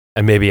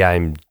And maybe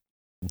I'm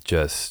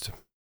just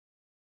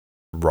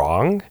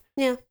wrong.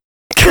 Yeah.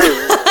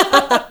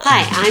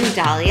 Hi, I'm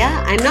Dahlia.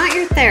 I'm not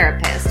your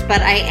therapist,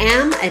 but I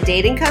am a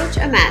dating coach,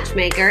 a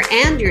matchmaker,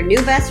 and your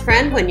new best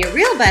friend when your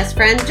real best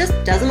friend just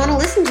doesn't want to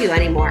listen to you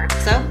anymore.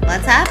 So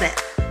let's have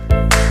it.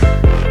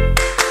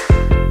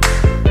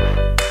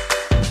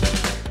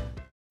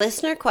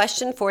 Listener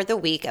question for the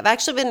week. I've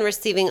actually been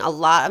receiving a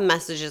lot of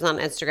messages on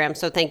Instagram,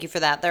 so thank you for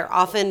that. They're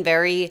often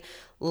very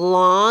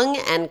long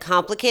and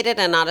complicated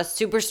and not a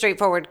super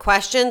straightforward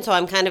question, so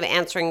I'm kind of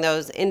answering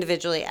those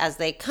individually as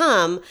they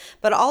come.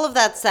 But all of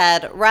that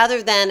said,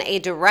 rather than a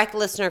direct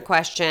listener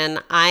question,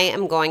 I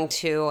am going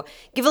to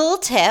give a little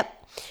tip,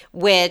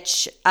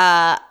 which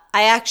I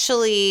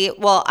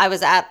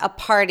was at a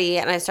party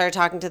and I started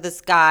talking to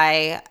this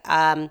guy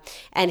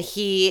and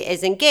he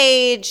is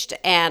engaged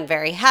and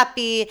very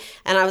happy.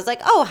 And I was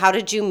like, oh, how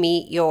did you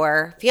meet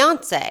your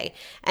fiance?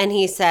 And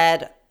he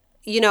said,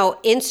 you know,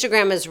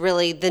 Instagram is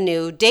really the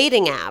new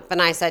dating app. And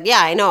I said,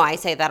 yeah, I know. I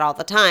say that all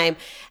the time.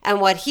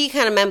 And what he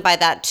kind of meant by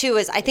that too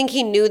is I think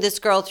he knew this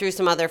girl through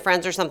some other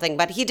friends or something,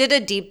 but he did a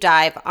deep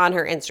dive on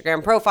her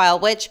Instagram profile,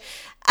 which,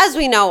 as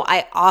we know,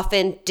 I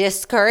often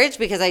discourage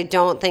because I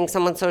don't think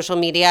someone's social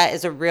media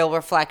is a real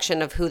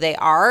reflection of who they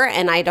are.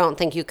 And I don't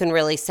think you can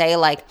really say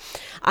like,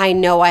 I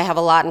know I have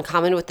a lot in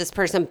common with this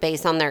person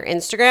based on their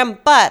Instagram.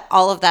 But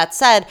all of that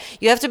said,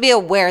 you have to be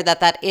aware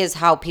that that is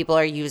how people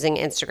are using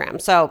Instagram.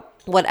 So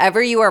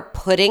whatever you are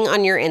putting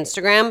on your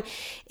Instagram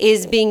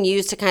is being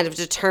used to kind of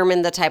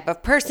determine the type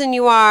of person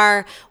you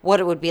are, what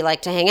it would be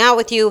like to hang out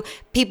with you.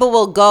 People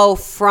will go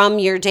from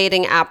your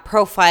dating app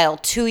profile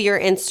to your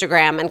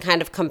Instagram and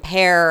kind of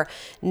compare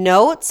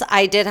notes.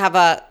 I did have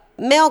a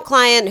male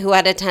client who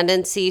had a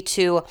tendency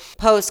to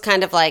post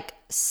kind of like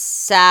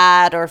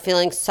sad or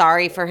feeling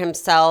sorry for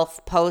himself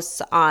posts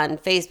on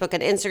Facebook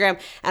and Instagram.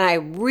 And I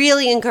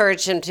really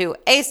encouraged him to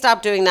A,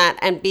 stop doing that,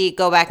 and B,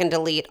 go back and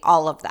delete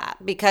all of that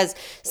because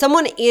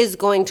someone is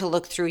going to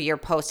look through your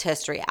post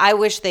history. I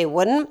wish they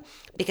wouldn't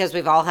because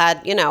we've all had,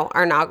 you know,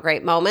 our not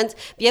great moments.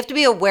 But you have to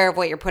be aware of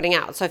what you're putting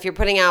out. So if you're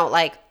putting out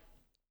like,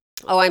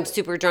 oh, I'm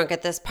super drunk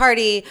at this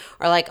party,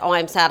 or like, oh,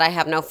 I'm sad I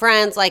have no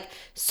friends. Like,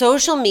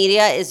 social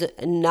media is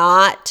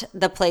not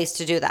the place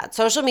to do that.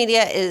 Social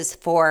media is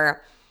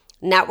for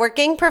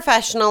networking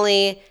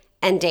professionally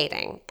and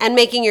dating and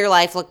making your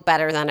life look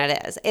better than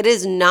it is. It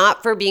is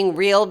not for being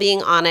real,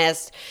 being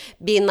honest,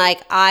 being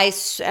like, I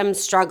am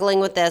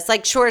struggling with this.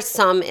 Like, sure,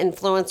 some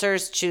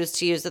influencers choose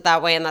to use it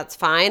that way and that's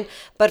fine.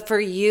 But for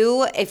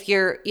you, if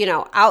you're, you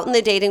know, out in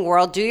the dating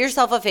world, do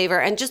yourself a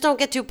favor and just don't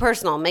get too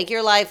personal. Make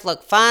your life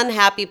look fun,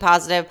 happy,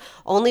 positive.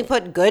 Only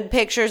put good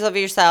pictures of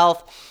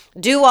yourself.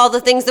 Do all the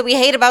things that we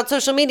hate about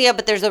social media,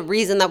 but there's a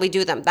reason that we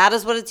do them. That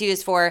is what it's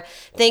used for.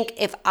 Think,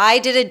 if I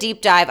did a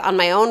deep dive on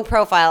my own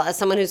profile as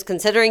someone who's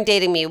considering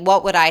dating me,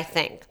 what would I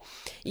think?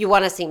 You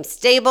want to seem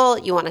stable.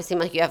 You want to seem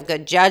like you have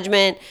good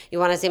judgment. You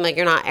want to seem like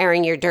you're not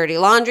airing your dirty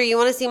laundry. You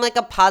want to seem like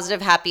a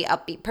positive, happy,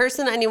 upbeat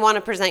person, and you want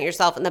to present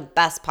yourself in the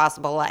best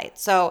possible light.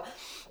 So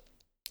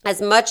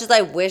as much as I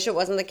wish it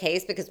wasn't the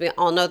case, because we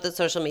all know that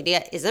social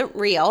media isn't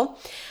real,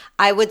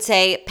 I would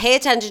say pay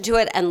attention to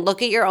it and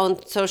look at your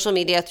own social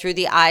media through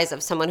the eyes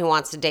of someone who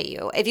wants to date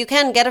you. If you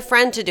can, get a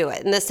friend to do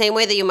it. In the same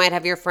way that you might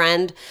have your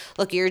friend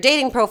look at your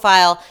dating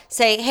profile,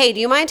 say, hey, do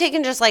you mind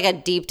taking just like a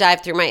deep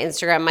dive through my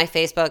Instagram, my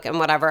Facebook, and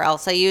whatever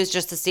else I use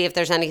just to see if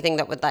there's anything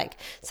that would like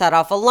set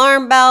off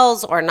alarm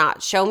bells or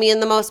not show me in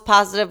the most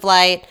positive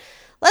light?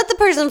 Let the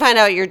person find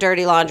out your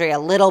dirty laundry a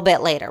little bit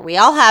later. We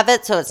all have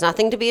it, so it's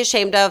nothing to be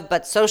ashamed of,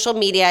 but social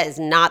media is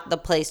not the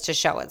place to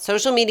show it.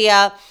 Social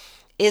media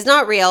is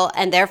not real,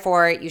 and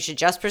therefore you should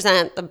just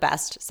present the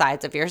best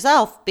sides of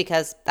yourself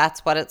because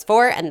that's what it's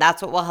for, and that's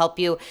what will help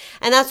you,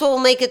 and that's what will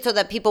make it so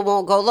that people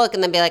won't go look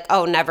and then be like,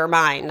 oh, never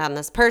mind on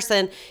this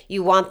person.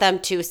 You want them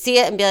to see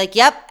it and be like,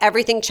 yep,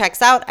 everything checks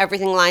out,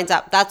 everything lines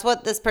up. That's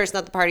what this person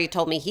at the party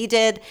told me he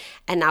did,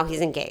 and now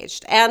he's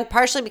engaged. And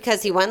partially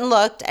because he went and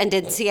looked and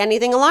didn't see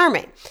anything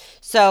alarming.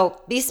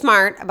 So be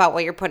smart about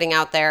what you're putting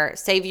out there.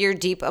 Save your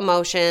deep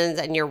emotions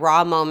and your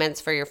raw moments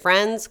for your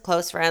friends,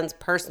 close friends,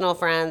 personal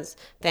friends,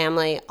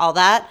 family, all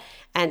that.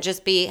 And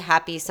just be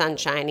happy,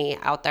 sunshiny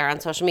out there on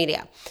social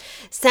media.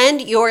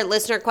 Send your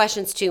listener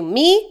questions to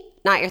me,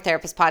 Not Your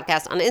Therapist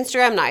Podcast on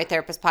Instagram,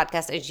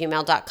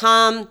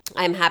 notyourtherapistpodcast@gmail.com.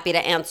 I'm happy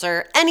to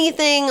answer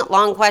anything,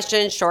 long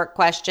questions, short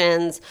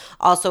questions,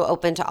 also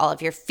open to all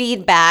of your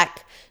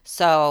feedback.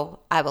 So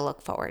I will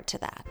look forward to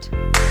that.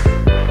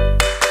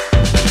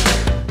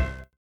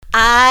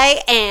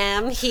 I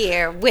am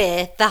here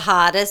with the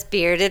hottest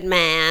bearded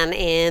man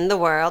in the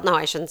world. No,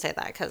 I shouldn't say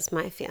that because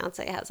my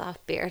fiance has a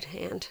beard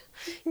and,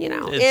 you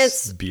know,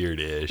 it's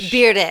beardish.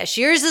 Beardish.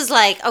 Yours is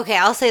like, okay,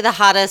 I'll say the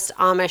hottest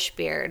Amish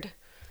beard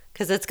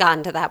because it's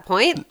gotten to that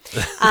point.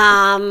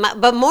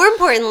 But more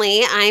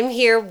importantly, I'm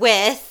here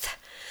with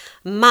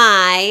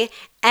my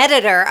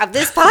editor of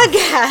this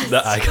podcast.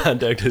 The eye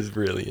contact is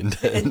really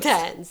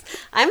intense.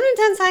 I'm an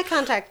intense eye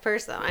contact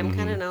person. I'm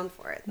kind of known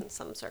for it in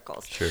some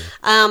circles. Sure.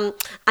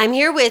 I'm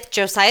here with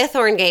Josiah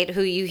Thorngate,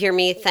 who you hear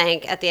me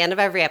thank at the end of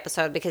every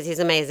episode because he's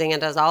amazing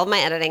and does all of my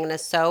editing and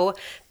is so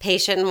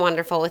patient and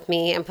wonderful with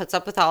me and puts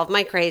up with all of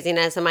my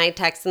craziness and my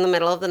texts in the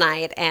middle of the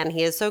night, and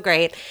he is so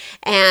great.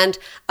 And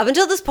up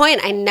until this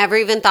point, I never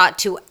even thought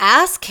to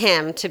ask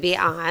him to be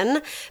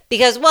on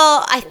because,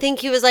 well, I think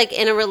he was like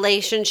in a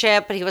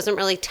relationship, but he wasn't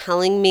really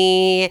telling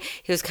me.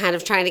 He was kind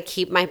of trying to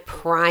keep my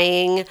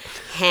prying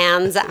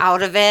hands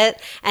out of it.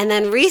 And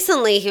then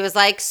recently he was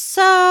like,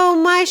 so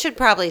I should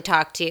probably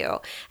talk to you.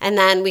 And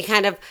then we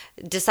kind of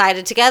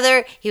decided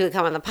together he would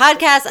come on the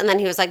podcast. And then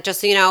he was like,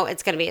 just so you know,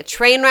 it's going to be a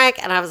train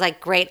wreck. And I was like,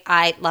 great.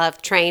 I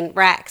love train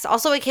wrecks.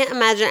 Also, I can't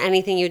imagine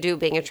anything you do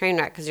being a train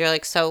wreck because you're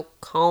like so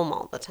calm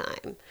all the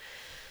time.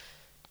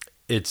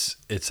 It's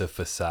a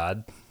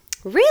facade.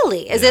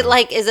 Really? Is it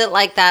like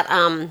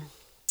that,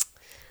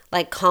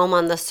 like calm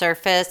on the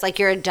surface, like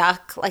you're a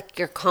duck, like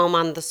you're calm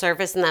on the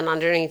surface and then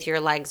underneath your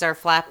legs are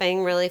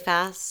flapping really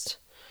fast?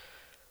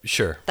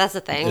 Sure. That's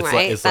the thing, It's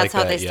right? it's That's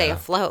like how they that, stay yeah.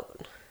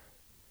 afloat.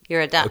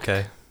 You're a duck.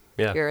 Okay.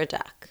 Yeah. You're a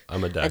duck.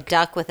 I'm a duck. A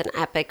duck with an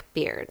epic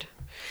beard.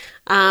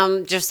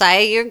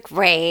 Josiah, you're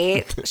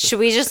great. Should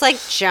we just like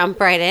jump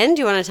right in?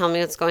 Do you want to tell me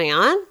what's going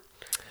on?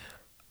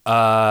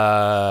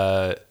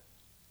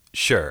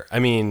 Sure. I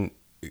mean,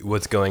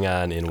 what's going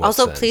on in what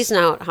Also, sense? please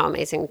note how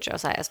amazing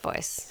Josiah's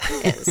voice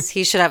is.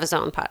 He should have his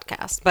own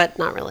podcast, but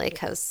not really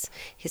because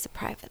he's a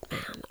private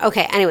man.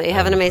 Okay, anyway, you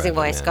have an amazing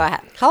voice. man. Go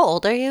ahead. How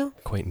old are you?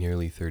 Quite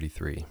nearly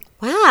 33.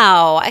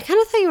 Wow, I kind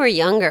of thought you were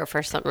younger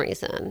for some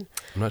reason.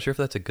 I'm not sure if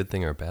that's a good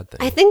thing or a bad thing.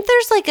 I think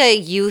there's like a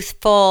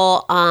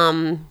youthful,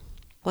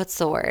 what's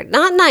the word?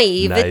 Not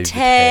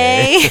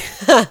naivete,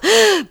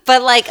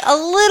 but like a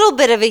little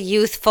bit of a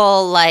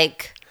youthful,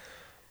 like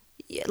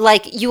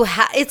you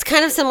it's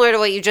kind of similar to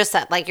what you just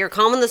said. Like you're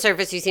calm on the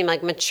surface, you seem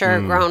like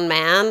mature grown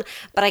man,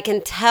 but I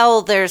can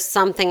tell there's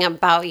something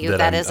about you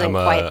that isn't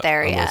quite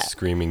there I'm yet. a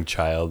screaming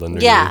child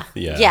underneath.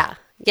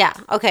 Yeah.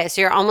 Okay,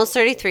 so you're almost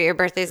 33. Your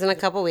birthday's in a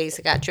couple weeks.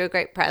 I got you a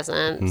great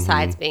present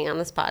besides being on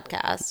this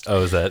podcast.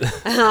 Oh, is that?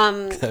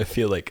 I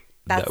feel like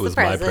That's that was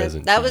the my present.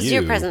 present. That to was you.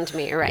 your present to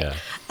me. You're right.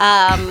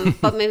 Yeah.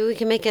 But maybe we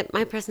can make it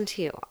my present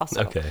to you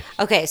also.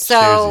 Okay. So,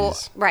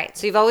 Sharesies. right.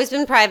 So you've always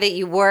been private.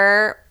 You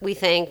were, we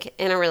think,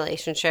 in a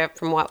relationship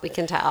from what we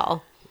can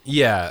tell.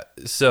 Yeah.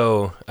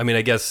 So, I mean,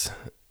 I guess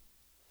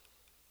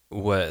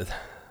I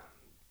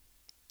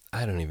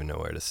don't even know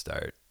where to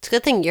start. It's a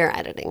good thing you're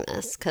editing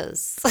this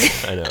because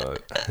I know.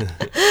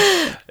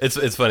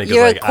 It's funny because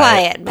you're like a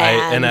quiet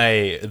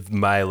man.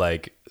 my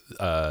like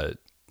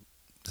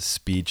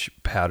speech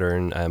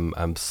pattern.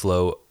 I'm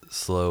slow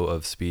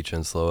of speech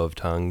and slow of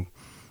tongue.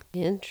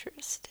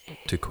 Interesting.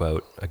 To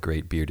quote a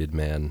great bearded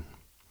man,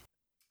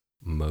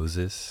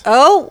 Moses.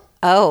 Oh,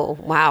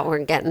 wow. We're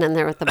getting in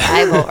there with the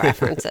Bible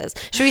references.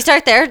 Should we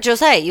start there?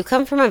 Josiah, you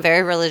come from a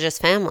very religious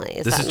family.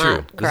 Is This that is not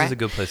true. correct? This is a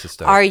good place to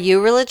start. Are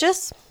you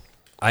religious?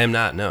 I am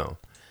not. No.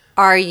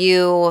 Are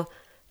you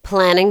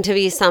planning to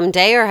be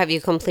someday, or have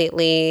you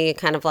completely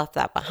kind of left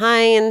that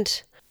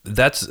behind?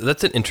 That's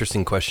an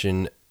interesting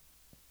question.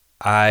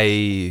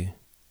 I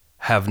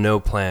have no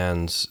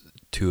plans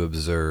to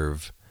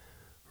observe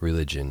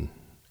religion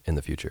in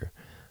the future.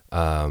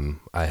 I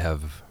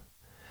have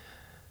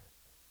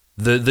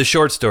the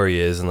short story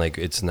is, and like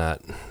it's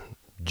not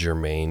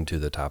germane to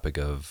the topic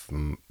of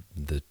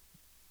the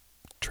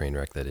train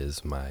wreck that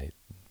is my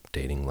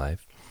dating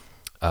life,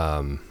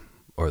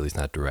 or at least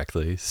not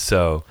directly.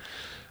 So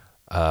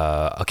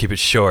I'll keep it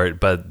short.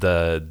 But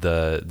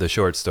the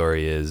short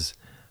story is,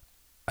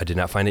 I did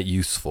not find it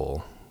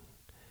useful,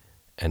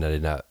 and I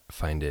did not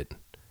find it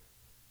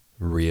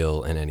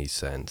real in any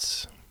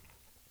sense,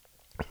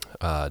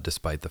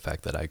 despite the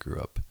fact that I grew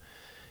up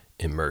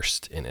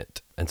immersed in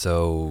it. And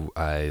so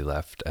I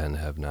left and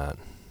have not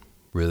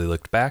really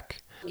looked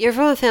back. You're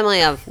from a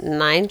family of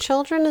 9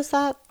 children, is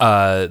that?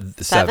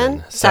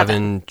 Seven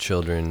Seven.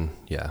 children.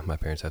 Yeah, my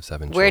parents have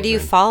 7 children. Where do you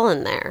fall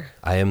in there?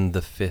 I am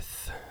the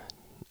fifth.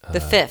 The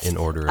fifth in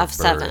order of birth.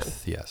 7.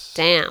 Yes.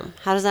 Damn.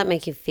 How does that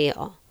make you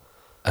feel?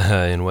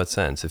 In what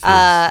sense? It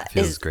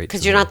feels great.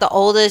 Because you're not the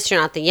oldest, you're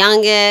not the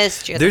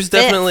youngest. There's the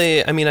fifth.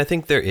 definitely. I mean, I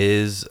think there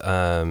is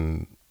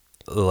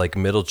like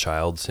middle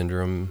child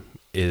syndrome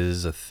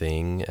is a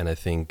thing, and I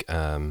think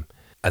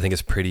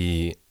it's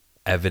pretty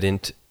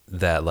evident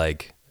that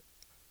like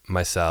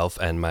myself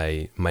and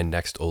my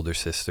next older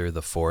sister,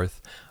 the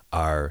fourth,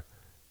 are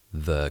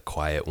the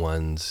quiet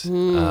ones.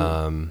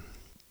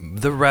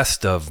 The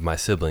rest of my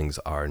siblings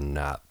are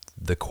not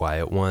the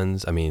quiet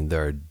ones. I mean,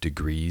 there are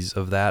degrees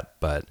of that,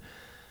 but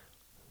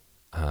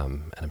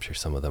and I'm sure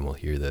some of them will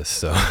hear this,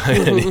 so I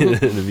need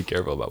to be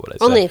careful about what I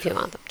say. Only if you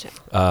want them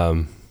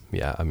to.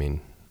 Yeah, I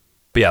mean,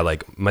 but yeah,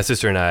 like my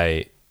sister and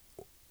I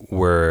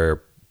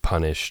were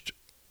punished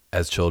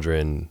as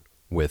children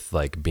with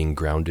like being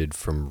grounded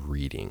from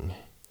reading.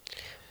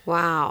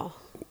 Wow.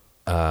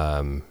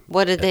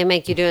 What did they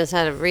make you do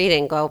instead of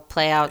reading? Go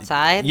play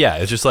outside? Yeah,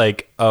 it's just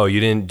like, oh,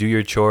 you didn't do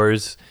your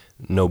chores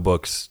no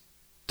books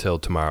till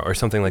tomorrow or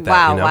something like that.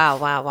 Wow, you know?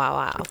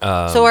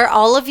 wow. So are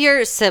all of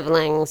your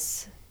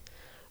siblings,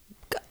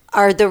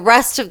 are the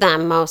rest of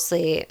them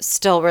mostly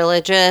still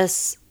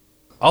religious?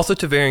 Also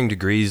to varying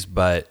degrees,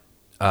 but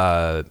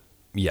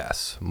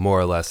yes, more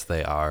or less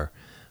they are.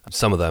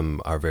 Some of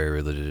them are very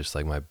religious,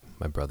 like my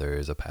brother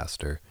is a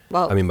pastor.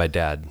 Whoa. I mean, my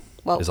dad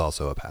Whoa. is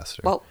also a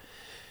pastor. Well,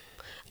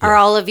 are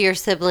all of your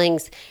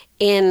siblings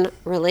in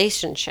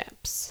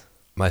relationships?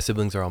 My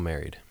siblings are all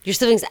married. Your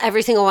siblings,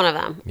 every single one of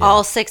them,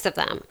 all 6 of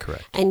them.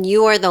 Correct. And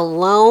you are the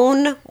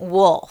lone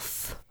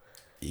wolf.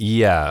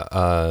 Yeah,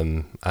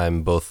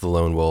 I'm both the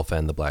lone wolf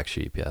and the black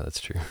sheep. Yeah, that's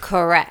true.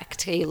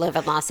 Correct. You live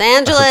in Los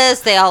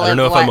Angeles. They all I live don't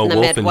know if I'm a in the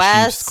wolf in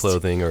Midwest. sheep's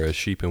clothing or a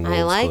sheep in wolf's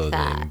I like clothing.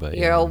 that. But,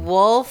 You're a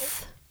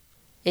wolf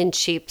in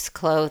sheep's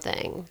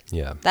clothing.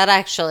 Yeah. That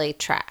actually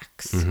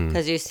tracks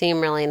because you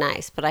seem really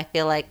nice. But I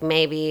feel like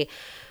maybe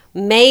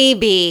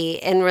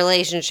in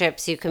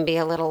relationships you can be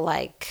a little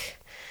like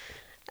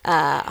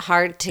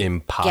hard to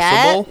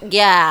Impossible?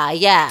 get.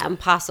 Yeah,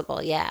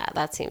 impossible. Yeah,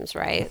 that seems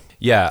right.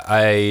 Yeah,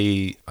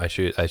 I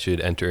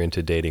should enter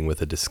into dating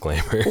with a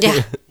disclaimer.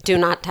 Yeah, do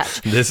not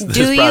touch. This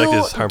product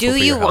is harmful Do for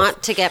you your health.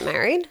 want to get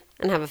married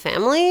and have a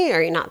family?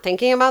 Are you not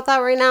thinking about that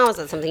right now? Is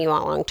that something you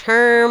want long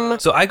term?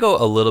 So I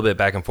go a little bit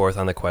back and forth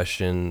on the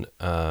question.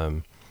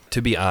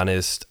 To be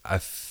honest, I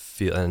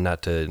feel, and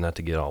not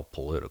to get all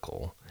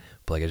political,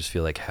 but like I just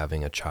feel like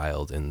having a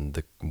child in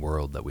the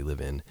world that we live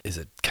in is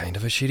a kind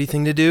of a shitty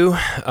thing to do.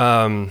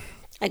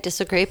 I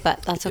disagree,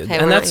 but that's okay.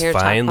 And We're that's not here to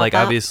fine. talk about Like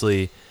that.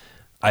 obviously,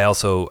 I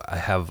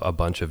have a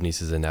bunch of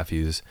nieces and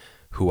nephews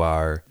who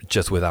are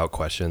just without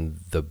question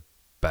the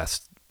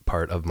best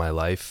part of my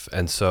life,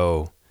 and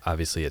so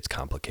obviously it's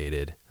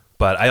complicated.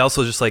 But I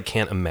also just like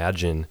can't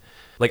imagine,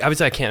 like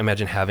obviously I can't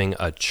imagine having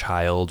a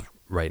child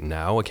right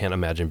now. I can't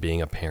imagine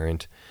being a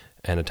parent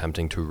and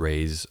attempting to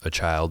raise a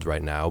child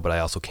right now. But I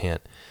also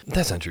can't.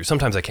 That's not true.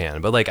 Sometimes I can,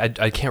 but like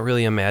I can't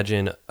really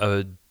imagine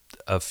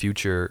a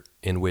future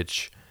in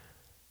which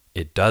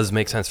it does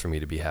make sense for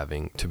me to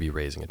be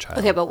raising a child.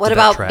 Okay, but what Did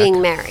that about track?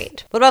 being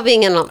married? What about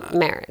being in a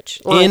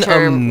marriage? In a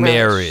Long-term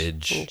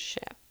marriage.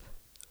 relationship?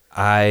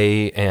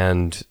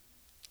 And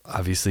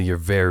obviously you're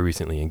very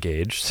recently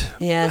engaged.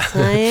 Yes,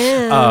 I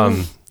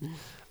am.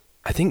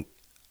 I think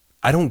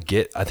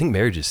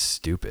marriage is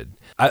stupid.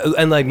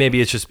 And like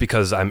maybe it's just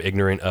because I'm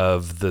ignorant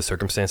of the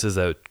circumstances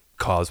that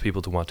cause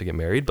people to want to get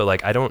married, but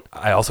like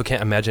I also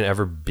can't imagine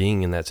ever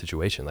being in that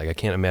situation. Like I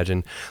can't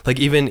imagine, like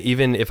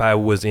even if I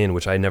was in,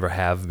 which I never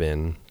have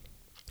been,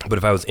 but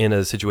if I was in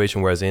a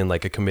situation where I was in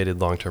like a committed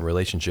long-term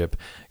relationship,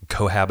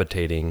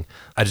 cohabitating,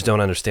 I just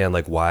don't understand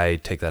like why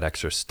take that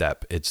extra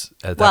step. It's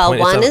at that point,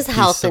 One it's a is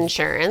health piece of-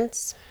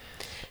 insurance.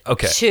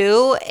 Okay.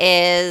 2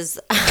 is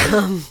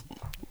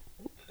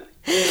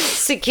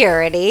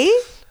security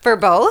for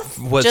both.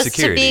 What just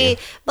security? to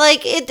be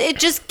like it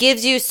just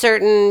gives you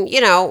certain,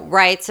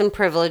 rights and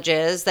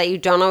privileges that you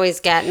don't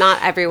always get.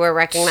 Not everywhere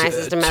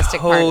recognizes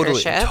domestic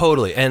partnership.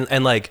 Totally.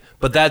 And like,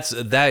 but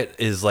that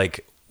is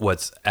like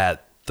what's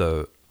at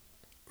the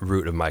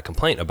root of my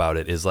complaint about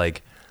it is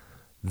like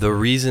the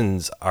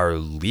reasons are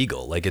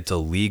legal. Like it's a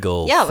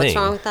legal Yeah, thing. what's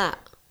wrong with that?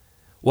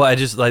 Well,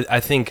 I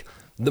think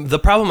the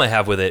problem I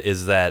have with it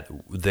is that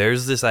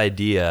there's this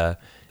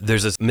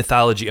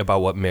mythology about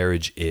what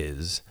marriage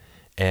is,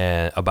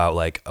 and about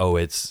like, oh,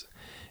 it's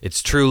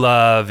true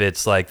love.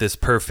 It's like this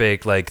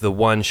perfect, like the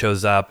one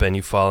shows up and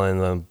you fall in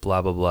the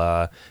blah, blah,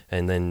 blah.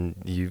 And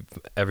then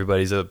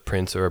everybody's a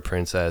prince or a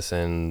princess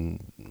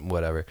and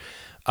whatever.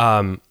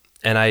 And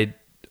I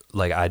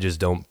just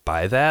don't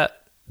buy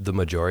that. The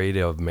majority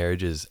of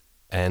marriages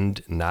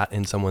end not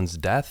in someone's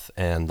death.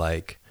 And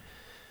like,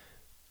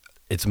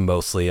 it's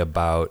mostly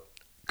about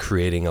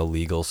creating a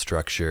legal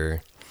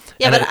structure.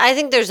 Yeah, And but I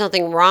think there's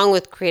nothing wrong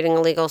with creating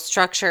a legal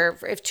structure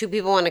if 2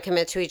 people want to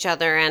commit to each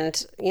other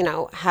and,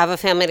 have a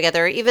family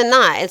together, or even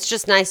not. It's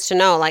just nice to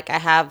know, like, I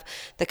have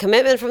the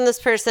commitment from this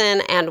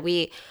person and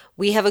we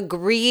have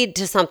agreed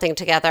to something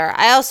together.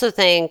 I also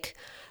think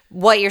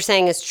what you're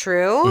saying is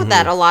true,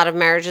 that a lot of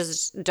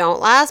marriages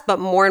don't last, but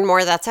more and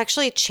more that's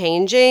actually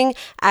changing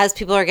as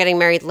people are getting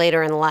married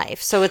later in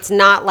life. So it's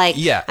not like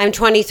I'm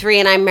 23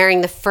 and I'm marrying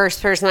the first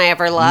person I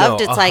ever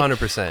loved. No, it's like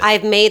 100%.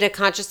 I've made a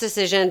conscious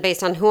decision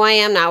based on who I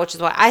am now, which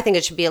is why I think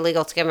it should be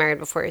illegal to get married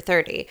before you're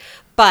 30.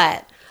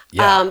 But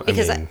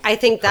because I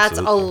think that's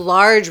absolutely. a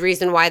large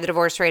reason why the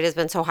divorce rate has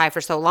been so high for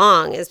so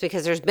long, is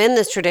because there's been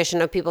this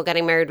tradition of people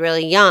getting married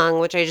really young,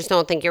 which I just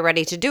don't think you're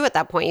ready to do at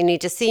that point. You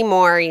need to see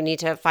more. You need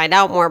to find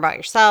out more about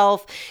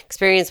yourself,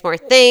 experience more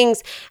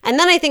things. And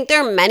then I think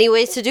there are many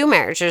ways to do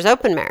marriage. There's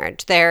open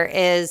marriage. There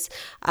is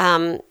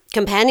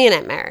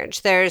companionate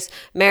marriage. There's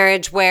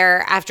marriage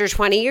where after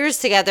 20 years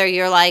together,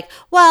 you're like,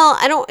 well,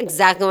 I don't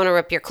exactly want to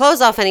rip your clothes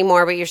off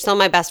anymore, but you're still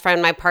my best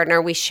friend, my partner.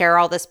 We share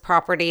all this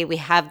property. We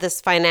have this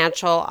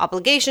financial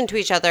obligation to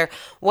each other.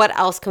 What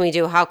else can we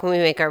do? How can we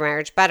make our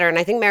marriage better? And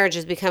I think marriage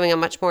is becoming a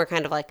much more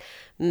kind of like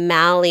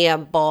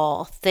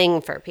malleable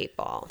thing for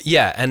people.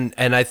 Yeah.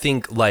 And I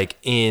think like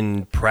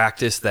in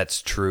practice,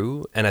 that's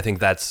true. And I think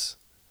that's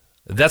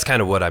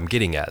kind of what I'm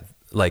getting at.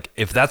 like,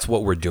 if that's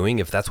what we're doing,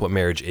 if that's what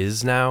marriage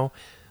is now,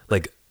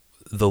 like,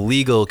 the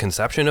legal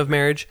conception of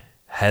marriage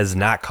has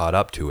not caught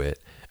up to it.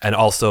 And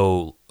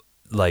also,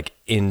 like,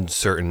 in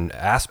certain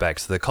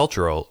aspects, the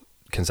cultural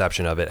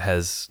conception of it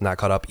has not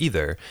caught up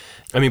either.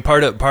 I mean,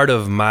 part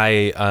of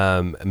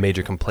my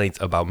major complaints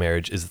about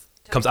marriage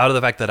comes out of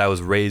the fact that I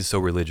was raised so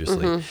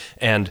religiously.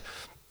 And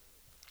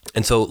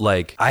so,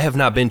 like, I have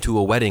not been to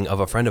a wedding of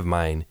a friend of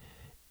mine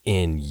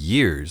in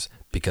years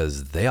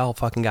because they all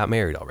fucking got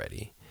married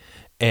already.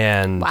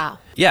 And wow.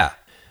 Yeah.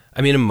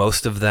 I mean,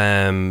 most of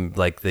them,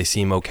 like, they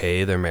seem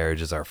okay. Their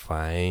marriages are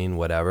fine,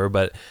 whatever.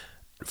 But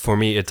for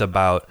me, it's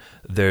about,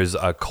 there's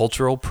a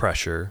cultural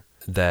pressure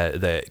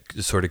that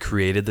sort of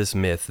created this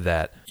myth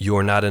that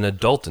you're not an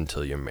adult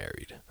until you're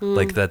married.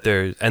 Like, that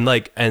there's, and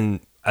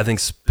I think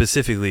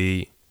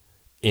specifically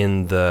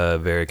in the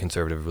very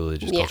conservative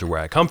religious culture where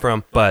I come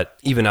from, but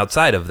even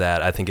outside of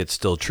that, I think it's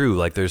still true.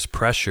 Like, there's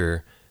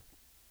pressure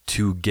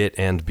to get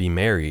and be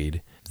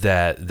married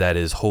that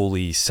is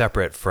wholly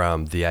separate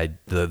from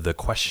the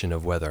question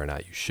of whether or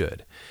not you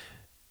should.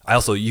 I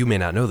also, you may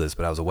not know this,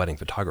 but I was a wedding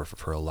photographer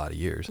for a lot of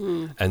years.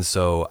 And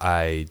so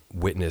I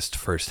witnessed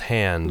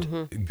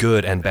firsthand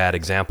good and bad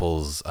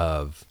examples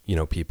of, you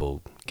know,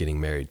 people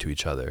getting married to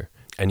each other.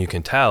 And you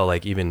can tell,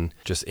 like, even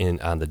just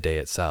on the day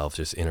itself,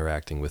 just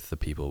interacting with the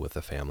people, with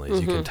the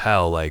families, you can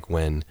tell, like,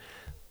 when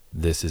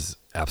this is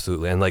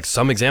absolutely, and like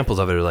some examples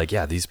of it are like,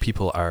 yeah, these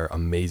people are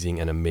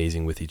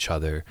amazing with each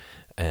other.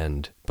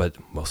 But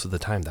most of the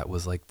time that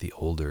was like the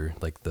older,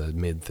 like the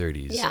mid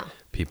 30s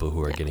people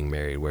who are getting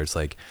married, where it's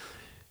like,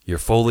 you're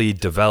fully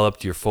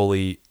developed, you're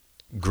fully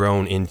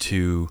grown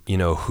into, you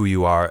know, who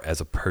you are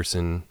as a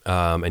person.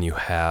 And you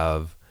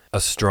have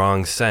a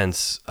strong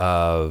sense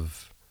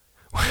of,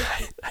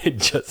 I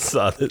just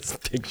saw this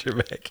picture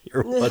back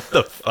here. What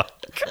the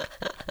fuck?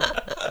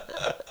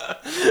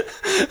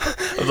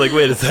 I was like,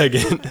 wait a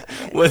second.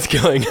 What's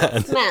going on?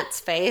 It's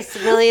Matt's face a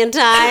million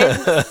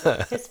times.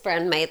 His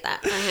friend made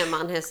that for him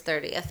on his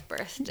 30th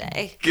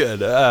birthday.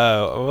 Good.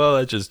 Well,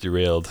 that just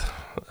derailed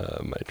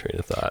my train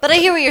of thought. But I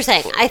hear what you're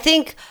saying. I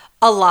think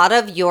a lot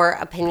of your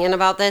opinion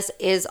about this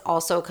is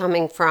also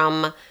coming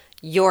from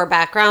your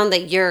background,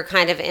 that you're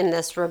kind of in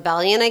this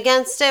rebellion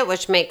against it,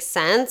 which makes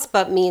sense,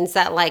 but means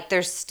that, like,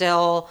 there's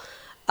still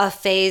a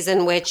phase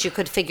in which you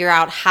could figure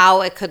out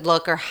how it could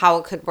look or how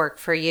it could work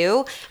for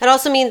you. It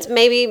also means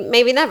maybe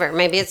never.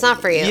 Maybe it's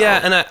not for you.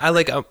 Yeah, and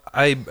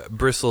I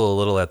bristle a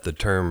little at the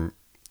term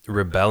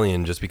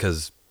rebellion, just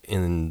because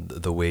in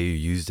the way you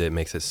used it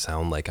makes it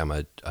sound like I'm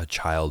a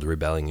child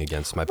rebelling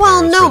against my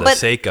parents for the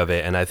sake of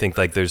it. And I think,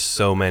 like, there's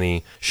so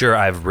many, sure,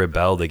 I've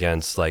rebelled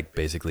against, like,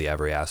 basically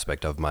every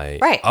aspect of my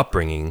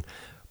upbringing,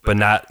 but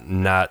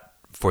not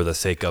for the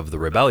sake of the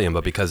rebellion,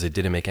 but because it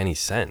didn't make any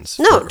sense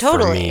for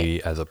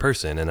me as a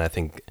person. And I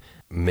think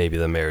maybe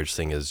the marriage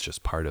thing is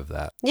just part of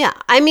that. Yeah.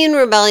 I mean,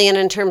 rebellion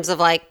in terms of,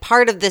 like,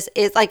 part of this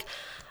is, like,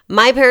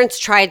 my parents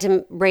tried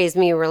to raise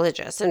me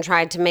religious and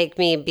tried to make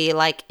me be,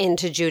 like,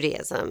 into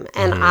Judaism.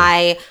 And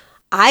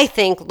I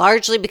think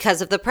largely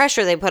because of the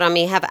pressure they put on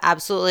me, have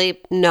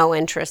absolutely no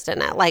interest in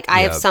it. Like,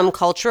 I have some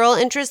cultural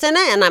interest in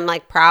it and I'm,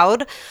 like,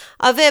 proud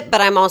of it, but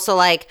I'm also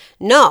like,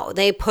 no,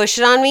 they push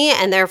it on me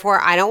and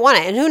therefore I don't want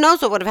it. And who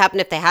knows what would have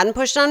happened if they hadn't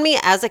pushed it on me.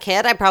 As a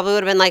kid, I probably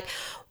would have been like,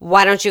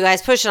 why don't you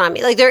guys push it on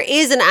me? Like, there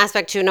is an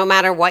aspect to, no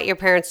matter what your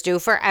parents do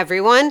for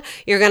everyone,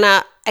 you're going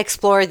to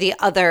explore the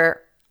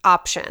other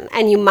option.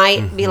 And you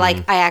might be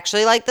like, I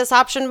actually like this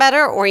option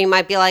better. Or you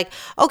might be like,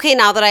 okay,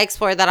 now that I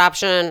explored that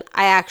option,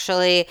 I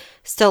actually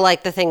still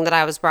like the thing that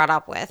I was brought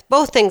up with.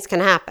 Both things can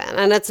happen.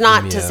 And it's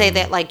not to say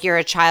that, like, you're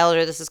a child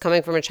or this is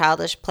coming from a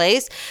childish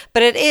place,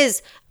 but it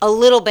is a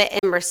little bit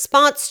in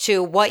response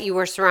to what you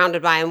were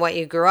surrounded by and what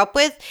you grew up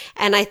with.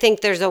 And I think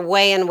there's a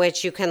way in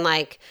which you can,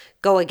 like,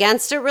 go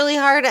against it really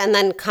hard and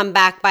then come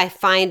back by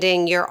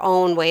finding your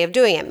own way of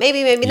doing it.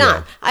 Maybe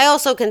not. I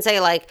also can say,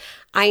 like,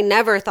 I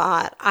never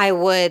thought I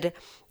would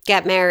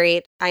get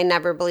married. I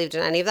never believed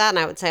in any of that. And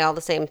I would say all the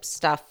same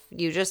stuff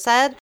you just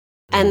said.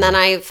 And then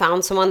I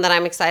found someone that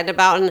I'm excited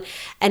about.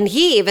 And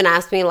he even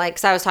asked me, like,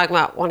 because I was talking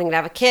about wanting to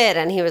have a kid.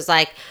 And he was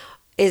like,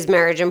 is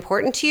marriage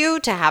important to you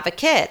to have a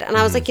kid? And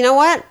I was like, you know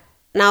what?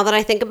 Now that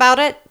I think about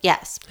it,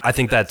 yes. I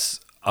think that's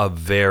a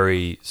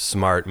very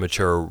smart,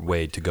 mature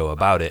way to go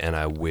about it. And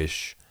I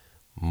wish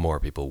more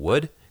people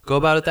would go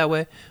about it that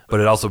way. But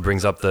it also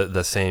brings up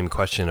the same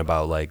question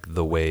about, like,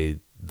 the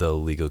way the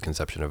legal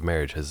conception of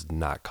marriage has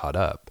not caught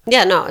up.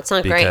 Yeah, no, it's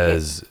not great.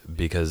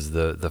 Because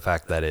the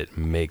fact that it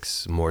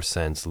makes more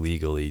sense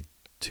legally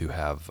to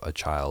have a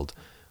child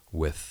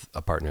with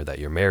a partner that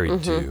you're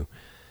married to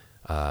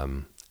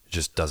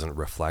just doesn't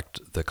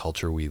reflect the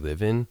culture we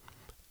live in.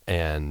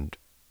 And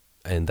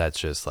that's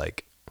just,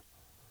 like,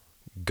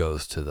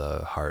 goes to the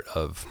heart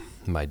of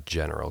my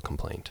general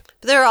complaint.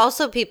 But there are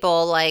also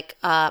people like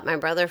my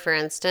brother, for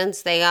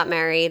instance. They got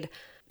married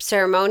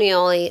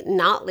ceremonially,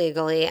 not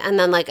legally, and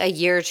then, like, a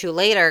year or two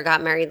later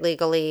got married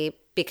legally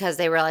because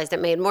they realized it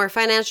made more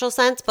financial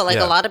sense. But, like,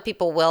 a lot of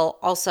people will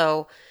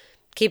also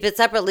keep it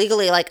separate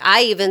legally. Like,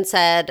 I even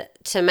said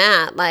to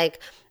Matt,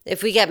 like,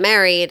 if we get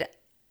married,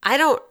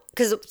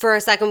 because for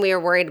a second we were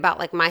worried about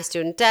like my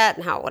student debt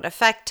and how it would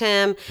affect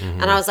him.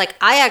 And I was like,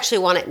 I actually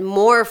want it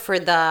more for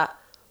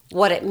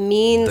what it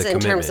means in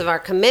terms of our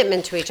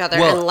commitment to each other,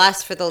 and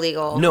less for the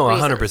legal No,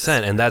 reasons.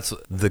 100%. And that's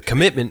the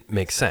commitment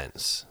makes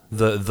sense.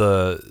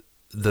 The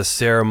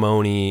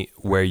ceremony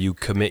where you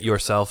commit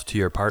yourself to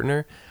your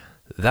partner,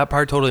 that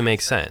part totally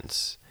makes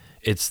sense.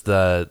 It's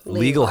the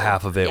legal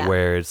half of it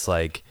where it's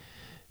like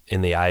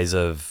in the eyes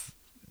of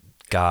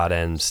God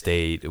and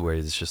state, where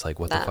it's just like,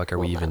 what the fuck are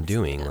we even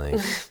doing? Like,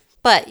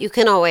 but you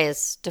can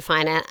always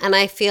define it, and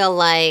I feel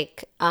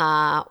like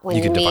when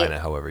you can meet, define it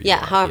however you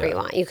want. however you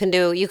want. You can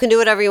do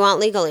whatever you want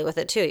legally with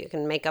it too. You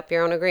can make up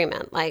your own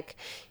agreement. Like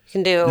you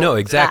can do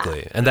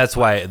exactly, that. and that's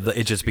why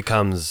it just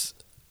becomes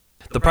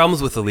the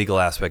problems with the legal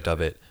aspect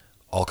of it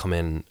all come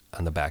in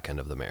on the back end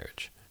of the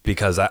marriage,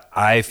 because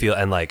I feel,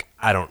 and like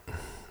I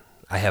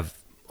have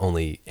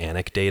only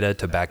anecdata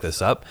to back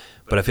this up,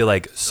 but I feel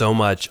like so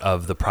much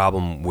of the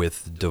problem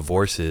with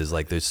divorces,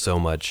 like there's so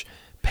much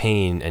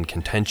pain and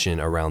contention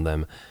around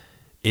them,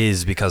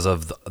 is because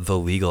of the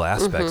legal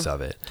aspects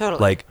of it. Totally.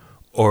 Like,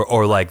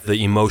 or like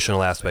the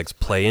emotional aspects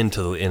play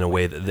into in a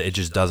way that it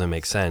just doesn't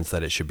make sense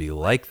that it should be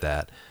like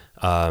that.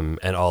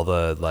 And all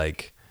the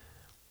like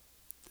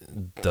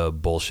the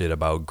bullshit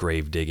about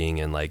grave digging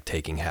and like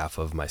taking half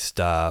of my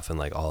stuff and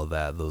like all of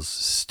that, those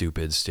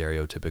stupid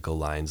stereotypical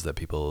lines that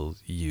people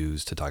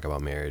use to talk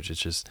about marriage.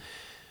 It's just.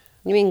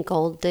 You mean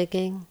gold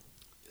digging?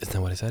 Isn't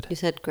that what I said? You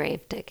said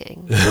grave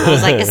digging. I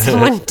was like, is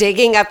someone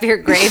digging up your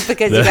grave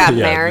because you got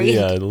married?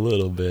 Yeah, a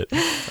little bit.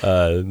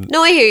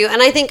 No, I hear you.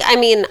 And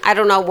I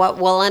don't know what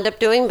we'll end up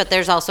doing, but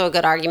there's also a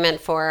good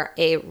argument for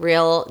a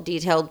real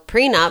detailed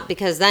prenup,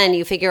 because then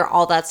you figure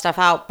all that stuff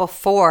out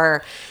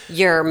before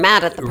you're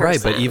mad at the person.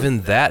 Right, but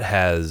even that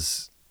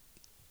has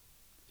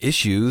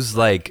issues.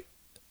 Like,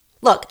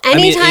 look,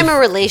 anytime a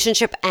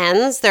relationship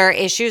ends, there are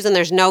issues, and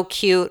there's no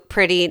cute,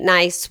 pretty,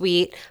 nice,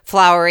 sweet,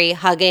 flowery,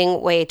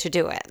 hugging way to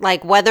do it.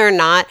 Like whether or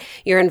not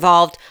you're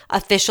involved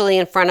officially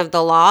in front of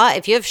the law,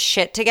 if you have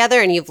shit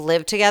together and you've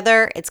lived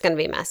together, it's going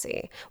to be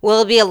messy.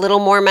 Will it be a little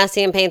more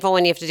messy and painful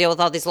when you have to deal with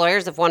all these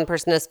lawyers if one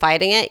person is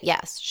fighting it?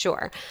 Yes,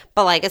 sure.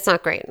 But like, it's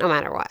not great no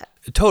matter what.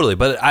 Totally.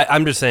 But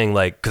I'm just saying,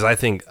 like, because I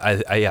think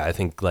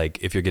like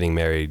if you're getting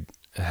married,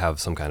 have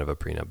some kind of a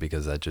prenup,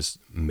 because that just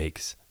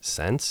makes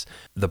sense.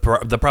 The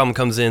problem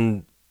comes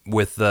in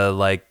with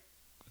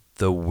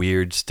the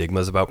weird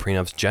stigmas about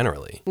prenups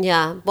generally.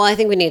 Yeah. Well, I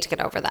think we need to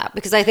get over that,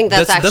 because I think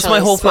that's my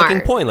whole smart.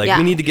 fucking point. Like,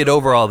 we need to get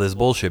over all this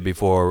bullshit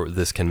before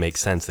this can make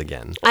sense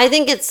again. I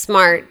think it's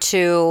smart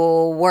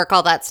to work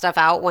all that stuff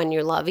out when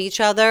you love each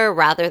other,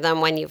 rather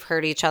than when you've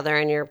hurt each other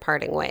and you're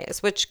parting ways,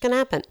 which can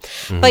happen.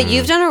 But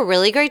you've done a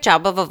really great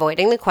job of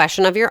avoiding the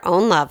question of your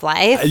own love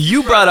life.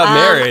 You brought up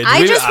marriage.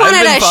 I just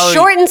wanted a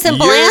short and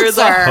simple answer. You're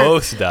the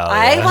host,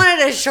 Dahlia. I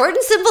wanted a short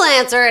and simple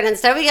answer, and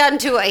instead we got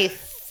into a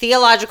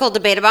theological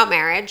debate about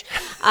marriage.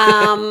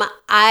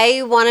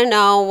 I want to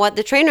know what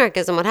the train wreck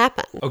is and what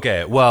happened.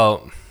 Okay,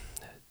 well,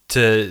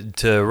 to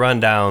run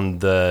down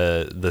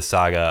the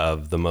saga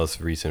of the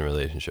most recent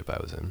relationship I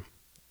was in,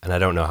 and I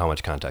don't know how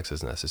much context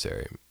is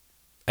necessary.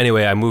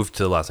 Anyway, I moved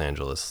to Los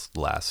Angeles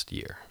last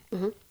year,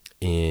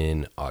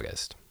 in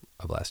August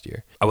of last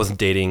year. I wasn't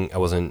dating. I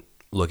wasn't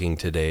looking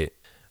to date,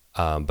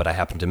 but I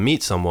happened to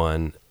meet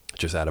someone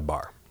just at a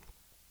bar.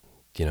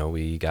 You know,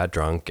 we got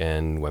drunk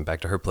and went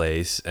back to her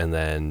place, and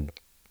then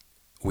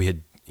we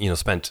had,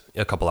 spent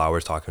a couple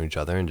hours talking to each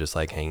other and just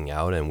like hanging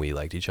out, and we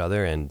liked each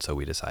other, and so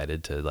we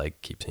decided to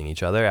like keep seeing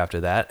each other after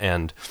that,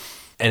 and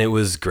it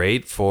was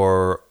great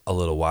for a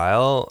little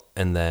while,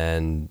 and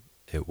then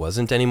it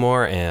wasn't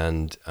anymore.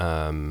 And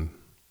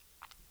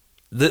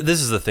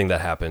this is the thing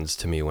that happens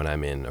to me when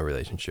I'm in a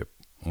relationship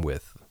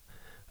with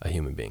a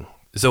human being.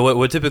 So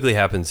what typically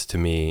happens to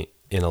me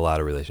in a lot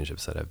of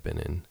relationships that I've been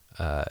in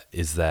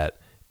is that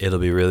it'll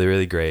be really,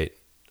 really great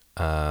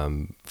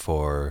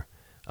for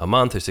a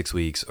month or 6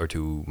 weeks or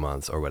 2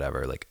 months or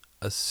whatever, like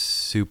a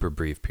super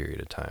brief period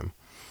of time.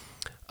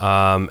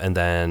 And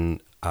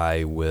then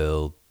I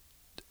will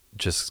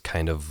just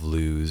kind of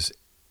lose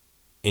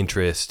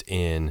interest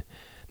in,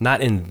 not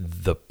in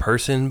the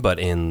person, but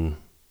in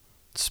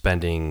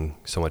spending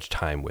so much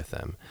time with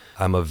them.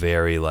 I'm a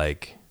very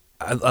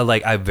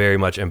I very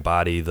much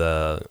embody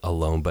the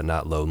alone but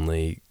not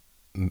lonely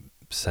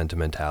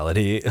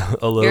sentimentality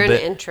a little bit. You're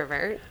an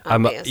introvert,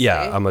 obviously.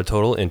 I'm a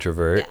total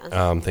introvert.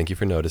 Yes. Thank you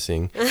for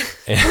noticing.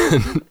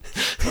 And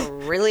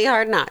really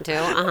hard not to.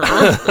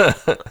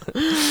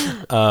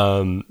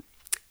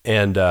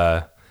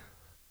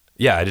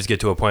 I just get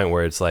to a point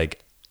where it's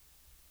like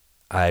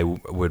I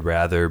would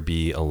rather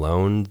be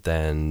alone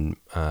than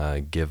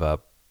give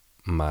up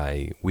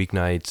my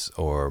weeknights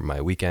or my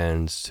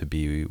weekends to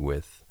be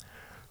with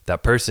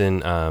that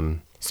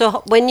person.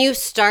 So when you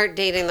start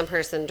dating the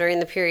person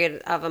during the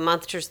period of a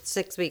month to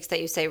 6 weeks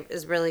that you say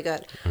is really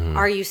good,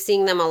 are you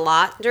seeing them a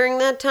lot during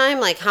that time?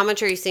 Like, how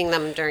much are you seeing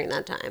them during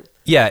that time?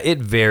 Yeah, it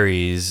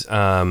varies.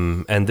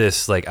 And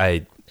this, like,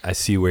 I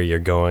see where you're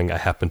going. I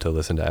happen to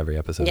listen to every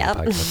episode Yep.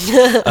 of the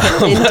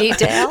podcast. In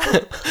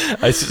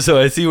detail. So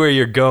I see where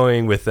you're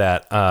going with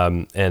that,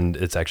 and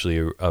it's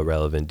actually a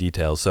relevant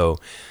detail. So,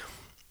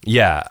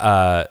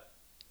 yeah,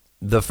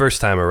 the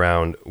first time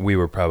around, we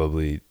were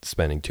probably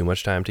spending too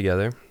much time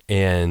together,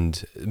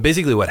 and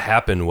basically what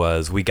happened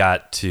was we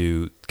got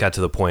to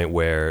the point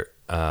where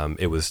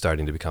it was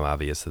starting to become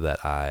obvious that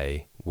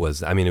it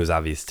was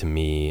obvious to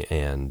me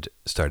and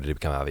started to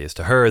become obvious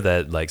to her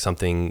that like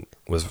something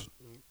was,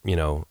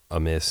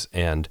 amiss.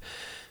 And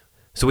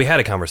so we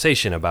had a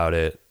conversation about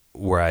it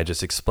where I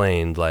just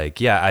explained like,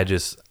 yeah,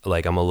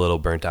 I'm a little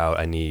burnt out.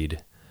 I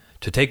need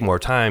to take more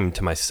time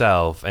to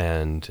myself.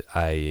 And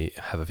I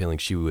have a feeling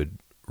she would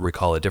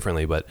recall it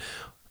differently. But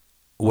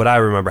what I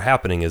remember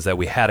happening is that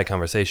we had a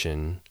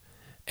conversation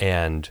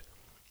and,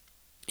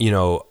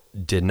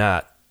 did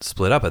not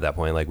split up at that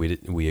point. Like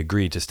we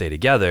agreed to stay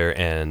together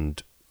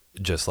and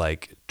just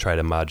like try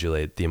to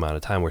modulate the amount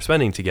of time we're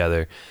spending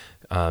together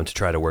to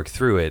try to work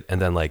through it.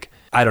 And then like,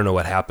 I don't know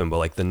what happened, but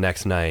like the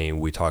next night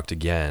we talked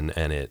again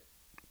and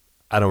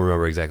I don't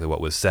remember exactly what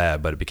was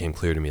said, but it became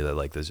clear to me that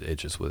like it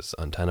just was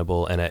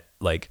untenable. And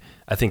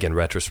I think in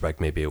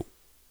retrospect, maybe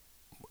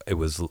it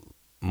was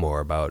more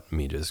about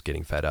me just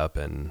getting fed up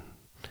and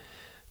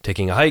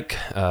taking a hike,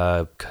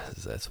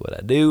 cause that's what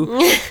I do.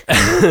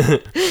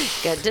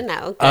 Good to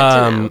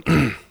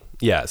know.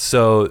 Yeah.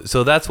 So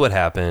that's what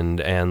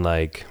happened. And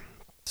like,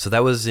 so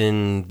that was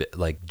in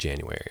like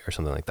January or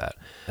something like that.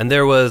 And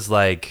there was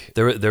like,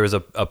 there was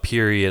a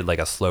period, like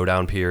a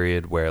slowdown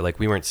period where like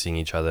we weren't seeing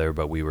each other,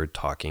 but we were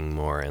talking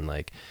more and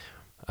like,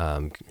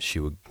 she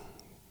would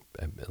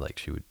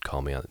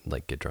call me,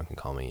 like get drunk and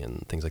call me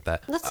and things like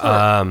that. That's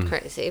not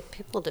crazy.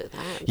 People do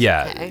that. It's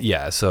okay.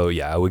 Yeah. So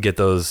yeah, I would get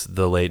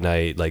the late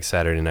night, like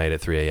Saturday night at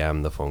 3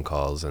 a.m., the phone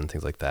calls and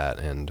things like that.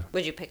 And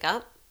would you pick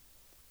up?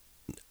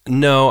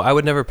 No, I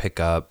would never pick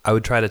up. I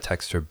would try to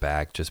text her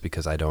back just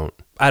because I don't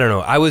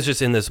know. I was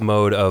just in this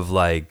mode of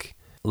like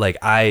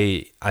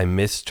I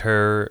missed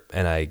her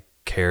and I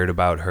cared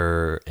about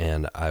her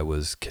and I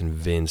was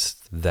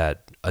convinced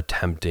that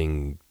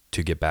attempting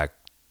to get back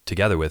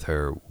together with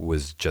her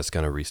was just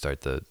going to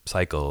restart the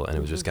cycle and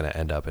it was just going to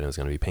end up and it was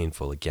going to be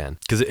painful again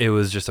because it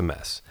was just a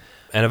mess.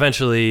 And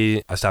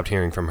eventually I stopped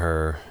hearing from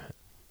her.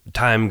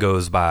 Time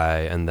goes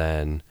by and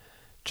then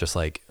just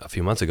like a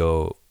few months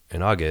ago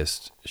in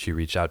August, she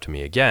reached out to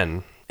me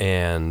again.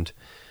 And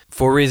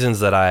for reasons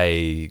that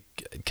I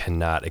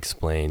cannot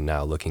explain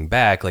now looking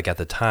back, like at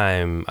the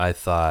time I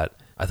thought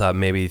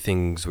maybe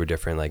things were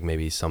different. Like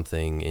maybe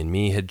something in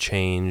me had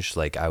changed.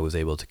 Like I was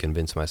able to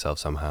convince myself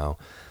somehow.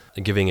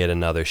 Giving it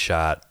another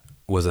shot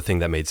was a thing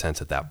that made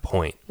sense at that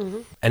point. Mm-hmm.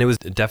 And it was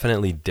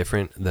definitely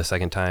different the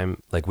second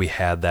time. Like we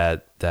had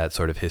that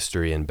sort of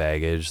history and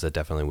baggage that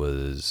definitely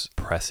was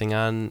pressing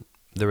on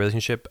the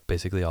relationship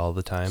basically all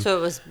the time. So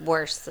it was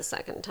worse the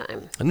second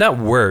time. Not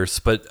worse,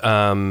 but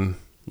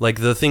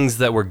like the things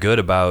that were good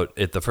about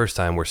it the first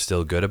time were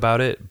still good about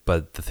it,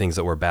 but the things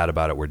that were bad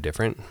about it were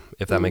different,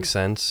 if that makes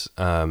sense.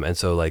 And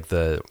so like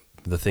the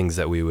things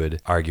that we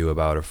would argue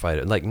about or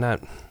fight, like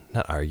not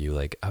argue,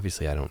 like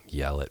obviously I don't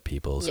yell at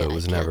people, so it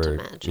was never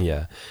imagine.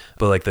 Yeah,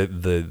 but like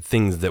the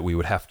things that we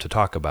would have to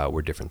talk about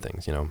were different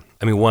things,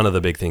 I mean, one of the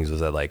big things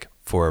was that like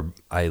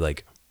I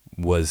like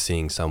was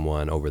seeing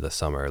someone over the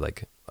summer,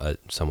 like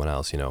someone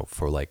else,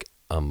 for like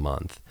a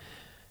month,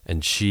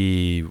 and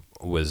she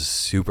was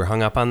super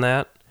hung up on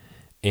that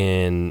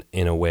in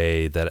a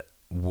way that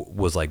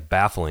was like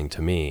baffling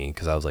to me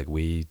because I was like,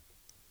 we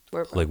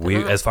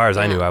as far as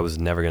I knew, I was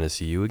never going to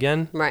see you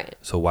again. Right.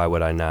 So why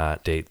would I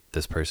not date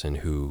this person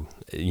who,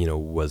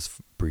 was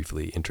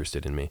briefly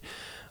interested in me?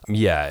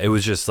 Yeah, it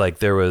was just like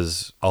there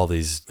was all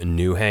these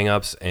new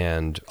hangups,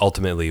 and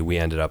ultimately we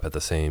ended up at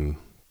the same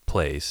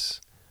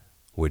place,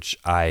 which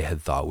I had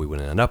thought we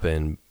wouldn't end up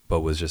in, but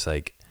was just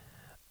like,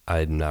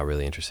 I'm not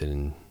really interested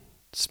in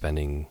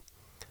spending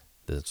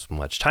this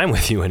much time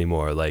with you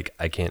anymore. Like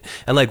I can't.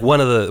 And like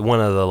one of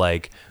the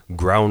like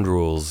ground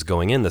rules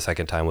going in the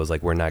second time was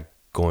like, we're not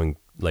going,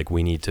 like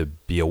we need to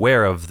be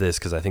aware of this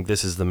because I think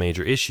this is the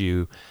major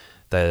issue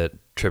that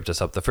tripped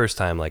us up the first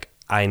time. Like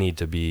I need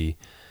to be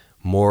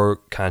more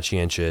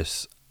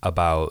conscientious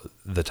about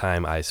the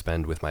time I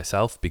spend with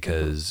myself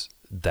because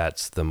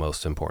that's the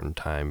most important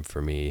time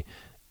for me,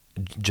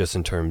 just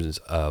in terms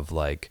of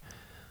like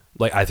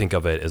I think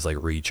of it as like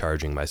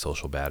recharging my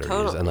social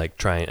batteries and like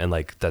trying, and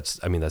like that's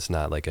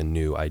not like a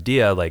new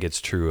idea. Like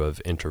it's true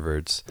of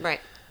introverts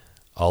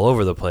all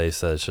over the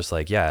place, that it's just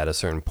like, yeah, at a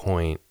certain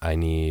point I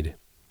need,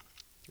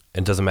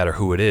 it doesn't matter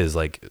who it is,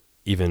 like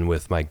even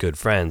with my good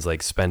friends,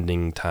 like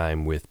spending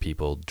time with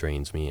people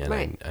drains me, and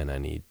I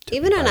need to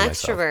even an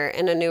myself. Extrovert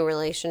in a new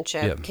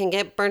relationship can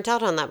get burnt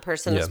out on that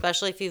person,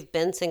 especially if you've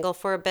been single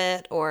for a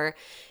bit, or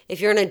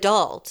if you're an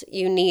adult,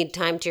 you need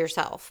time to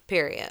yourself,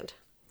 period.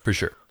 For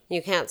sure.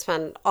 You can't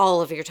spend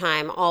all of your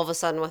time all of a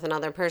sudden with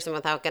another person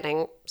without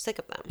getting sick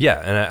of them. Yeah,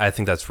 and I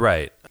think that's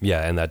right.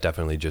 Yeah, and that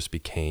definitely just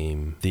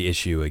became the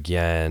issue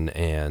again,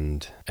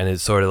 and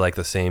it's sort of like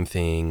the same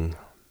thing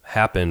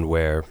happened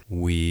where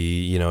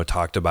we,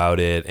 talked about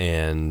it,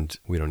 and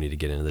we don't need to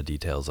get into the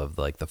details of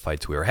like the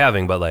fights we were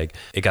having, but like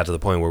it got to the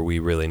point where we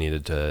really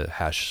needed to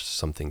hash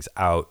some things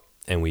out,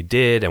 and we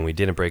did, and we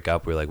didn't break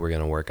up. We're like, we're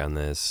going to work on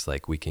this.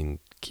 Like, we can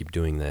keep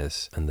doing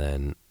this. And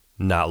then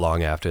not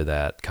long after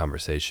that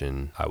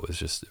conversation, I was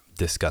just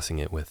discussing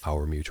it with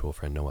our mutual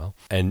friend Noelle,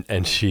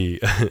 and she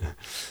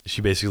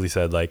she basically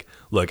said like,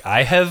 look,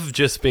 I have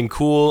just been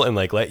cool and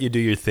like let you do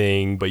your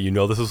thing, but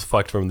this was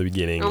fucked from the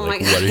beginning. Oh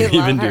like, my God, what are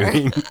you even her.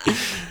 doing?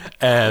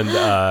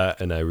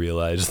 and I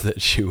realized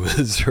that she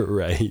was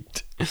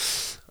right.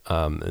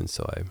 And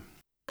so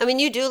I mean,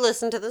 you do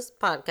listen to this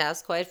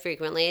podcast quite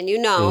frequently, and you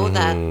know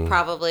that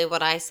probably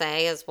what I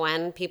say is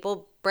when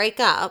people break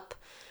up,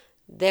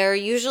 they're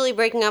usually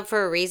breaking up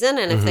for a reason,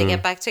 and if they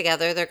get back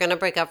together, they're going to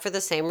break up for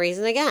the same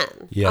reason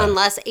again. Yeah.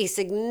 Unless a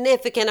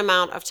significant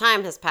amount of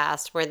time has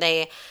passed where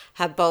they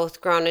have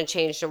both grown and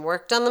changed and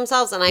worked on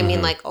themselves, and I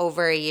mean like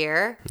over a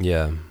year.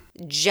 Yeah.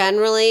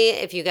 Generally,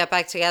 if you get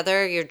back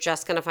together, you're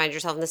just going to find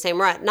yourself in the same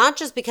rut. Not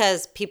just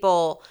because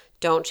people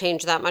don't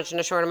change that much in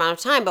a short amount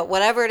of time, but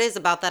whatever it is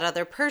about that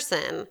other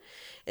person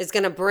is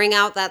going to bring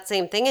out that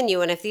same thing in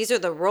you. And if these are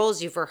the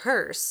roles you've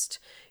rehearsed,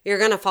 you're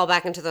going to fall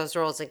back into those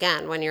roles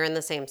again when you're in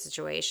the same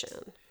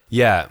situation.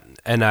 Yeah,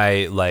 and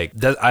I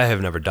I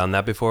have never done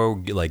that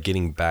before, like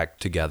getting back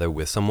together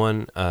with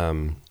someone.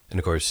 And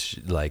of course,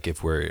 like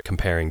if we're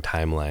comparing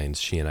timelines,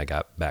 she and I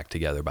got back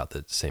together about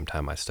the same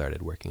time I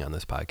started working on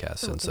this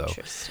podcast,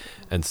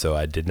 and so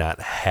I did not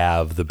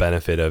have the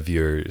benefit of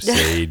your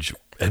sage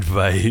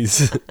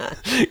advice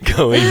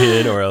going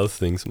in, or else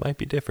things might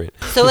be different.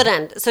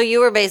 So you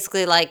were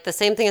basically like, the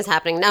same thing is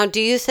happening now.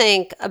 Do you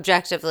think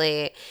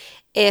objectively,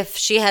 if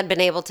she had been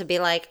able to be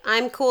like,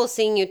 I'm cool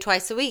seeing you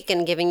twice a week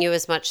and giving you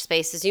as much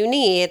space as you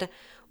need,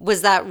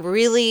 was that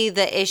really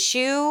the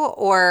issue,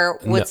 or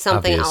would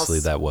something else?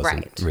 Obviously, that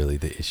wasn't really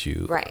the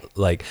issue. Right.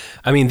 Like,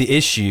 I mean, the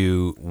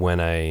issue, when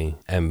I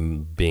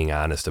am being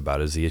honest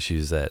about it, is the issue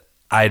is that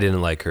I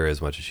didn't like her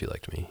as much as she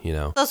liked me,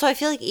 Also, I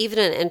feel like even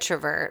an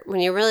introvert,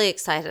 when you're really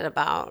excited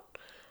about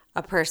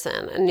a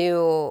person, a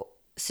new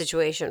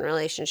situation,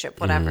 relationship,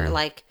 whatever,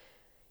 like,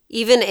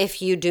 even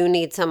if you do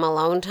need some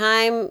alone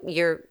time,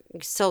 you're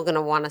still going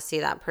to want to see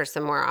that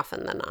person more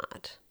often than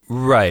not.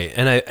 Right.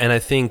 And I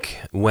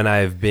think when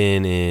I've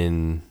been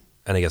in,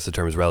 and I guess the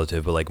term is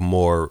relative, but like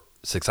more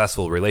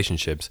successful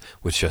relationships,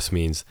 which just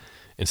means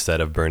instead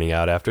of burning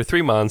out after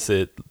 3 months,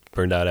 it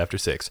burned out after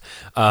 6.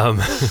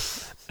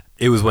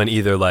 It was when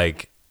either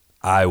like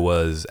I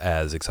was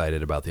as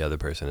excited about the other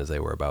person as they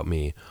were about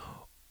me,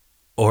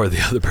 or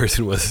the other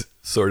person was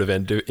sort of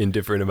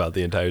indifferent about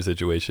the entire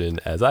situation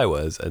as I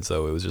was. And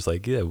so it was just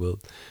like, yeah, we'll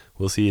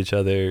see each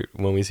other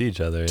when we see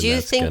each other. And do you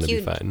that's think gonna you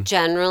be fine.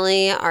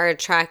 generally are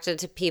attracted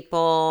to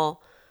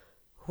people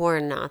who are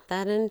not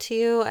that into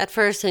you at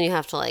first, and you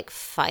have to like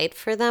fight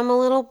for them a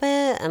little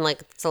bit, and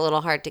like it's a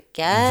little hard to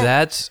get?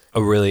 That's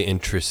a really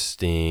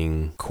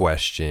interesting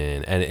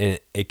question. And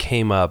it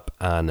came up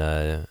on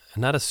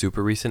not a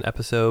super recent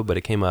episode, but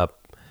it came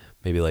up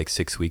maybe like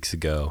 6 weeks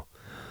ago.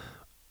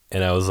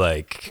 And I was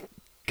like,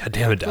 God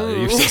damn it, Donna,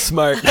 you're so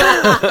smart.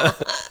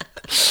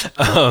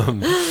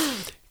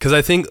 Because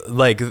I think,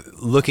 like,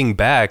 looking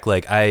back,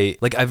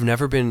 I've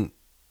never been,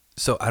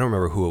 so I don't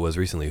remember who it was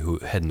recently who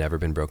had never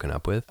been broken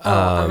up with.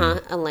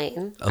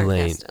 Elaine.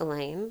 Elaine.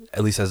 Elaine.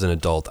 At least as an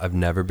adult, I've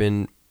never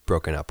been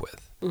broken up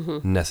with,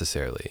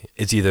 necessarily.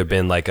 It's either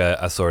been like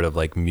a sort of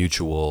like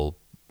mutual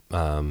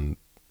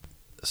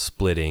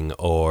splitting,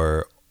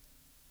 or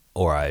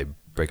I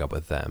break up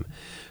with them.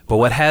 But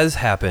what has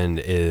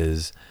happened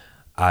is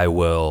I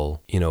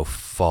will,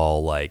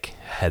 fall like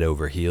head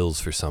over heels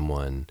for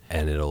someone,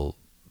 and it'll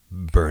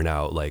burn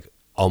out like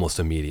almost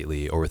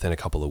immediately or within a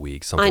couple of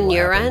weeks. Something On will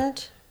your happen.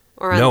 end?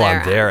 Or on No, their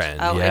on their end.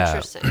 Oh, yeah.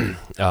 interesting.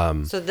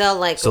 So they'll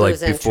lose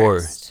before,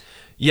 interest.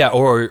 Yeah,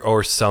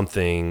 or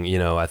something,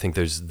 I think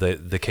there's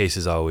the case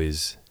is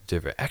always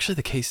different. Actually,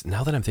 the case,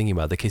 now that I'm thinking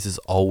about it, the case is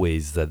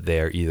always that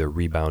they're either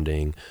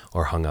rebounding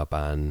or hung up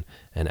on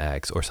an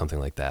ex or something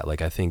like that.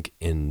 Like, I think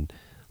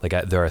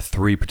there are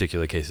 3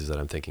 particular cases that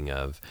I'm thinking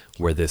of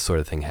where this sort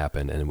of thing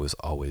happened, and it was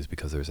always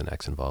because there was an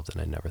ex involved,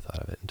 and I never thought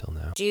of it until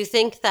now. Do you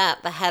think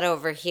that the head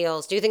over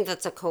heels, do you think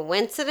that's a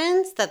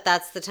coincidence that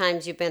that's the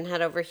times you've been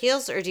head over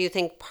heels, or do you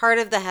think part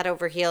of the head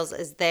over heels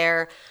is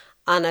their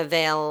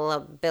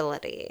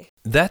unavailability?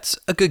 That's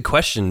a good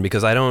question,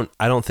 because I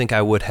don't think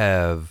I would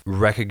have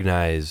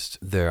recognized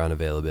their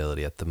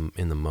unavailability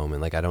in the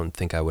moment. Like, I don't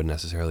think I would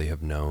necessarily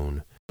have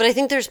known. But I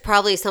think there's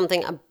probably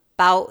something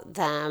about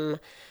them.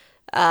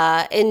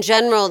 In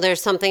general,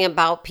 there's something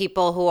about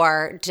people who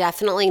are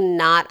definitely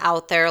not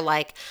out there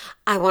like,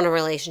 I want a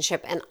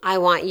relationship and I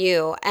want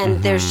you.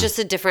 And there's just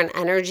a different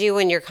energy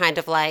when you're kind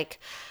of like,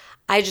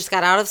 I just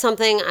got out of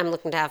something. I'm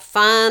looking to have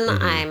fun.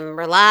 I'm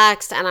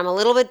relaxed, and I'm a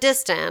little bit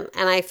distant.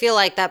 And I feel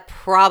like that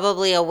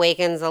probably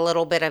awakens a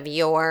little bit of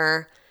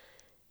your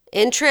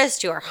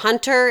interest, your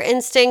hunter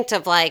instinct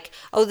of like,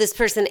 oh, this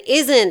person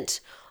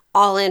isn't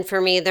all in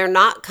for me. They're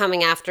not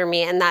coming after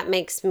me. And that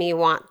makes me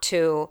want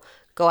to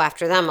go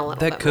after them a little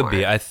bit more. That could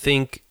be. I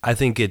think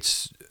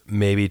it's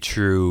maybe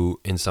true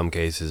in some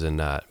cases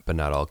but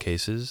not all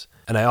cases.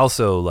 And I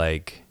also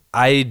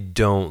I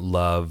don't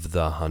love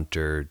the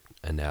hunter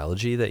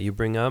analogy that you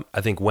bring up.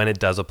 I think when it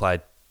does apply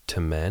to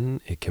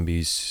men, it can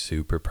be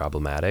super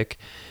problematic.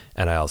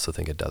 And I also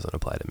think it doesn't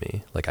apply to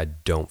me. Like, I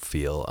don't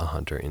feel a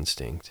hunter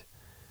instinct.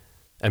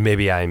 And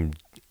maybe I'm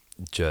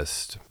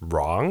just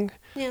wrong.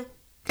 Yeah.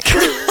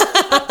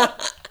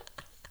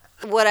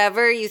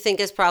 Whatever you think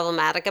is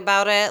problematic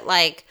about it,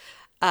 like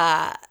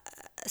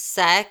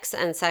sex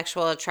and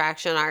sexual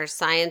attraction are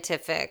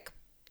scientific,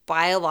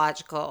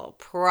 biological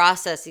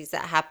processes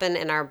that happen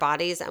in our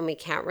bodies, and we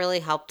can't really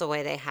help the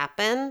way they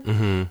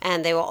happen,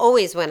 and they will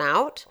always win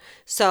out.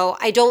 So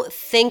I don't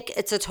think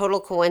it's a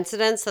total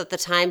coincidence that the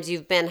times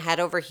you've been head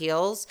over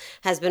heels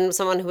has been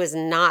someone who is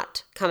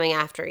not coming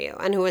after you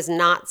and who is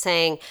not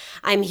saying,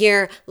 I'm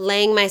here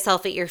laying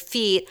myself at your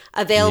feet,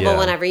 available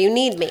whenever you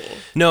need me.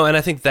 No, and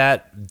I think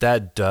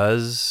that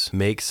does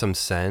make some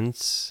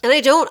sense. And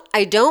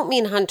I don't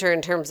mean hunter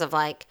in terms of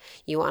like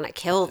you want to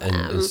kill them.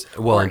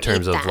 In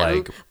terms of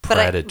like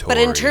predatory. But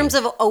in terms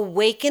of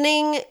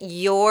awakening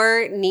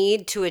your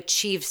need to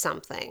achieve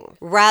something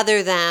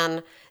rather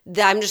than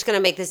I'm just going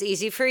to make this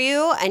easy for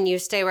you and you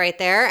stay right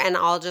there and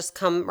I'll just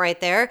come right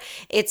there.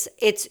 It's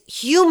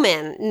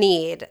human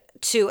need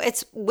to,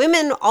 it's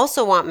women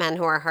also want men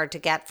who are hard to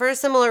get for a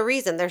similar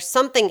reason. There's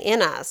something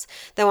in us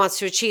that wants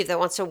to achieve, that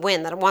wants to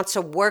win, that wants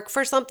to work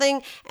for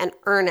something and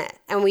earn it.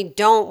 And we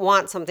don't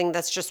want something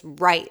that's just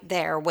right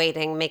there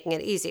waiting, making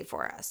it easy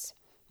for us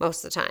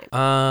most of the time.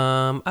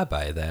 I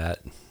buy that.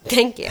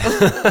 Thank you.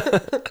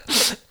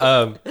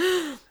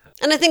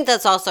 And I think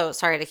that's also,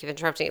 sorry to keep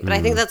interrupting you, but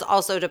I think that's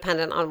also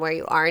dependent on where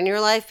you are in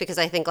your life, because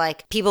I think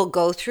like people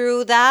go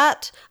through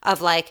that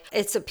of like,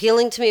 it's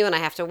appealing to me when I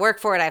have to work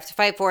for it, I have to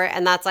fight for it.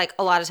 And that's like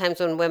a lot of times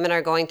when women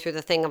are going through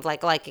the thing of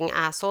like liking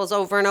assholes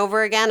over and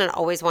over again and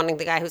always wanting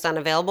the guy who's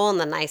unavailable, and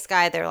the nice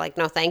guy, they're like,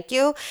 no, thank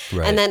you.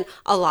 Right. And then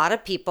a lot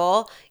of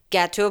people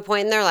get to a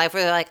point in their life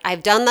where they're like,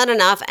 I've done that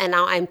enough and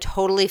now I'm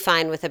totally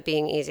fine with it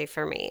being easy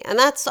for me. And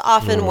that's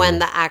often when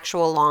the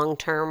actual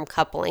long-term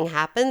coupling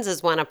happens,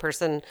 is when a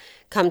person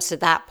comes to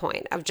that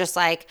point of just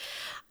like,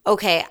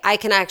 okay, I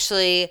can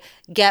actually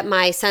get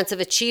my sense of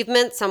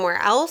achievement somewhere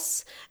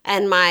else,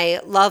 and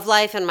my love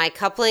life and my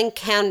coupling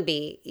can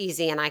be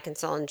easy and I can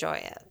still enjoy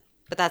it.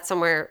 But that's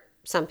somewhere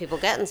some people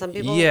get and some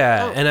people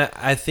don't. And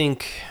I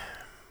think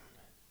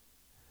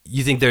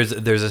you think there's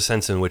a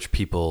sense in which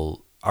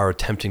people are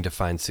attempting to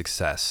find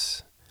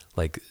success,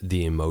 like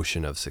the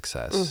emotion of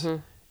success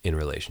in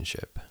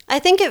relationship. I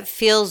think it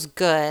feels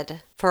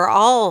good for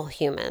all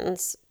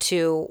humans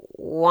to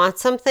want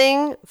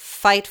something,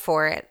 fight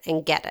for it,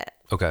 and get it.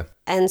 Okay.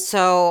 And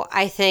so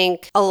I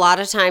think a lot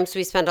of times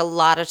we spend a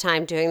lot of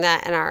time doing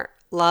that in our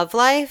love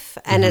life.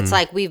 And it's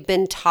like we've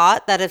been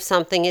taught that if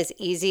something is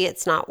easy,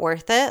 it's not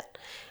worth it.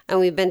 And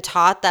we've been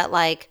taught that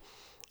like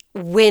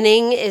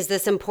winning is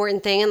this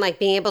important thing, and like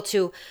being able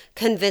to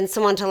convince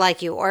someone to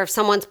like you, or if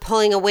someone's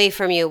pulling away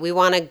from you, we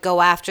want to go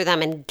after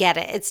them and get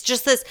it. It's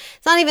just this,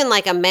 it's not even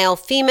like a male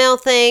female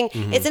thing.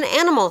 It's an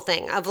animal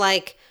thing of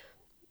like,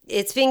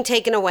 it's being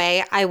taken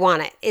away, I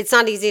want it. It's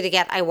not easy to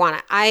get, I want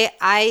it.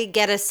 I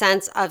get a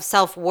sense of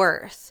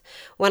self-worth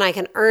when I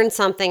can earn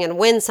something and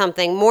win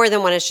something more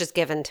than when it's just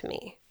given to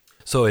me.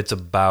 So it's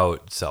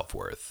about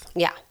self-worth.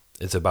 Yeah.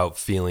 It's about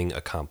feeling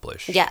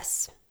accomplished.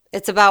 Yes.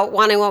 It's about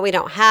wanting what we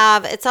don't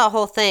have. It's a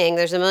whole thing.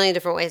 There's a million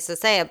different ways to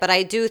say it, but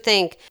I do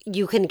think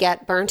you can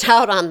get burnt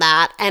out on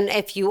that. And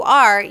if you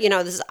are,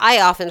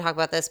 I often talk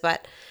about this,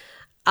 but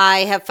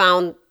I have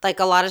found like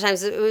a lot of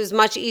times it was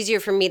much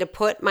easier for me to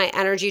put my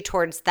energy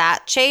towards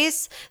that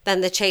chase than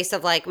the chase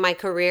of like my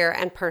career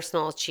and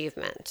personal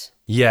achievement.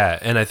 Yeah.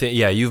 And I think,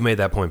 you've made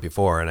that point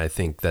before. And I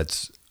think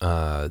that's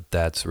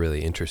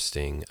really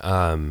interesting.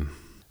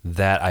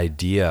 That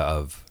idea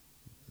of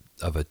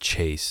a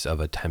chase, of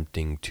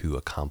attempting to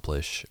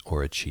accomplish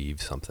or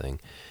achieve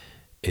something,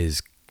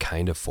 is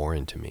kind of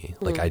foreign to me.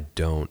 Like, I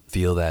don't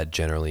feel that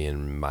generally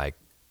in my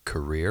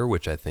career,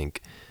 which I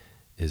think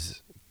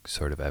is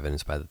sort of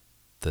evidenced by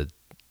the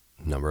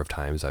number of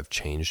times I've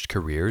changed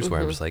careers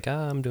where I'm just like,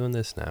 I'm doing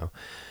this now.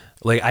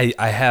 Like,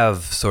 I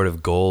have sort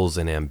of goals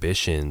and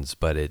ambitions,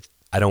 but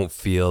I don't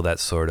feel that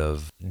sort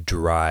of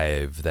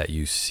drive that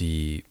you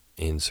see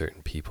in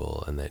certain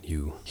people and that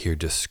you hear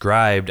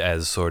described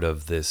as sort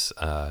of this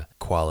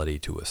quality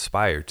to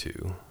aspire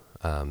to.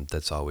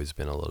 That's always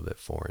been a little bit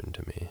foreign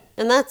to me.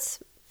 And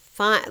that's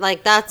fine.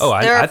 Like that's...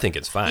 I think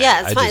it's fine.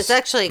 Yeah, it's fine. It's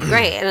actually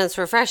great and it's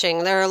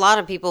refreshing. There are a lot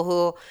of people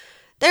who,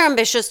 they're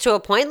ambitious to a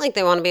point, like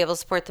they want to be able to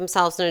support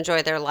themselves and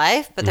enjoy their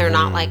life, but they're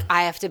not like,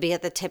 I have to be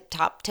at the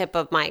top tip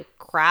of my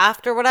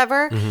craft or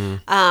whatever.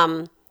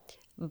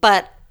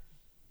 But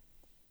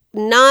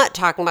not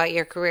talking about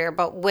your career,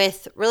 but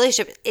with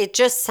relationship, it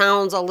just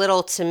sounds a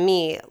little to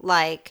me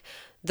like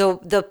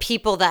the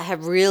people that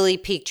have really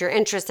piqued your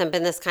interest and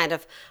been this kind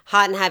of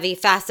hot and heavy,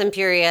 fast and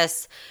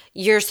furious,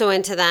 you're so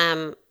into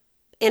them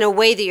in a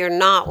way that you're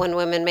not when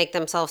women make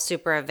themselves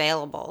super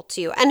available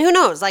to you. And who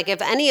knows, like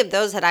if any of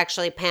those had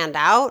actually panned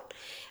out,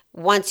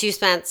 once you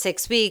spent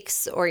 6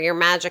 weeks or your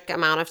magic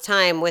amount of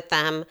time with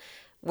them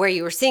where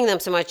you were seeing them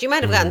so much, you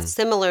might have gotten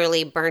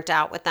similarly burnt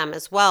out with them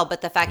as well.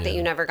 But the fact that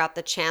you never got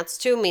the chance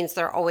to means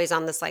they're always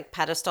on this like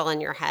pedestal in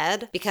your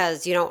head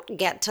because you don't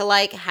get to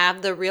like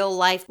have the real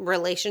life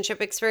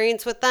relationship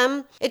experience with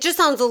them. It just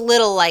sounds a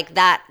little like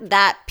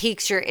that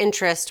piques your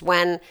interest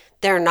when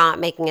they're not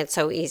making it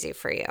so easy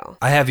for you.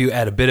 I have you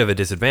at a bit of a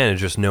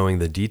disadvantage just knowing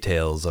the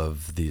details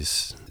of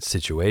these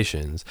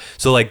situations.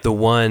 So like the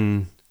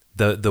one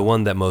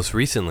that most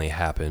recently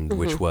happened,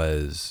 which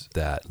was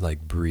that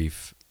like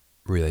brief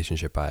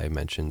relationship I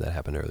mentioned that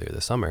happened earlier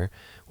this summer,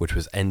 which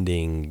was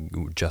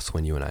ending just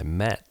when you and I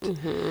met.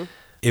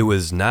 It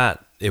was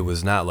not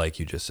like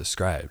you just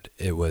described.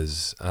 It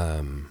was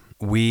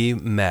we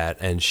met,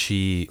 and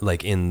she,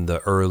 like in the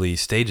early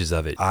stages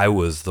of it, I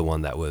was the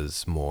one that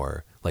was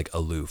more like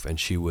aloof, and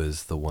she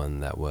was the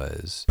one that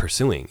was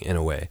pursuing in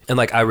a way. And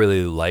like I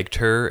really liked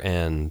her,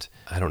 and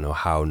I don't know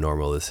how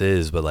normal this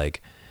is, but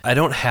like I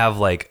don't have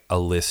like a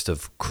list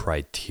of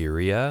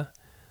criteria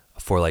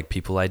for like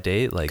people I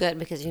date. Like, good,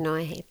 because you know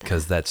I hate that.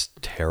 Because that's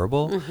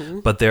terrible.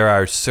 But there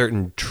are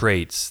certain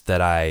traits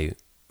that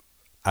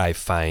I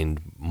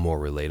find more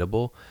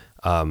relatable.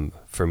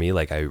 For me,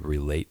 like I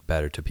relate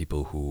better to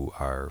people who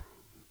are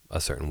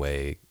a certain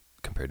way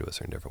compared to a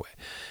certain different way.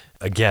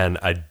 Again,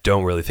 I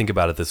don't really think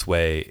about it this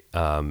way,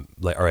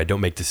 or I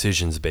don't make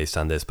decisions based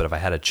on this. But if I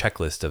had a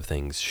checklist of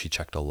things, she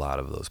checked a lot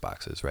of those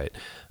boxes, right?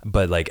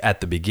 But like at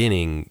the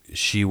beginning,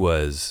 she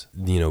was,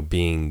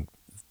 being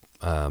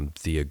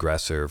the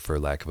aggressor, for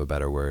lack of a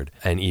better word,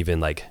 and even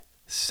like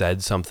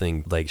said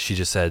something like she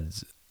just said,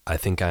 "I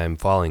think I'm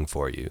falling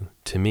for you,"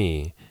 to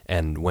me.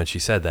 And when she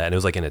said that, and it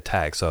was like in a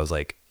text, so I was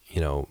like,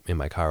 in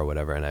my car or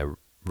whatever, and I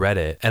read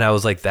it, and I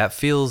was like, that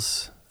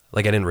feels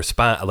like, I didn't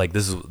respond. Like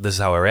this is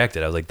how I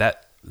reacted. I was like,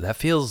 that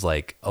feels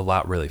like a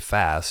lot really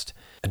fast.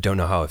 I don't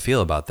know how I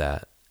feel about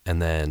that.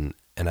 And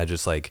I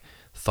just like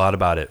thought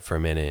about it for a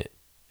minute,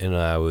 and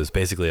I was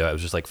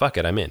just like, fuck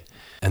it, I'm in.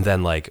 And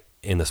then like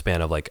in the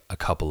span of like a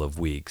couple of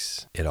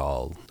weeks, it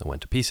all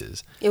went to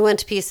pieces. It went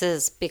to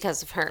pieces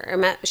because of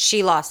her.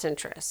 She lost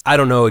interest. I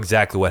don't know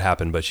exactly what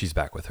happened, but she's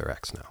back with her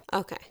ex now.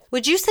 Okay.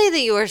 Would you say that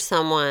you are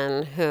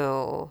someone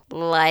who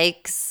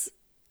likes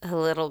a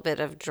little bit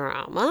of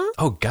drama?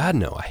 Oh God,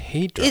 no. I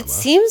hate drama. It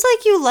seems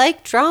like you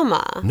like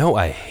drama. No,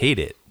 I hate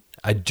it.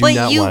 I do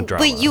not want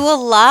drama. But you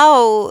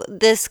allow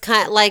this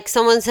kind, like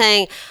someone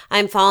saying,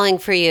 "I'm falling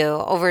for you"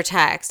 over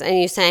text, and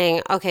you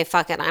saying, "Okay,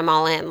 fuck it, I'm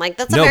all in." Like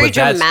that's a very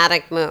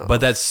dramatic move.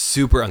 But that's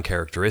super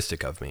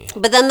uncharacteristic of me.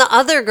 But then the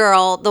other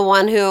girl, the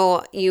one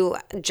who you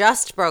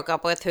just broke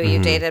up with, who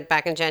you dated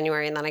back in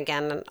January and then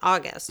again in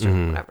August, or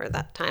whatever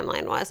that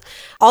timeline was,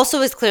 also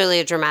is clearly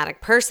a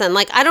dramatic person.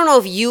 Like, I don't know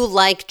if you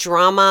like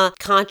drama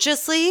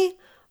consciously,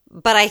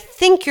 but I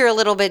think you're a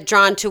little bit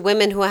drawn to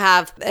women who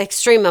have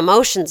extreme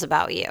emotions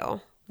about you,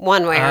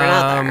 one way or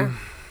another.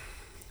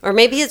 Or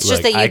maybe it's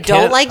just that you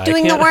don't like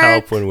doing the work. I can't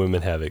help when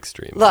women have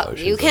extreme emotions.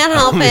 Look, you can't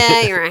help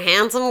it. You're a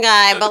handsome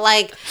guy, but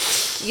like,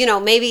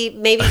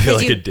 maybe I feel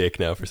like a dick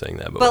now for saying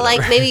that. But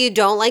like, maybe you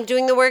don't like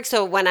doing the work.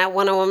 So when a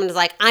woman is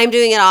like, "I'm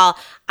doing it all.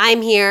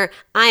 I'm here.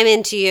 I'm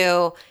into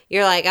you,"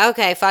 you're like,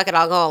 "Okay, fuck it.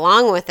 I'll go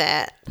along with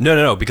it."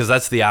 No, because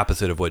that's the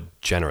opposite of what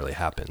generally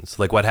happens.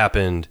 Like what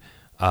happened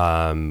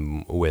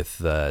with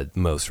the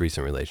most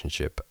recent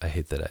relationship. I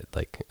hate that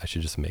I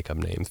should just make up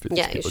names for these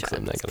people. You should.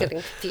 I'm not It's gonna...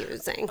 getting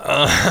confusing.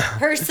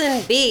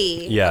 Person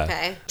B. Yeah.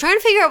 Okay. Trying to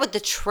figure out what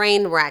the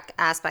train wreck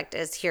aspect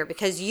is here,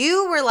 because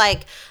you were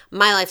like,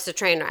 "My life's a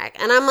train wreck,"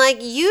 and I'm like,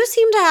 you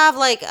seem to have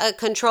like a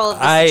control of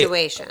the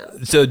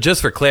situation. So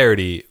just for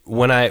clarity,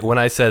 when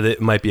I said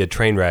it might be a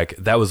train wreck,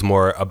 that was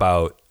more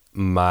about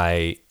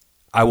I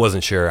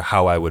wasn't sure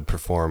how I would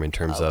perform in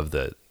terms of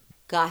the.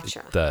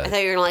 Gotcha. I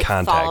thought you were gonna like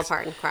context. fall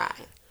apart and cry.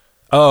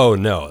 Oh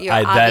no, You're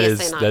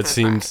that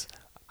seems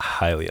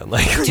highly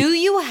unlikely. Do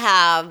you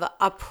have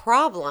a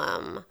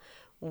problem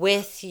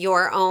with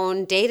your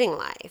own dating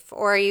life,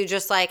 or are you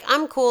just like,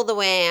 "I'm cool the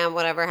way I am,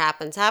 whatever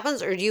happens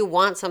happens," or do you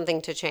want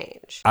something to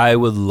change? I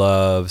would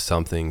love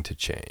something to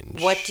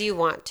change. What do you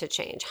want to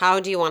change? How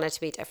do you want it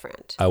to be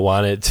different? I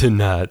want it to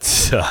not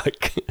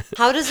suck.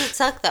 How does it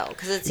suck though?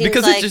 Because it seems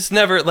because like, it just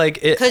never like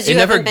it. Because it you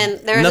never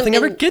haven't been. Nothing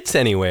ever gets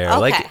anywhere.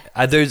 Okay.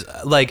 Like there's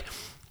like.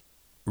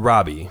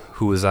 Robbie,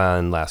 who was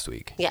on last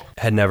week,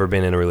 had never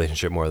been in a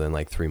relationship more than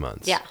like 3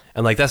 months. Yeah.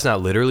 And like that's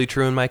not literally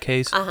true in my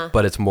case,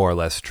 but it's more or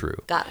less true.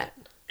 Got it.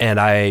 And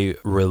I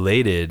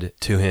related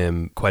to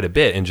him quite a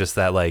bit, and just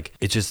that like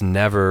it just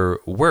never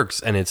works.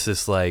 And it's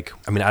just like,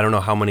 I mean, I don't know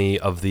how many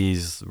of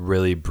these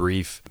really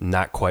brief,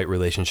 not quite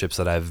relationships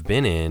that I've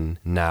been in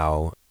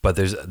now, but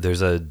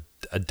there's a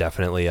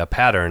definitely a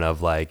pattern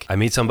of like, I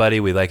meet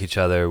somebody, we like each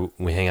other,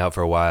 we hang out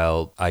for a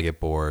while, I get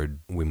bored,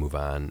 we move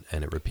on,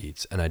 and it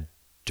repeats. And I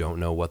don't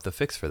know what the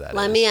fix for that is.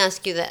 Let me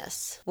ask you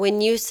this.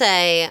 When you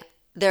say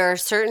there are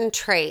certain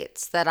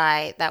traits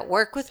that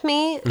work with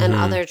me and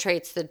other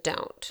traits that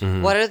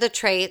don't, what are the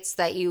traits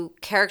that you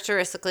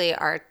characteristically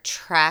are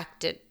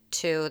attracted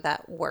to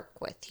that work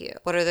with you?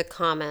 What are the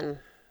common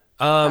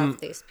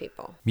of these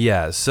people?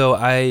 Yeah, so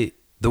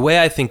The way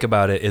I think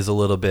about it is a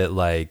little bit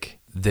like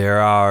there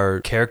are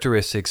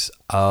characteristics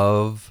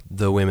of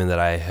the women that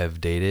I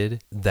have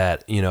dated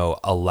that,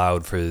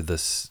 allowed for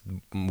this,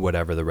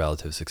 whatever the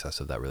relative success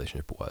of that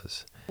relationship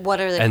was.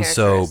 What are the And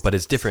characteristics? so, but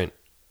it's different.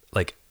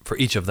 Like for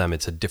each of them,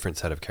 it's a different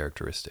set of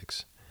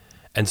characteristics.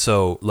 And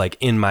so like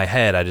in my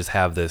head, I just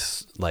have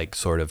this like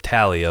sort of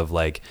tally of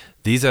like,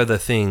 these are the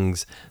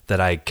things that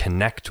I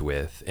connect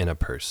with in a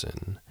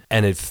person.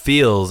 And it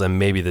feels, and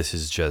maybe this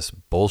is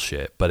just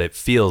bullshit, but it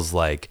feels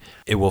like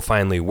it will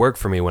finally work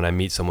for me when I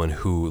meet someone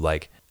who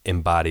like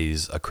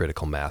embodies a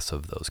critical mass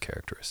of those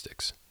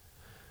characteristics.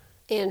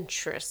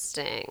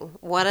 Interesting.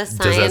 What a Does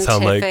that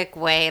sound scientific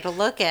way to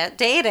look at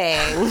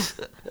dating.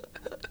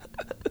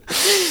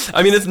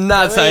 I mean, it's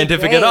not Really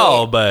scientific great. at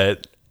all,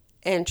 but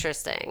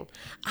Interesting.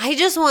 I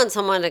just want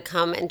someone to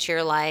come into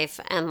your life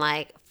and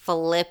like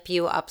flip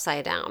you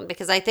upside down,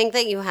 because I think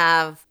that you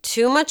have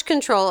too much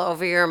control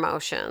over your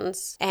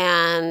emotions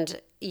and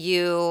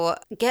you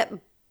get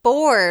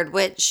bored,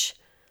 which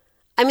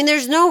I mean,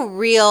 there's no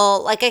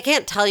real, like, I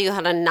can't tell you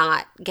how to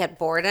not get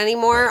bored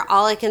anymore. Right.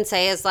 All I can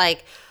say is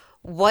like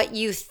what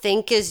you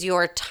think is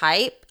your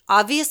type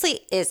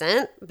obviously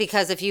isn't,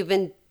 because if you've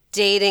been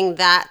dating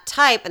that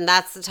type and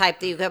that's the type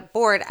that you get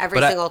bored every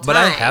single time. But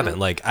I haven't.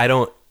 Like, I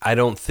don't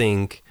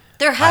think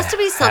There has to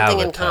be something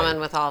have a in common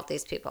type. with all of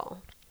these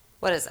people.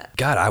 What is it?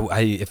 God,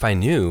 I if I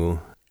knew,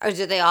 Or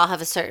do they all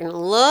have a certain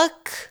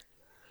look?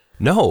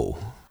 no.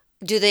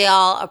 Do they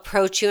all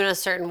approach you in a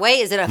certain way?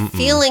 Is it a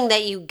feeling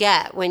that you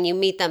get when you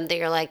meet them that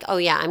you're like, oh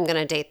yeah, I'm going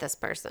to date this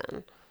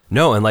person?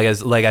 No, and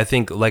I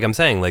think, like I'm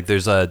saying, like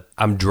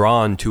I'm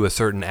drawn to a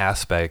certain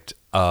aspect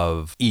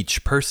of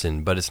each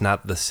person, but it's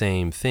not the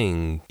same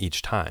thing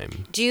each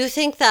time. Do you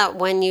think that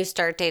when you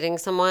start dating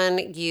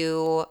someone,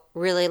 you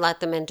really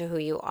let them into who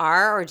you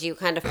are, or do you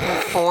kind of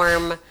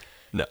perform?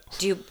 No.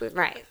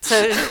 Right.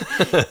 So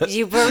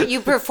you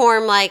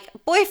perform like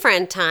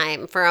boyfriend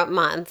time for a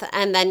month,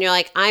 and then you're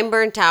like, I'm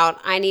burnt out.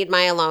 I need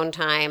my alone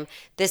time.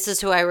 This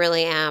is who I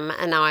really am,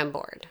 and now I'm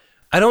bored.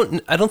 I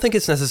don't think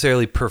it's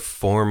necessarily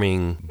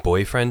performing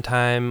boyfriend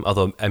time,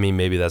 although I mean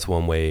maybe that's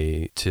one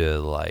way to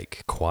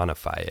like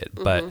quantify it.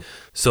 But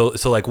so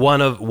like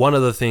one of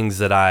the things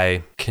that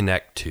I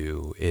connect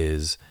to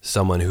is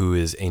someone who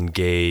is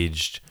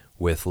engaged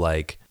with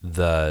like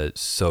the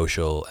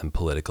social and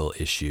political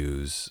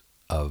issues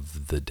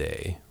of the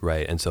day,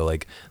 right? And so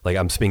like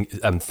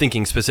I'm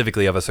thinking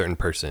specifically of a certain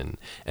person,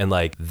 and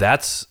like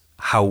that's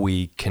how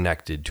we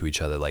connected to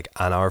each other. Like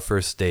on our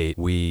first date,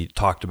 we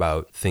talked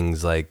about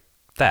things like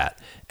that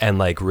and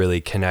like really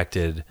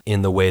connected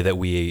in the way that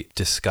we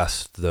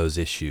discussed those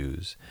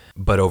issues.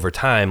 But over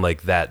time,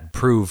 like that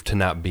proved to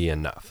not be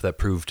enough. That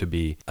proved to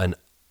be an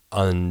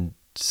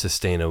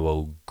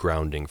unsustainable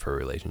grounding for a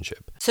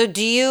relationship.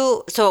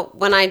 So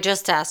when I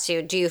just asked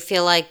you, do you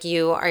feel like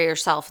you are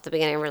yourself at the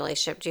beginning of a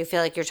relationship? Do you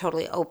feel like you're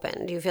totally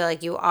open? Do you feel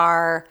like you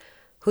are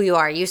who you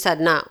are? You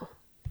said no.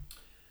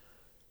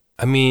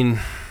 I mean,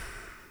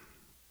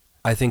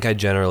 I think I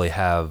generally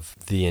have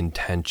the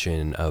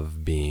intention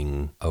of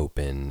being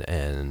open,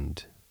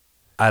 and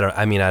I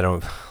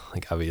don't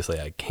like,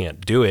 obviously I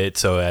can't do it,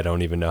 so I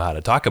don't even know how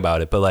to talk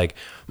about it, but like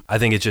I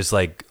think it's just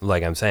like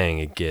I'm saying,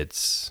 it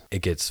gets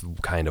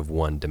kind of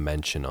one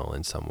dimensional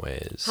in some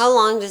ways. How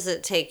long does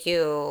it take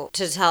you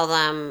to tell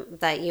them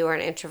that you are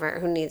an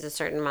introvert who needs a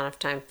certain amount of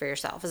time for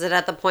yourself? Is it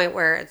at the point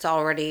where it's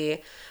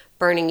already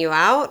burning you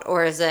out,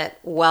 or is it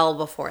well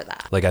before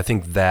that? Like I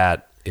think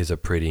that is a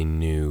pretty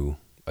new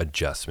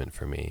adjustment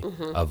for me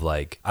of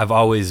like, I've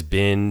always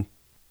been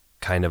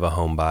kind of a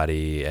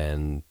homebody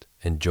and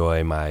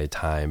enjoy my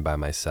time by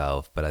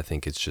myself, but I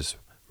think it's just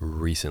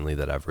recently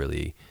that I've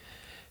really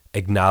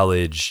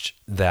acknowledged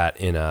that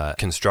in a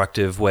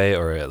constructive way,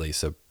 or at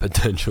least a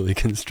potentially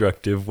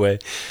constructive way,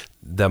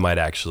 that might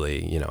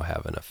actually,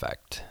 have an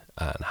effect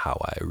on how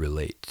I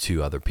relate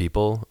to other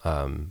people.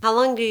 How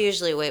long do you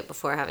usually wait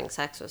before having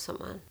sex with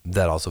someone?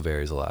 That also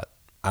varies a lot.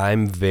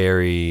 I'm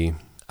very,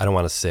 I don't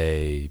want to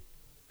say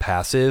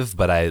passive,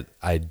 but I'm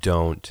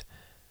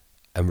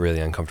really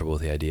uncomfortable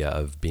with the idea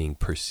of being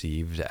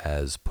perceived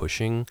as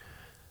pushing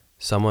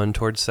someone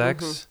towards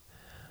sex.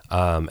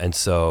 And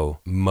so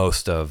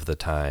most of the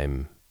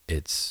time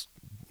it's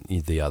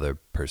the other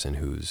person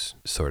who's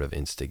sort of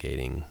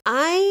instigating.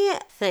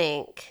 I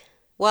think,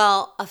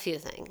 well, a few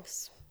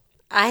things.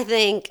 I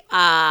think,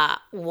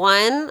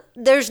 one,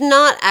 there's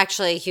not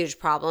actually a huge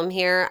problem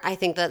here. I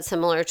think that's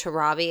similar to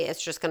Robbie.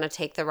 It's just going to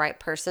take the right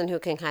person who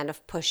can kind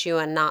of push you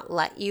and not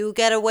let you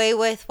get away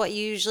with what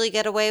you usually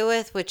get away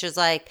with, which is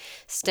like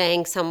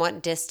staying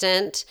somewhat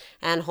distant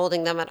and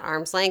holding them at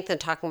arm's length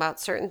and talking about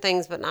certain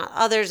things but not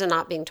others, and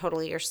not being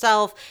totally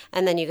yourself.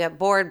 And then you get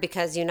bored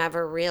because they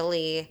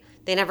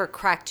never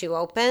cracked you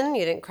open.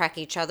 You didn't crack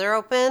each other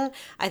open.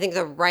 I think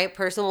the right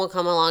person will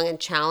come along and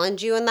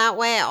challenge you in that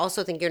way. I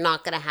also think you're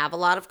not going to have a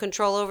lot of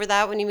control over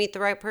that when you meet the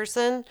right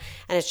person,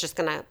 and it's just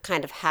going to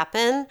kind of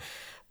happen.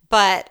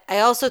 But I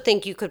also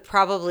think you could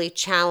probably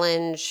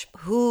challenge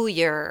who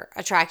you're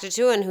attracted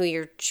to and who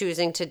you're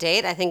choosing to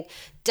date. I think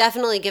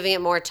definitely giving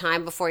it more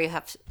time before you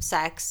have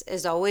sex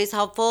is always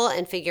helpful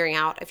in figuring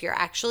out if you're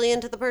actually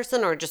into the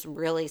person or just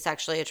really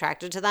sexually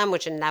attracted to them,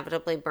 which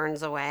inevitably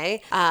burns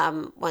away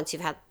once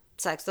you've had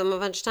sex with them a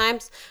bunch of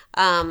times.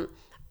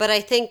 But I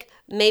think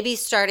maybe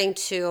starting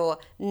to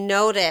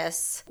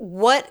notice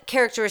what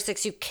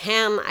characteristics you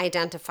can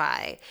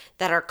identify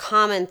that are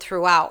common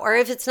throughout. Or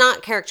if it's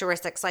not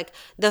characteristics, like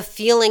the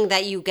feeling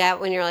that you get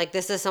when you're like,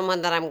 this is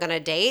someone that I'm going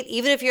to date.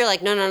 Even if you're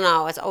like,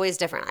 no, it's always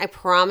different. I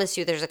promise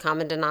you there's a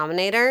common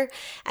denominator.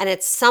 And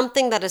it's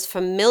something that is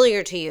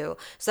familiar to you.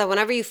 So that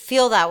whenever you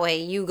feel that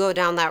way, you go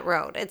down that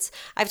road.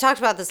 I've talked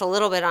about this a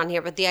little bit on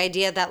here, but the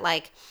idea that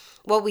like,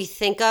 what we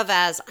think of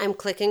as I'm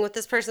clicking with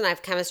this person, I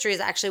have chemistry, is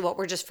actually what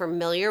we're just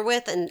familiar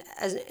with, and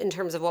in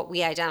terms of what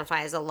we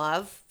identify as a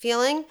love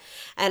feeling.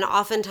 And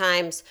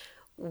oftentimes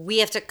we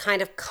have to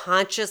kind of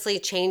consciously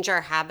change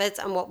our habits,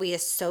 and what we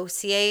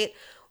associate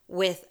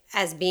with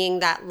as being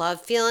that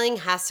love feeling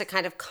has to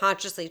kind of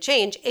consciously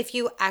change if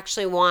you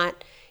actually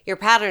want your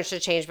patterns to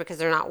change because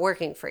they're not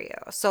working for you.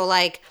 So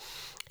like,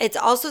 it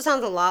also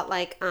sounds a lot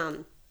like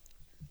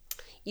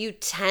you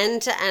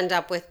tend to end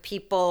up with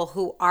people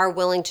who are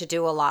willing to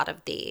do a lot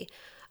of the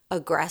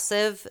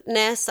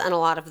aggressiveness and a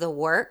lot of the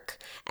work,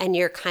 and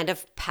you're kind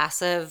of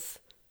passive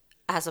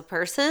as a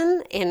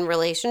person in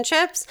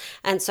relationships.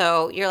 And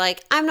so you're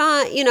like, I'm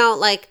not,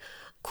 like,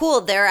 cool,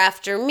 they're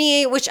after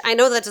me, which I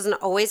know that doesn't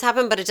always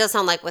happen, but it does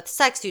sound like with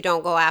sex, you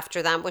don't go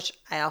after them, which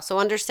I also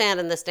understand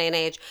in this day and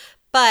age.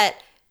 But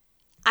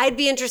I'd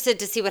be interested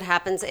to see what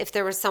happens if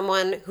there was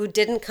someone who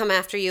didn't come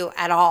after you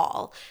at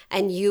all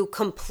and you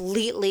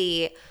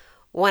completely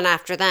went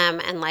after them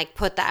and like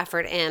put the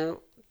effort in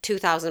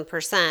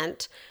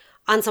 2000%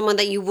 on someone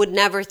that you would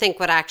never think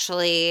would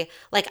actually,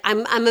 like,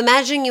 I'm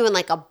imagining you in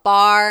like a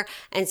bar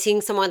and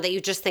seeing someone that you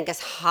just think is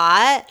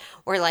hot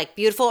or like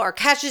beautiful or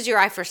catches your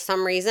eye for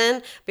some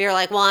reason, but you're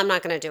like, well, I'm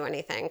not going to do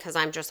anything because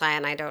I'm Josiah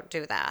and I don't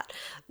do that.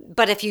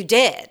 But if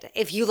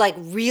you like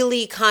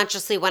really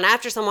consciously went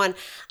after someone,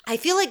 I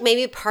feel like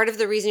maybe part of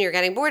the reason you're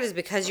getting bored is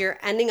because you're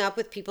ending up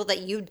with people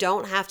that you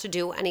don't have to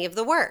do any of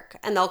the work,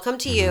 and they'll come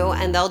to you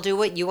and they'll do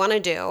what you want to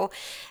do.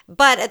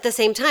 But at the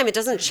same time, it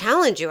doesn't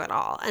challenge you at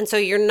all. And so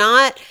you're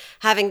not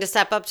having to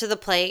step up to the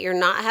plate. You're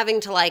not having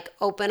to like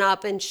open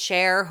up and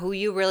share who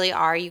you really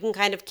are. You can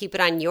kind of keep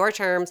it on your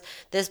terms.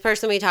 This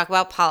person, we talk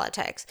about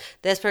politics.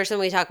 This person,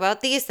 we talk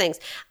about these things.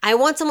 I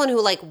want someone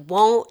who like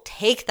won't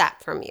take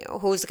that from you,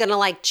 who's going to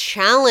like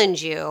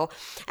challenge you,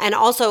 and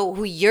also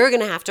who you're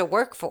going to have to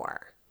work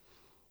for.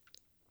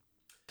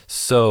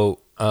 So,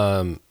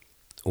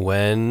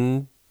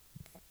 when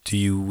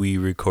we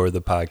record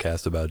the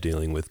podcast about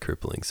dealing with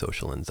crippling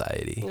social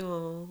anxiety?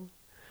 Oh.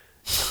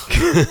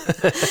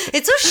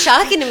 It's so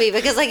shocking to me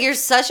because like you're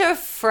such a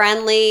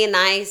friendly,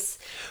 nice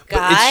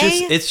guy.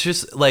 But it's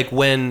just like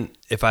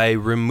if I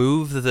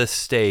remove the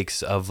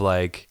stakes of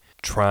like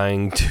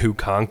trying to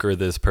conquer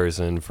this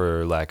person,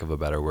 for lack of a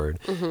better word,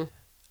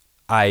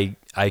 I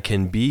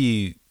can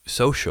be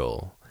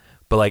social,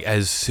 but like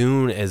as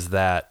soon as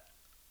that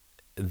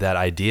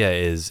idea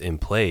is in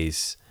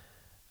place,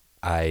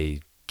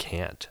 I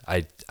can't.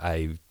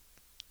 I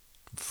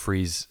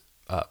freeze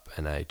up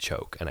and I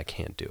choke and I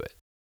can't do it.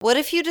 What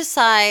if you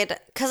decide,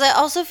 because I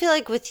also feel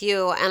like with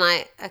you, and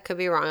I could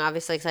be wrong,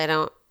 obviously, because I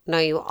don't know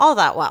you all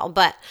that well,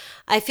 but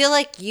I feel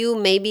like you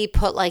maybe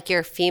put like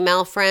your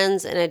female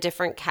friends in a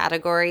different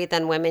category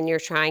than women you're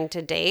trying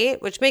to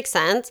date, which makes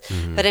sense.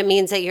 But it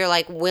means that you're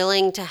like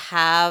willing to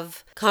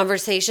have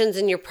conversations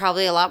and you're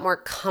probably a lot more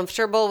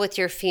comfortable with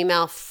your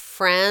female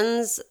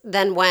friends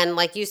than when,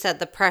 like you said,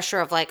 the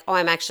pressure of like, oh,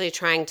 I'm actually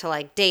trying to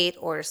like date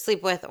or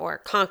sleep with or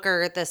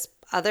conquer this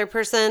other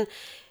person.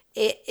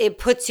 It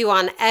puts you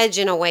on edge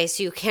in a way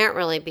so you can't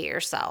really be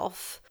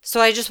yourself. So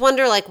I just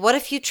wonder, like, what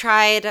if you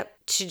tried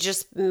to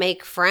just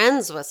make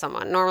friends with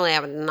someone? Normally I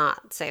would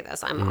not say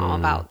this. I'm all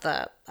about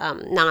the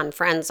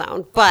non-friend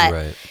zone.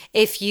 But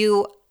if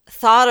you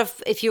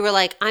were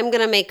like, I'm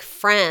going to make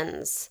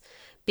friends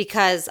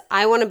because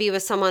I want to be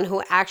with someone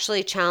who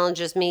actually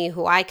challenges me,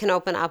 who I can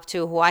open up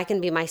to, who I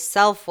can be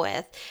myself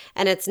with.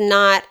 And it's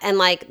not, and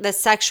like the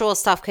sexual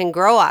stuff can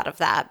grow out of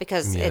that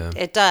because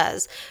it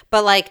does.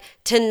 But like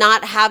to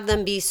not have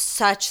them be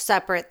such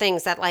separate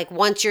things that like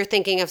once you're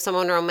thinking of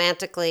someone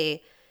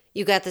romantically,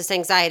 you get this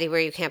anxiety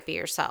where you can't be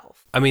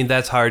yourself. I mean,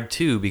 that's hard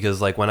too,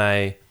 because like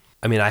I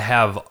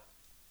have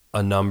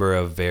a number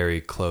of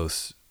very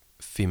close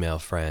female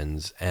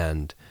friends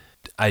and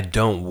I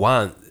don't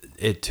want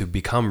it to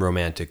become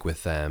romantic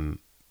with them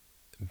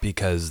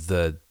because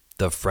the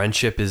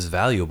friendship is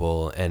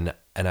valuable, and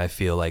I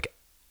feel like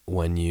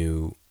when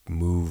you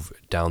move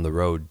down the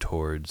road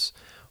towards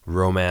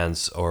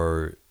romance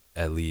or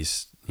at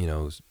least,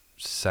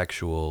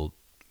 sexual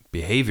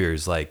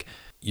behaviors, like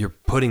you're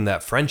putting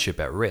that friendship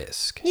at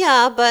risk.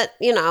 Yeah, but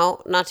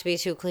not to be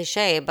too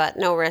cliche, but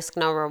no risk,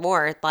 no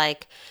reward.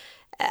 Like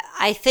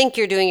I think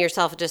you're doing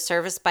yourself a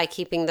disservice by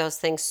keeping those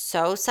things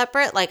so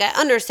separate. Like, I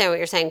understand what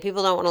you're saying.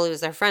 People don't want to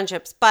lose their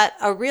friendships, but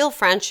a real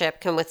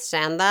friendship can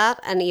withstand that.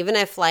 And even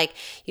if like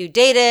you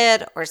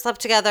dated or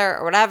slept together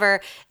or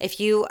whatever, if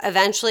you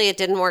eventually it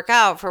didn't work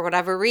out for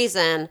whatever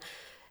reason,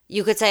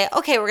 you could say,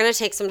 okay, we're going to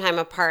take some time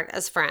apart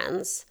as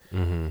friends.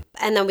 And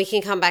then we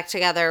can come back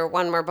together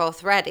when we're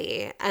both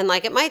ready. And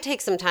like, it might take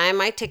some time,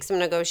 might take some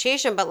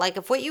negotiation, but like,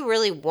 if what you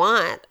really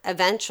want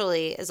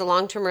eventually is a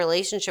long-term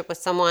relationship with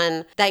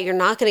someone that you're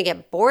not going to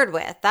get bored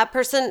with, that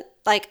person,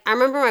 like, I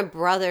remember my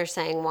brother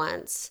saying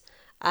once,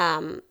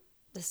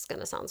 this is going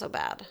to sound so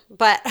bad,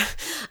 but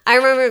I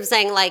remember him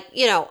saying, like,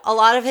 you know, a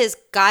lot of his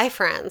guy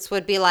friends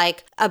would be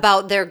like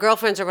about their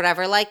girlfriends or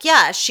whatever, like,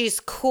 yeah, she's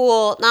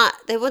cool. Not,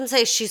 they wouldn't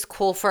say she's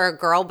cool for a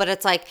girl, but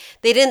it's like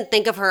they didn't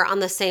think of her on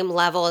the same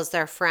level as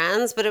their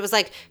friends, but it was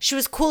like she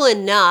was cool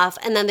enough,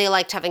 and then they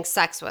liked having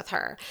sex with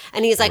her.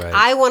 And he's like, Right.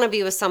 I want to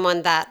be with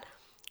someone that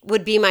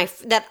would be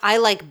that I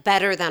like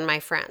better than my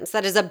friends,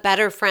 that is a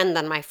better friend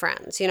than my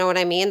friends. You know what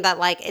I mean? That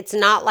like, it's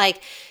not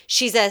like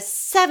she's a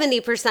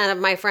 70% of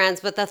my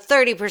friends, but the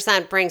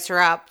 30% brings her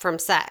up from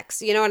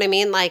sex. You know what I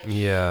mean? Like,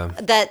 Yeah.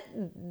 that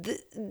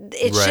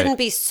it Right. shouldn't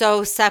be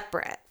so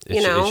separate,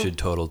 you know? It should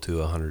total to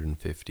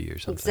 150 or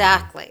something.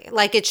 Exactly.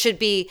 Like, it should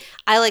be,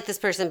 I like this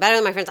person better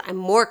than my friends. I'm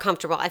more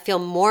comfortable. I feel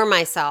more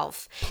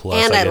myself.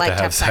 Plus, and I I get like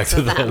to have sex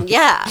with them.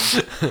 Yeah.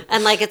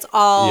 And like, it's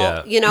all,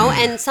 Yeah. you know,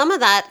 and some of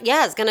that,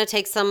 yeah, is going to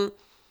take some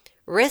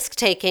risk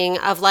taking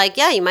of like,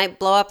 yeah, you might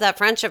blow up that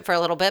friendship for a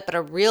little bit, but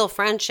a real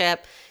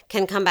friendship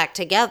can come back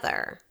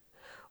together.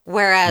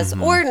 Whereas,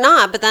 or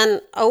not, but then,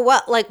 oh,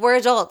 well, like, we're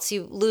adults.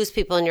 You lose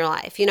people in your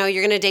life. You know,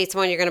 you're going to date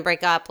someone, you're going to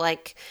break up.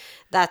 Like,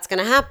 that's going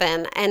to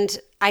happen. And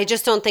I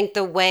just don't think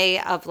the way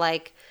of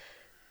like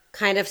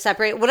kind of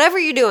separate, whatever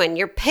you're doing,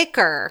 your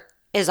picker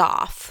is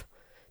off.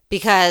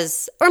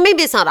 Because, or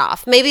maybe it's not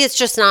off. Maybe it's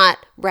just not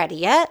ready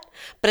yet.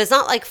 But it's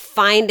not like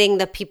finding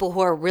the people who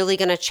are really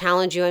going to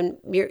challenge you and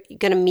you're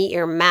going to meet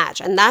your match.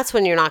 And that's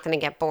when you're not going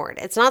to get bored.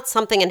 It's not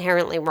something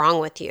inherently wrong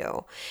with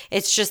you.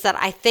 It's just that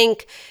I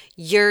think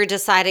you're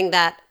deciding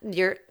that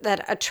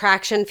that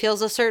attraction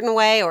feels a certain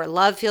way, or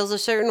love feels a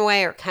certain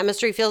way, or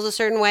chemistry feels a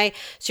certain way.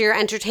 So you're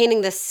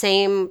entertaining the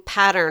same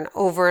pattern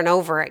over and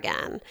over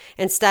again,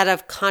 instead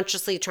of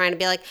consciously trying to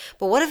be like,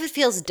 but what if it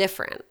feels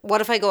different?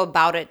 What if I go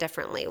about it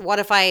differently? What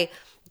if I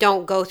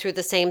don't go through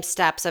the same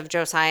steps of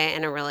Josiah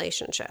in a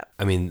relationship?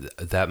 I mean,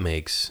 that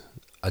makes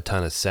a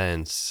ton of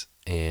sense,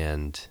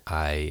 and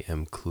I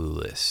am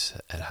clueless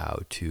at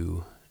how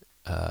to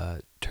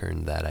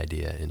turn that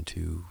idea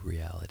into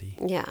reality.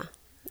 Yeah.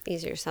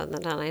 Easier said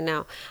than done, I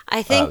know. I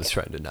I think was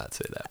trying to not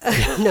say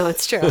that. no,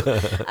 it's true.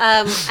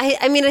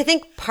 I mean, I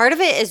think part of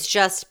it is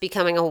just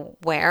becoming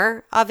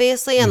aware,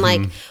 obviously. And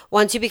like,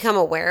 once you become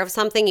aware of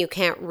something, you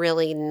can't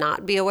really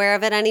not be aware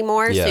of it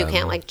anymore. So you Yeah.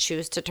 can't like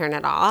choose to turn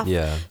it off.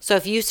 Yeah. So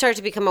if you start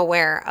to become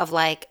aware of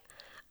like,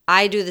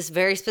 I do this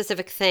very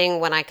specific thing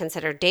when I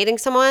consider dating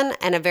someone,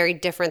 and a very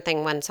different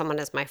thing when someone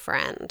is my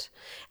friend.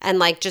 And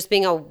like, just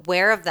being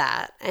aware of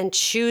that and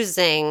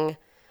choosing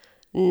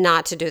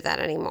not to do that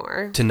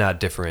anymore. To not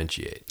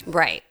differentiate.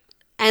 Right.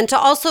 And to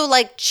also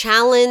like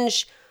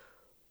challenge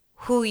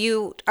who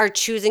you are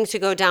choosing to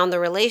go down the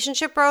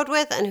relationship road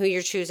with and who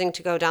you're choosing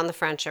to go down the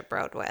friendship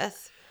road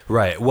with.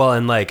 Right. Well,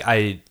 and like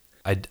I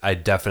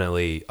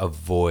definitely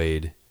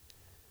avoid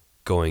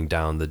going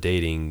down the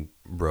dating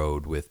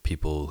road with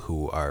people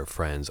who are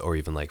friends, or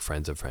even like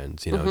friends of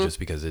friends, you know, just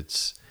because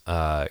it's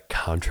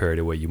contrary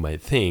to what you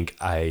might think.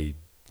 I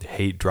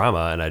hate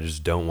drama, and I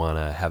just don't want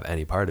to have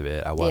any part of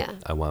it. I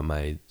want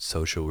my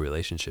social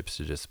relationships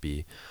to just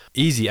be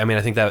easy. I mean,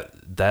 I think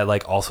that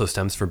like also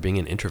stems from being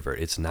an introvert.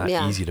 It's not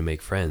easy to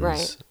make friends,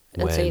 right?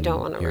 And when so you don't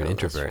want to you're an ruin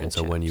those introvert. And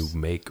so when you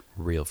make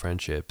real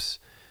friendships,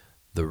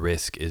 the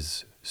risk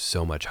is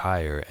so much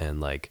higher, and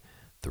like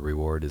the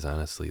reward is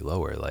honestly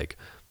lower. Like,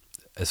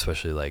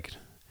 especially like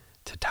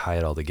to tie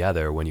it all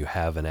together, when you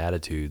have an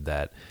attitude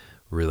that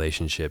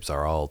relationships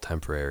are all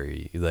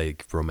temporary,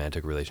 like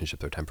romantic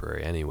relationships are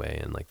temporary anyway,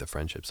 and like the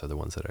friendships are the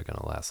ones that are going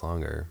to last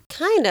longer.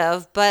 Kind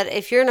of, but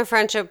if you're in a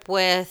friendship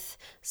with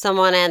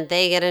someone and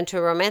they get into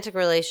a romantic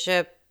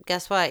relationship,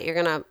 guess what? You're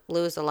going to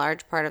lose a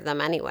large part of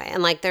them anyway.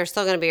 And like, they're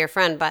still going to be your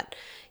friend, but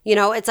you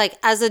know, it's like,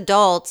 as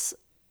adults,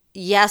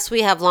 yes,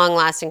 we have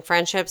long-lasting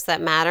friendships that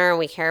matter and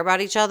we care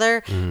about each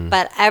other,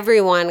 but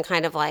everyone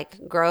kind of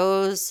like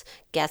grows,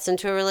 gets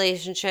into a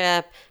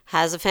relationship,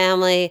 has a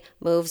family,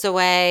 moves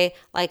away.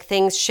 Like,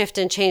 things shift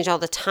and change all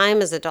the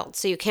time as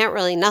adults. So you can't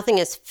really, nothing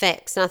is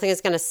fixed. Nothing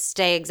is going to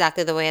stay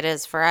exactly the way it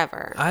is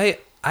forever. I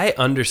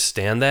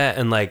understand that,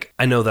 and like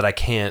I know that I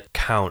can't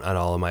count on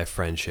all of my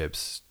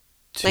friendships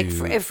to,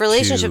 like, if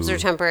relationships are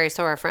temporary,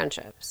 so are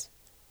friendships.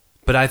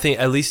 But I think,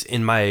 at least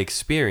in my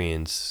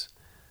experience,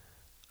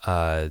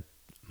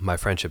 my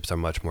friendships are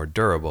much more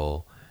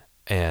durable,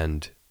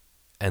 and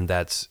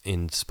that's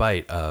in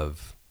spite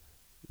of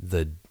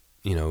the,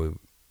 you know,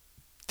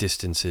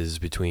 distances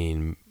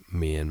between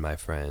me and my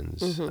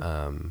friends.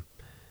 And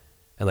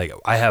like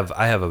I have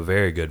a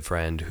very good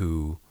friend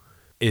who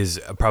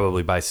is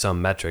probably by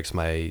some metrics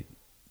my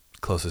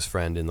closest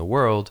friend in the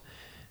world.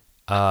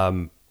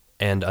 And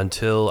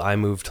until I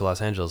moved to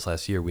Los Angeles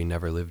last year, we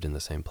never lived in the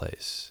same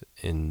place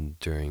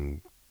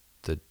during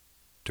the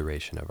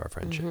duration of our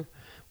friendship.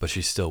 But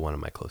she's still one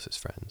of my closest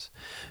friends.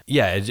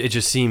 Yeah, it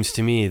just seems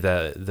to me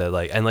that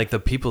like, and like the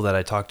people that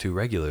I talk to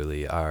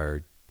regularly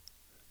I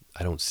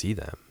don't see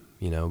them,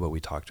 but we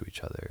talk to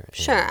each other.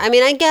 Sure. I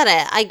mean, I get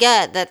it. I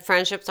get that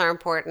friendships are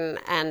important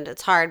and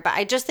it's hard, but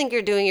I just think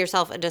you're doing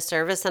yourself a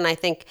disservice. And I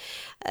think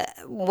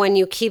when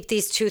you keep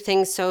these two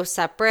things so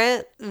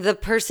separate, the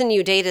person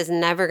you date is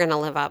never going to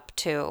live up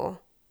to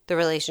the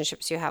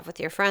relationships you have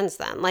with your friends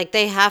then. Like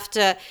it has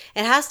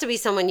to be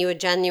someone you would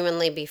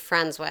genuinely be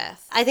friends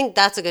with. I think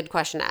that's a good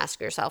question to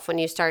ask yourself when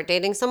you start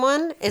dating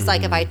someone is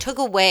like, if I took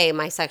away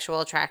my sexual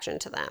attraction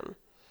to them,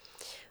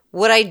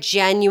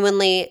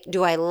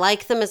 do I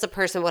like them as a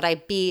person? Would I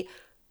be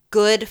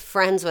good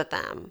friends with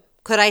them?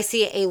 Could I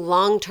see a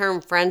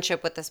long-term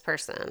friendship with this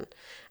person?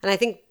 And I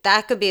think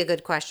that could be a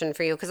good question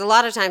for you, because a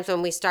lot of times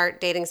when we start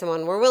dating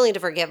someone, we're willing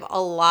to forgive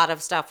a lot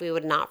of stuff we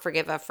would not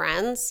forgive our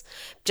friends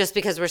just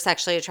because we're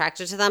sexually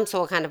attracted to them. So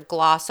we'll kind of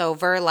gloss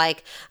over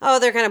like, oh,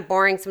 they're kind of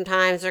boring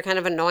sometimes, they're kind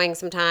of annoying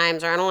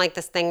sometimes, or I don't like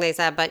this thing they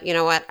said, but you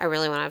know what? I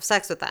really want to have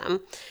sex with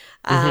them.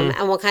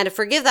 And we'll kind of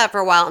forgive that for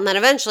a while. And then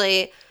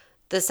eventually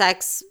the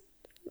sex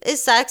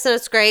is sex and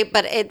it's great,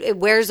 but it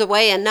wears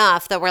away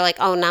enough that we're like,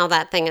 oh, now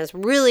that thing is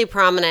really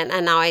prominent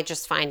and now I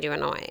just find you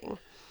annoying.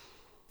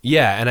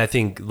 Yeah, and I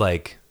think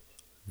like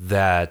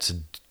that's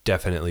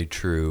definitely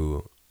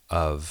true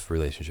of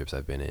relationships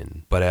I've been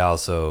in. But I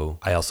also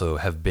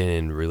have been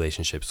in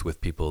relationships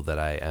with people that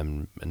I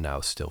am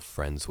now still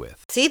friends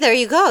with. See, there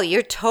you go.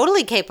 You're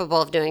totally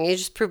capable of doing it. You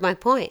just proved my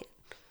point.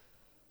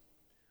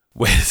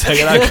 Wait a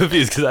second, I'm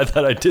confused because I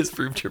thought I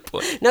disproved your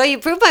point. No, you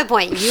proved my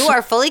point. You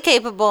are fully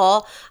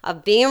capable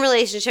of being in a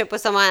relationship with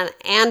someone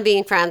and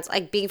being friends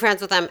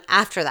with them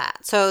after that.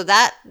 So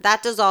that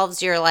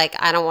dissolves your like,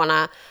 I don't want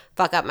to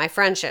fuck up my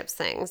friendships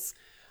things.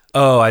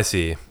 Oh, I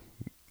see.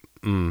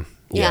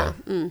 Yeah.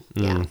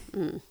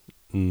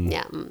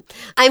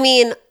 I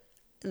mean,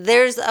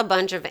 there's a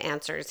bunch of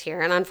answers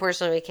here, and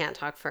unfortunately we can't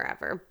talk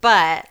forever,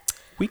 but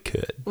we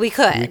could. We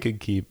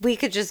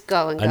could just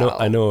go and go.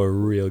 I know a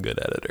real good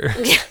editor.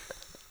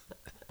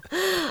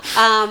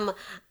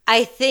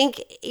 I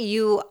think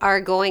you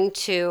are going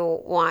to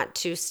want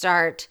to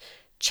start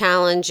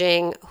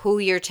challenging who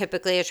you're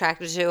typically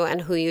attracted to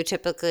and who you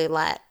typically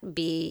let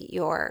be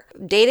your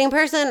dating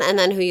person and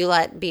then who you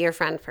let be your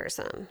friend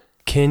person.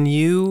 Can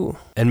you,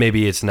 and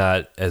maybe it's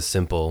not as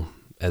simple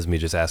as me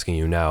just asking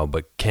you now,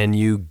 but can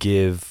you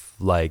give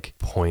like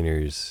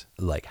pointers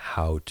like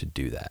how to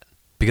do that?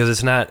 Because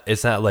it's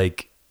not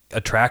like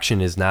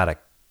attraction is not a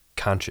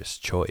conscious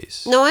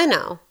choice. No, I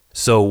know.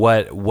 So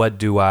what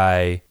do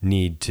I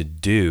need to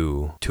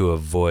do to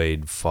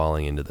avoid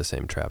falling into the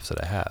same traps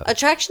that I have?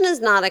 Attraction is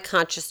not a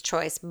conscious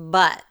choice,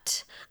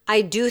 but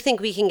I do think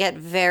we can get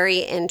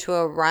very into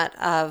a rut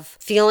of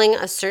feeling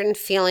a certain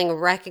feeling,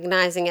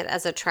 recognizing it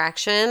as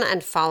attraction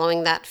and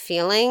following that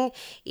feeling,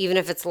 even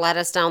if it's led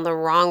us down the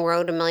wrong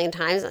road a million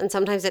times. And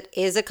sometimes it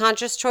is a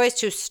conscious choice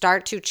to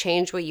start to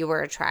change what you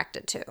were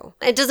attracted to.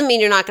 It doesn't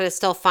mean you're not going to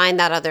still find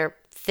that other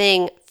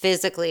thing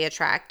physically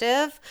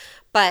attractive.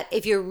 But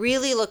if you're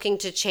really looking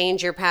to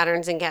change your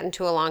patterns and get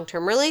into a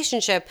long-term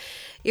relationship,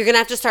 you're going to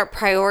have to start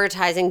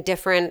prioritizing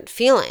different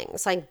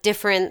feelings, like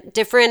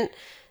different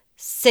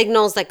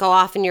signals that go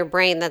off in your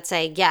brain that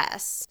say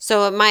yes.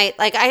 So it might,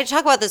 like I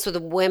talk about this with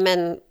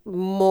women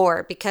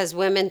more because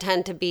women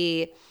tend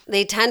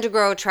to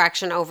grow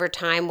attraction over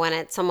time when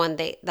it's someone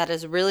that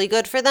is really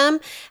good for them.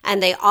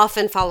 And they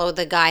often follow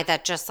the guy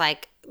that just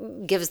like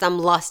gives them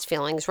lust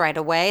feelings right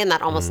away. And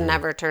that almost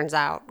never turns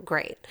out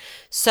great.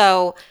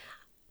 So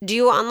do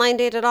you online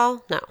date at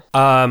all? No.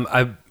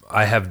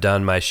 I have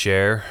done my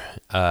share.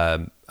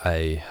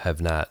 I have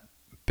not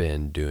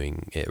been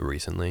doing it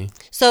recently.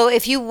 So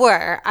if you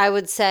were, I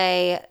would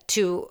say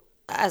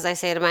as I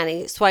say to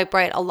Manny, swipe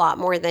right a lot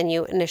more than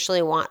you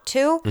initially want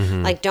to.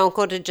 Like don't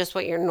go to just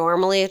what you're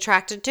normally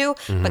attracted to,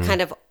 but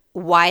kind of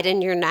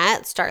widen your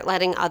net, start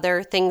letting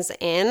other things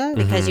in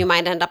because you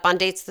might end up on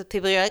dates with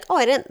people you're like, oh,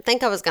 I didn't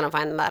think I was going to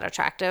find them that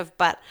attractive,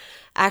 but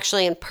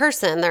actually in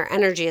person, their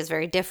energy is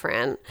very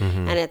different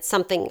and it's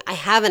something I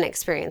haven't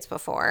experienced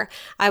before.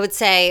 I would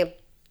say,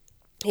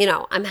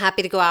 I'm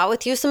happy to go out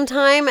with you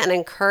sometime and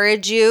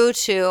encourage you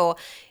to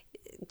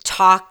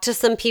talk to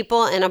some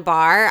people in a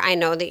bar. I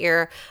know that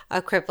you're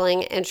a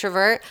crippling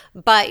introvert,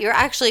 but you're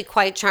actually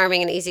quite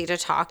charming and easy to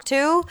talk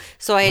to.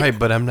 Right,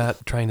 but I'm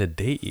not trying to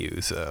date you,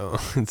 so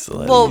it's a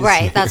lot easier.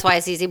 Right, that's why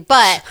it's easy.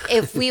 But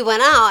if we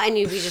went out and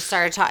we just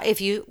started talking,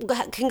 if you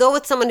can go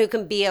with someone who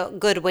can be a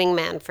good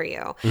wingman for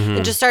you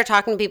and just start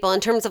talking to people in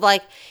terms of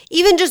like,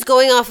 even just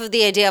going off of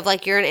the idea of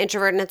like you're an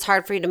introvert and it's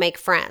hard for you to make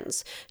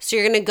friends. So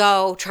you're going to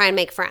go try and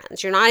make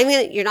friends. You're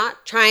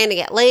not trying to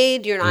get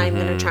laid. You're not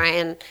even going to try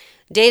and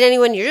date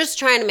anyone. You're just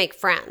trying to make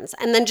friends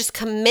and then just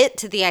commit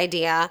to the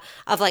idea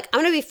of like,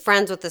 I'm going to be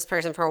friends with this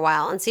person for a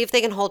while and see if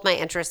they can hold my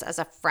interest as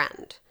a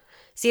friend.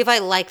 See if I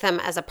like them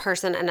as a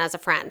person and as a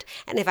friend.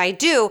 And if I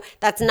do,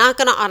 that's not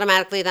going to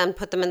automatically then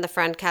put them in the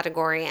friend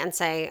category and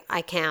say,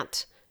 I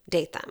can't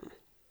date them.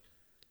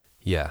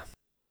 Yeah.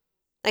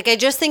 Like, I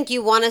just think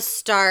you want to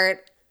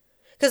start,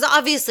 because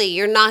obviously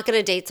you're not going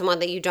to date someone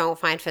that you don't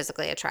find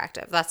physically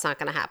attractive. That's not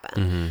going to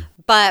happen.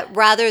 But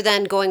rather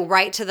than going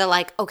right to the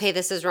like, okay,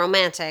 this is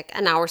romantic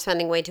and now we're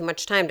spending way too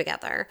much time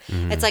together.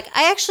 It's like,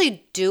 I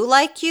actually do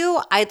like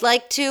you. I'd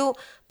like to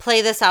play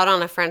this out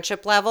on a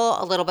friendship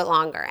level a little bit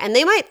longer. And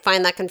they might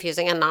find that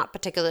confusing and not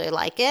particularly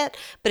like it.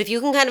 But if you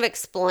can kind of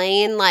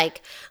explain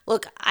like,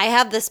 look, I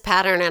have this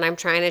pattern and I'm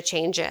trying to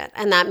change it.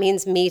 And that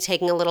means me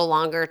taking a little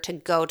longer to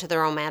go to the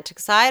romantic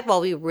side while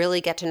we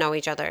really get to know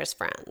each other as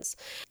friends.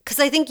 Because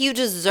I think you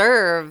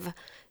deserve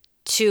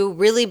to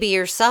really be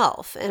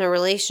yourself in a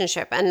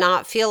relationship and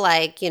not feel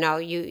like,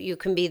 you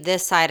can be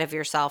this side of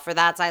yourself or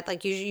that side.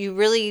 Like you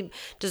really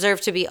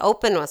deserve to be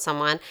open with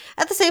someone.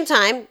 At the same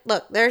time,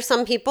 look, there are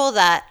some people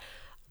that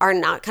are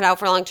not cut out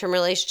for long-term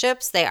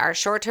relationships. They are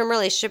short-term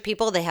relationship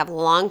people. They have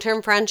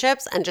long-term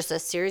friendships and just a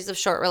series of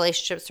short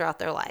relationships throughout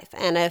their life.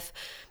 And if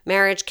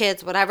marriage,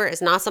 kids, whatever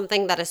is not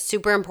something that is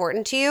super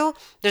important to you,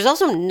 there's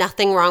also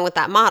nothing wrong with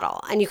that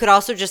model. And you could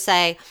also just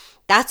say,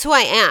 that's who I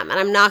am. And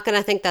I'm not going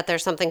to think that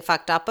there's something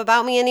fucked up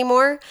about me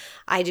anymore.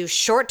 I do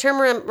short-term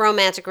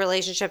romantic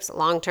relationships,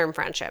 long-term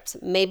friendships.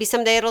 Maybe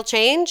someday it'll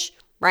change.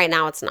 Right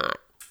now it's not.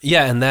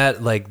 Yeah, and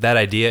that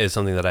idea is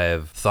something that I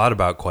have thought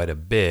about quite a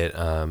bit.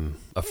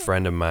 A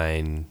friend of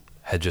mine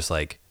had just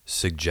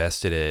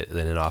suggested it in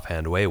an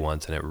offhand way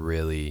once, and it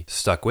really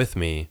stuck with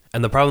me.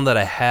 And the problem that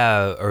I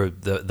have, or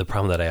the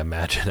problem that I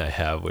imagine I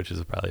have, which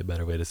is probably a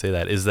better way to say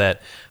that, is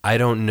that I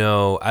don't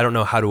know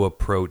how to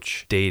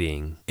approach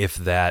dating if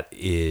that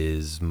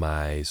is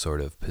my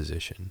sort of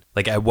position.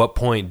 Like, at what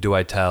point do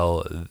I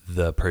tell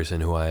the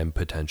person who I'm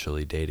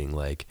potentially dating,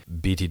 like,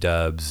 BT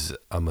dubs,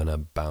 I'm gonna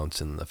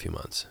bounce in a few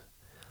months?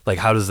 Like,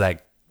 how does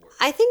that?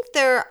 I think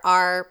there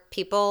are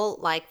people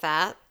like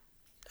that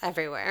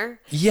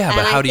everywhere. Yeah,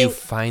 but how do you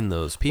find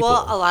those people?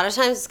 Well, a lot of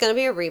times it's going to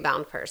be a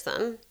rebound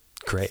person.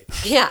 Great.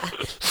 Yeah,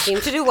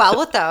 seem to do well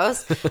with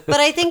those. But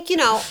I think,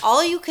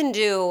 all you can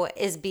do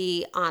is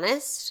be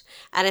honest.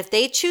 And if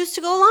they choose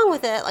to go along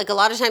with it, like a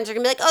lot of times they're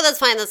going to be like, oh, that's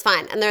fine, that's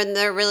fine. And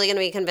they're really going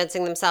to be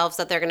convincing themselves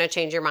that they're going to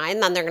change your mind.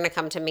 And then they're going to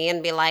come to me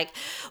and be like,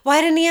 why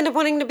didn't he end up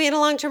wanting to be in a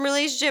long-term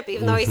relationship,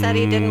 even though he said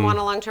he didn't want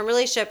a long-term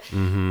relationship?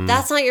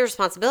 That's not your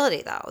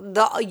responsibility,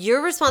 though.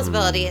 Your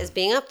responsibility is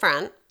being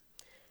upfront,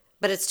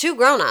 but it's two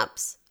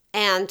grown-ups.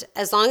 And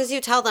as long as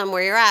you tell them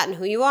where you're at and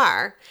who you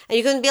are, and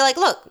you can be like,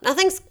 look,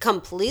 nothing's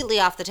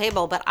completely off the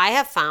table, but I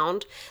have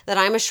found that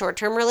I'm a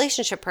short-term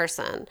relationship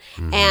person.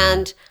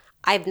 And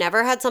I've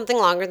never had something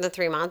longer than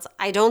 3 months.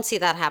 I don't see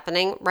that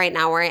happening right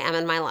now where I am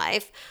in my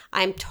life.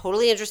 I'm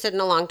totally interested in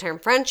a long-term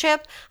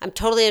friendship. I'm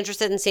totally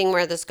interested in seeing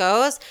where this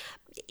goes.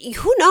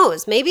 Who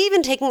knows? Maybe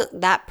even taking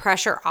that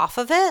pressure off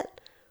of it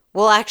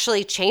will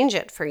actually change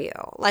it for you.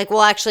 Like,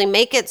 will actually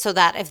make it so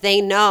that if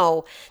they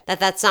know that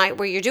that's not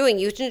what you're doing,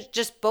 you can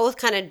just both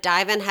kind of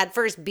dive in head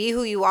first, be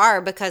who you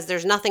are, because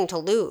there's nothing to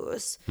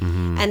lose.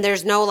 And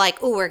there's no like,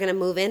 oh, we're going to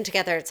move in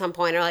together at some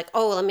point, or like,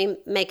 oh, let me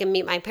make him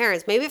meet my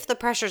parents. Maybe if the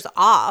pressure's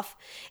off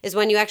is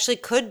when you actually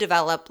could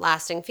develop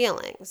lasting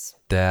feelings.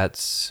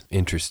 That's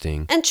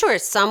interesting. And sure,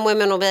 some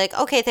women will be like,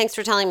 okay, thanks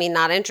for telling me,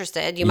 not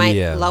interested. You might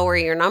lower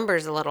your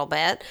numbers a little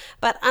bit,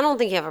 but I don't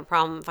think you have a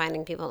problem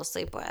finding people to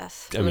sleep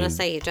with. I'm going to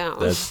say you don't.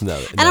 That's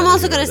not, and I'm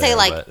also going to say,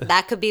 like,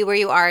 that could be where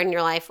you are in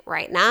your life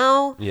right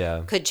now.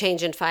 Yeah. Could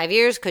change in 5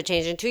 years, could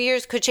change in 2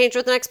 years, could change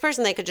with the next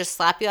person. They could just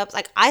slap you up.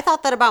 Like, I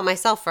thought that about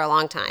myself for a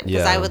long time,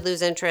 because I would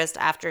lose interest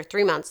after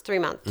 3 months, 3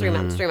 months, 3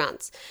 months, 3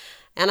 months.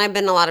 And I've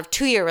been in a lot of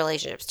 2-year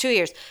relationships, 2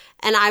 years.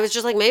 And I was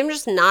just like, maybe I'm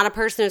just not a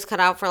person who's cut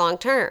out for long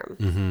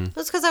term.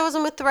 That's because I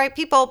wasn't with the right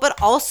people, but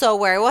also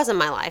where I was in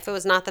my life, it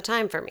was not the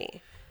time for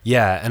me.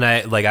 Yeah, and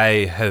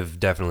I have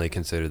definitely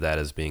considered that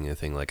as being a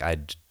thing. Like,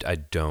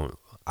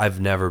 I've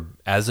never,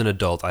 as an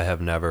adult, I have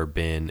never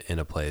been in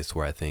a place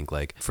where I think,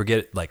 like,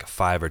 forget like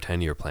 5 or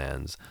 10 year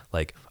plans.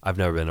 Like, I've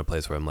never been in a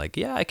place where I'm like,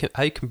 yeah,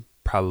 I can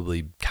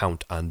probably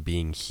count on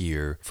being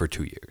here for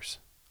 2 years.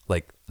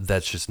 Like,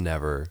 that's just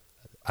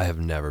I have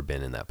never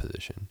been in that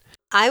position.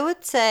 I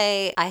would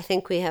say I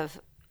think we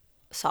have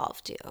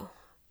solved you.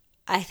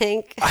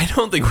 I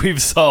don't think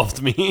we've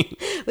solved me.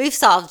 We've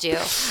solved you.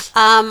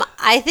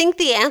 I think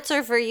the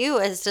answer for you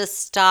is to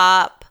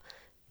stop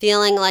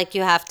feeling like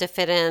you have to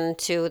fit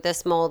into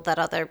this mold that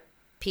other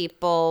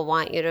people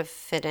want you to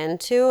fit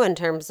into in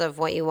terms of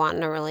what you want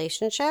in a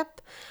relationship.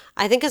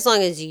 I think as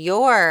long as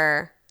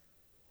you're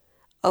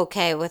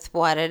okay with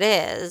what it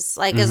is,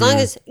 like, as long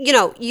as,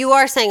 you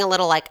are saying a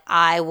little like,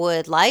 I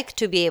would like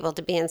to be able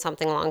to be in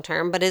something long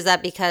term, but is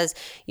that because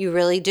you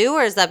really do,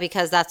 or is that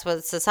because that's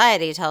what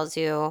society tells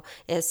you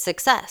is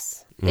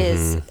success,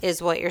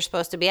 is what you're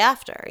supposed to be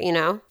after,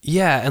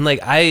 Yeah, and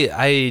like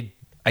I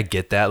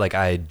get that. Like,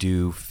 I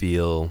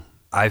feel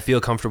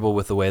comfortable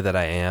with the way that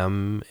I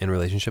am in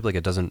relationship. Like,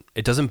 it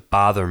doesn't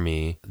bother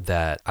me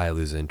that I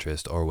lose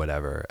interest or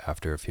whatever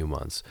after a few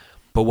months.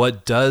 But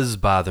what does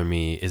bother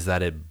me is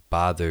that it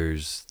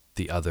bothers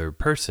the other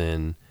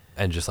person,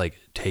 and just like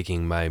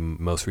taking my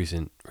most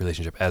recent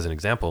relationship as an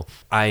example,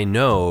 I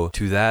know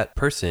to that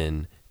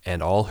person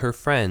and all her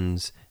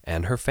friends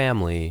and her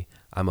family,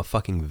 I'm a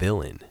fucking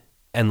villain.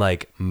 And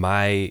like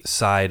my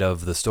side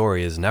of the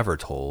story is never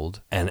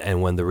told.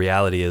 And when the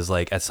reality is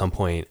like at some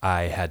point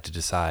I had to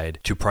decide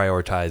to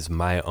prioritize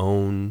my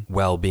own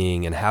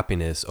well-being and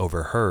happiness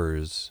over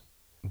hers.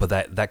 But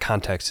that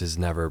context is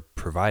never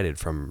provided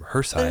from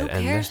her side. But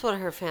who cares what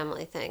her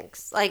family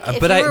thinks? Like, if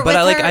but you I were but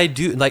I with like her, I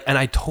do like, and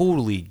I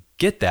totally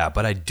get that,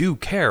 but I do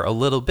care a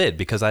little bit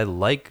because I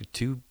like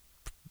to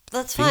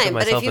that's think of fine.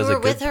 But if myself you as a were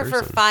with good her for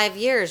person. 5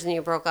 years and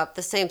you broke up,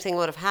 the same thing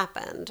would have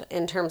happened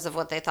in terms of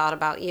what they thought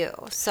about you.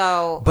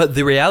 So, But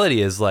the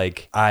reality is,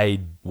 like,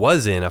 I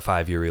was in a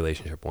 5-year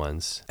relationship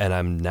once, and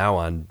I'm now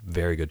on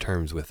very good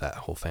terms with that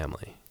whole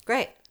family.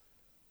 great.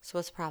 So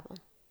what's the problem?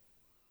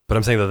 But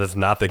I'm saying that that's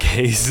not the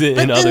case in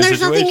But then other there's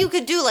nothing you situations.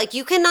 could do. Like,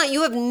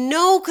 you have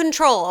no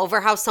control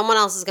over how someone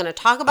else is going to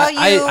talk about you.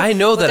 I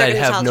know what that they're I'd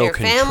gonna have tell to no your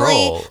family.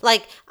 control.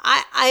 Like,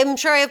 I'm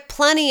sure I have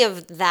plenty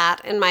of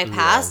that in my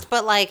past,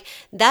 but like,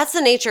 that's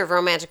the nature of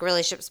romantic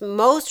relationships.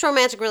 Most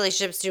romantic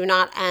relationships do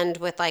not end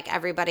with like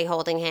everybody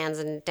holding hands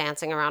and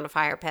dancing around a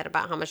fire pit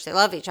about how much they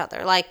love each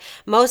other. Like,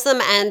 most of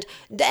them end,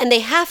 and they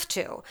have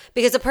to,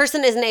 because a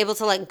person isn't able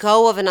to let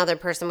go of another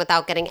person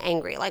without getting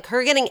angry. Like,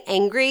 her getting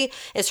angry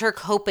is her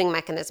coping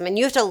mechanism, and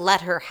you have to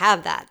let her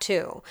have that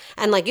too.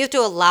 And like, you have to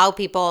allow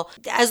people,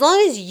 as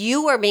long as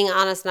you are being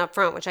honest and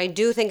upfront, which I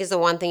do think is the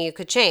one thing you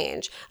could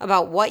change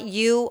about what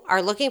you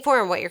are looking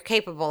for and what you're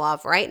capable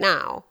of right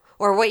now,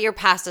 or what your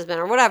past has been,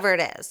 or whatever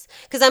it is.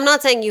 Because I'm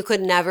not saying you could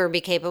never be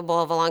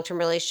capable of a long-term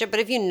relationship, but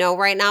if you know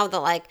right now that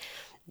like,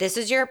 this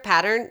is your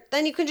pattern,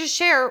 then you can just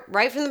share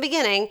right from the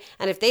beginning.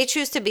 And if they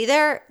choose to be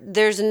there,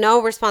 there's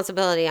no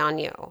responsibility on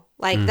you.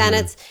 Like, then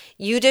it's,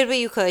 you did what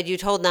you could. You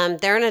told them,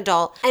 they're an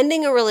adult.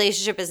 Ending a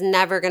relationship is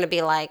never going to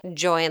be like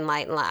joy and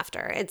light and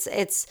laughter.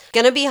 It's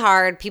going to be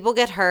hard. People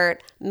get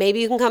hurt.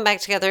 Maybe you can come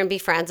back together and be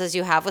friends, as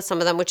you have with some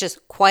of them, which is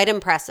quite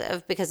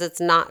impressive because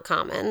it's not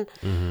common.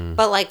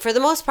 But like, for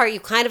the most part, you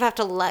kind of have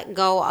to let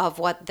go of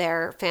what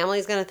their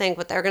family's going to think,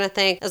 what they're going to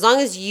think. As long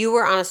as you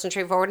were honest and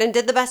straightforward and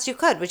did the best you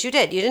could, which you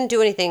did. You didn't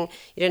do anything.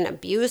 You didn't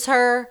abuse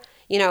her.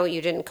 You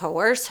didn't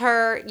coerce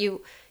her.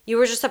 You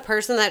were just a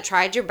person that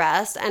tried your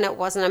best, and it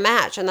wasn't a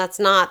match. And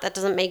that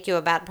doesn't make you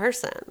a bad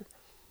person.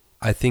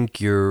 I think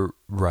you're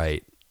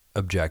right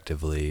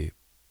objectively,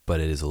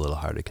 but it is a little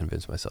hard to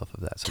convince myself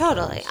of that sometimes.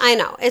 Totally. I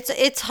know.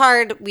 It's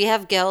hard. We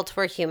have guilt.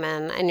 We're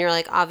human. And you're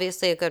like,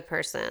 obviously a good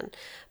person.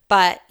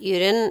 But you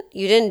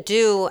didn't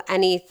do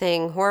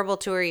anything horrible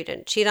to her. You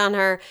didn't cheat on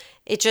her.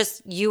 It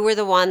just, you were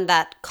the one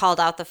that called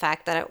out the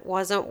fact that it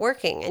wasn't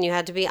working, and you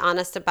had to be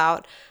honest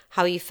about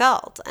how you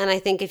felt. And I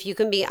think if you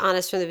can be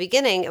honest from the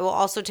beginning, it will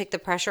also take the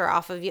pressure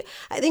off of you.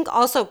 I think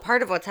also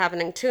part of what's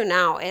happening too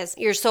now is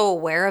you're so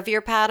aware of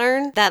your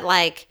pattern that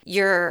like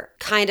you're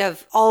kind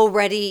of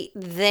already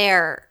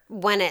there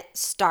when it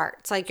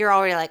starts. Like, you're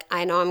already like,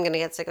 I know I'm going to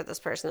get sick of this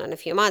person in a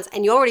few months.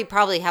 And you already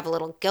probably have a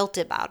little guilt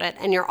about it.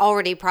 And you're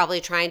already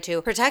probably trying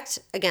to protect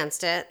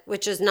against it,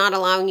 which is not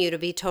allowing you to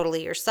be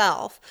totally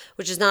yourself,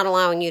 which is not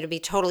allowing you to be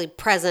totally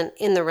present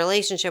in the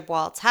relationship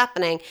while it's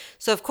happening.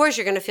 So of course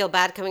you're going to feel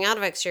bad coming out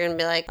of it, because you're going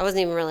to be like, I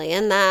wasn't even really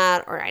in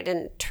that, or I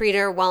didn't treat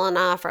her well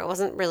enough, or I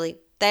wasn't really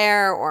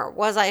there, or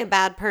was I a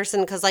bad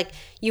person? Because like,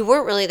 you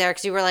weren't really there,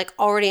 because you were like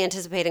already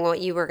anticipating what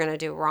you were going to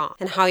do wrong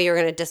and how you were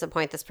going to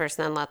disappoint this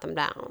person and let them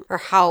down, or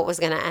how it was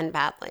going to end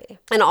badly.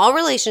 And all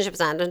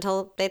relationships end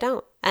until they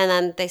don't, and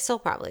then they still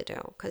probably do,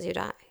 because you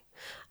die.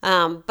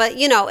 But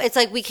it's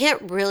like, we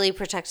can't really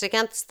protect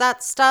against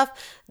that stuff.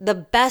 The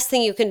best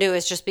thing you can do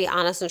is just be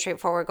honest and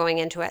straightforward going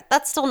into it.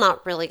 That's still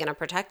not really going to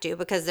protect you,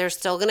 because they're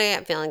still going to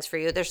get feelings for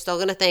you. They're still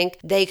going to think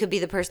they could be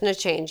the person to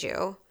change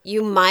you.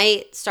 You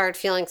might start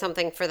feeling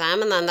something for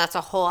them, and then that's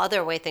a whole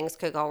other way things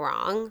could go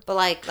wrong. But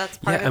like, that's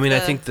part of I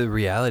think the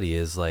reality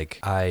is like,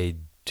 I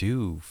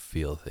do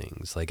feel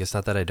things. Like, it's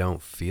not that I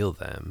don't feel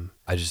them.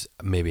 I just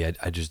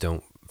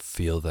don't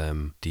feel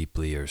them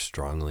deeply or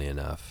strongly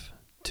enough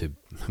to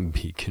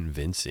be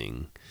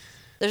convincing.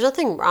 There's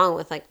nothing wrong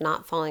with like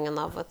not falling in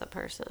love with a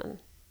person.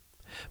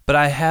 But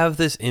I have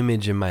this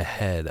image in my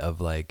head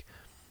of like,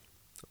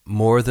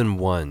 more than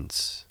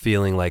once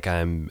feeling like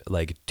I'm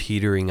like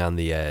teetering on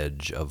the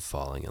edge of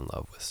falling in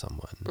love with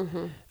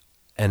someone.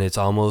 And it's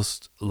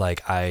almost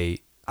like I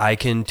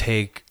can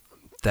take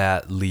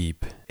that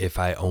leap if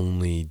I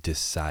only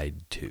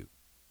decide to.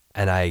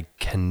 And I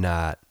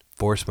cannot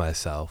force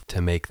myself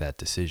to make that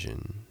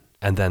decision.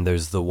 And then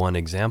there's the one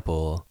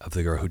example of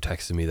the girl who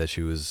texted me that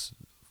she was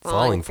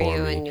falling for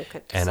you, me, and you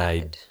could decide. and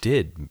I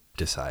did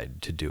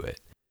decide to do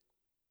it.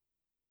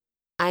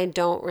 I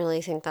don't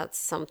really think that's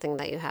something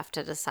that you have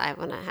to decide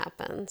when it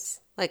happens.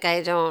 Like,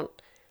 I don't.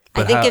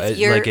 But I think how- if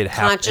you're like, it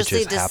consciously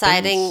just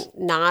deciding happens?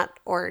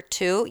 not or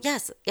to,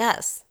 yes.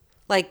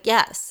 Like,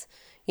 yes.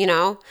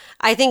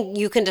 I think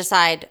you can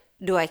decide,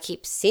 do I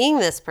keep seeing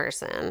this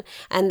person?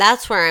 And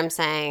that's where I'm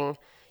saying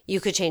you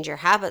could change your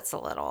habits a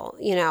little,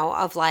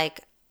 of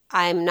like,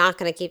 I'm not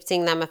going to keep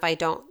seeing them if I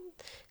don't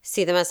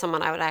see them as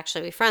someone I would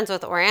actually be friends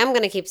with, or I am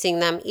going to keep seeing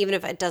them even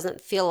if it doesn't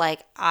feel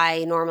like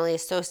I normally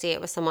associate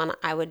with someone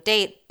I would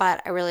date,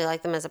 but I really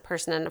like them as a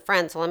person and a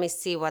friend, so let me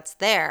see what's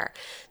there.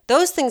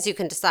 Those things you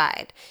can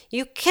decide.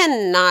 You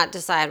cannot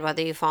decide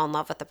whether you fall in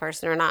love with the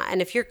person or not.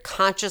 And if you're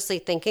consciously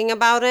thinking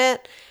about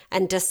it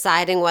and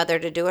deciding whether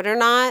to do it or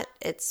not,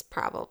 it's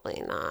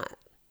probably not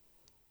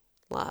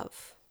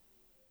love.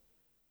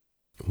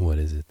 What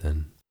is it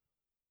then?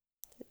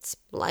 It's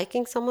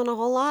liking someone a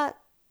whole lot,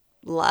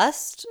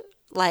 lust,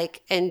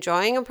 like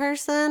enjoying a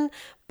person,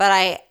 but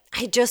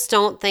I just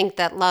don't think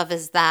that love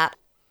is that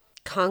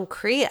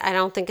concrete. I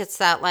don't think it's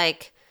that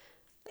like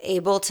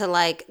able to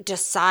like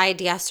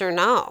decide yes or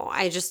no.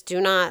 I just do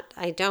not.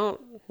 I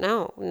don't.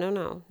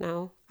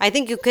 No. I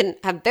think you can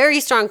have very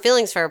strong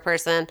feelings for a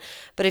person,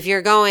 but if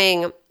you're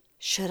going,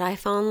 should I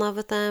fall in love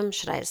with them?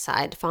 Should I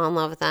decide to fall in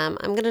love with them?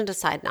 I'm going to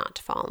decide not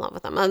to fall in love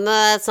with them. And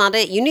that's not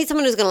it. You need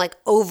someone who's going to like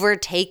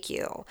overtake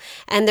you.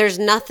 And there's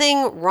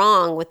nothing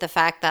wrong with the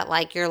fact that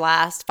like your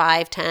last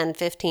 5, 10,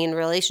 15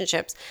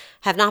 relationships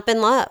have not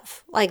been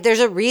love. Like there's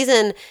a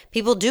reason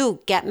people do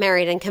get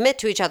married and commit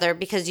to each other,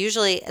 because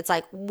usually it's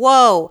like,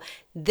 whoa,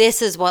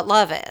 this is what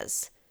love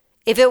is.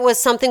 If it was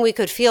something we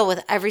could feel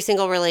with every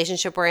single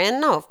relationship we're in,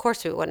 no, of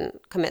course we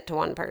wouldn't commit to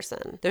one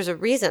person. There's a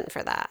reason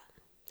for that.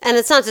 And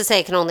it's not to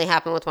say it can only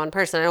happen with one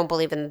person. I don't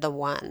believe in the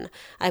one.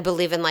 I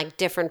believe in like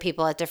different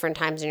people at different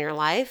times in your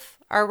life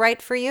are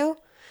right for you.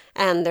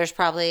 And there's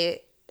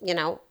probably,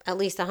 at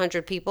least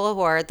 100 people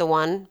who are the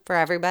one for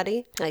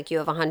everybody. Like you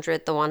have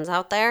 100 the ones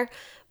out there.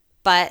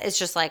 But it's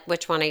just like,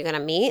 which one are you going to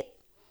meet?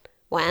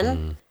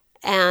 When?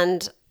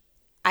 And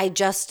I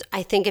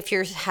think if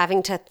you're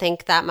having to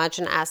think that much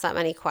and ask that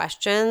many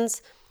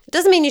questions, it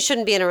doesn't mean you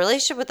shouldn't be in a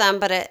relationship with them,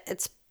 but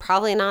it's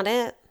probably not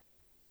it.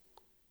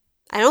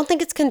 I don't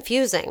think it's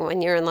confusing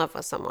when you're in love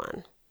with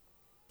someone.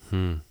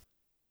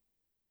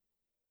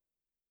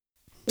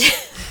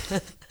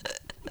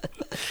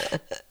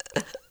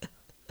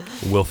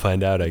 We'll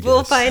find out, I guess.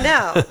 We'll find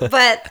out.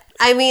 But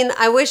I mean,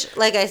 I wish,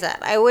 like I said,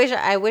 I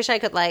wish I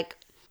could like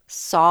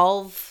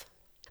solve,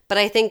 but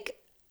I think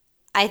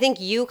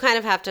you kind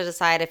of have to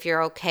decide if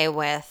you're okay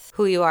with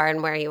who you are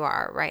and where you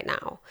are right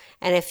now.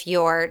 And if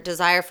your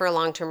desire for a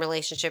long-term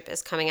relationship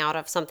is coming out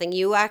of something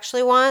you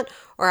actually want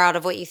or out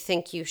of what you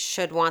think you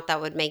should want that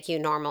would make you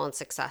normal and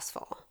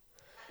successful.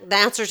 The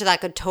answer to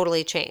that could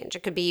totally change.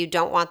 It could be you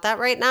don't want that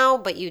right now,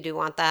 but you do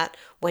want that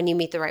when you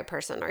meet the right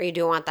person, or you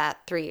do want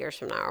that 3 years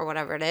from now, or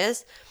whatever it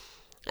is.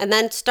 And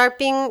then start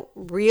being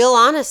real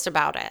honest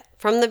about it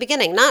from the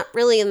beginning. Not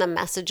really in the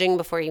messaging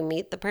before you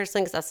meet the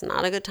person, because that's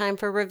not a good time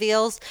for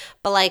reveals.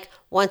 But like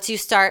once you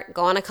start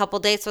going a couple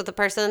dates with the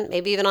person,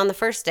 maybe even on the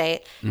first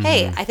date,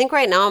 hey, I think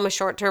right now I'm a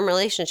short-term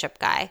relationship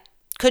guy.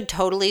 Could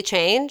totally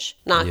change.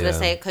 Not going to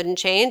say it couldn't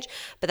change,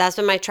 but that's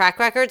been my track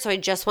record. So I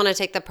just want to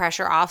take the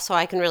pressure off so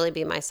I can really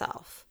be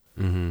myself.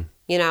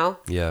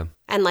 Yeah.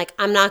 And like,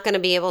 I'm not going to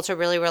be able to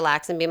really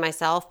relax and be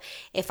myself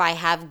if I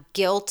have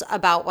guilt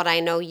about what I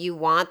know you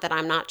want that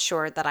I'm not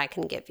sure that I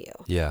can give you.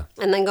 Yeah.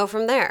 And then go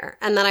from there.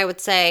 And then I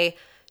would say,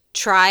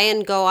 try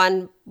and go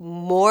on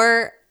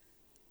more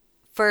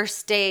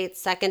first dates,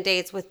 second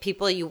dates with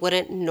people you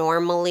wouldn't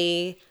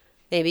normally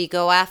maybe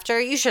go after.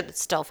 You should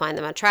still find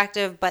them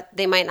attractive, but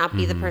they might not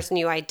be the person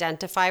you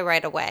identify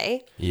right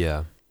away.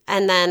 Yeah.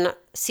 And then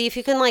see if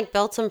you can like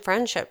build some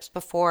friendships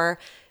before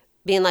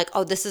being like,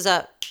 oh, this is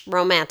a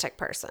romantic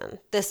person.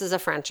 This is a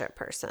friendship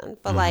person.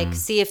 But like,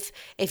 see if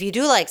you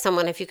do like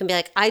someone, if you can be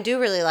like, I do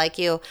really like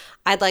you.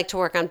 I'd like to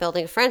work on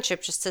building a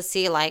friendship just to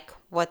see like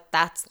what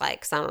that's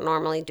like. Because I don't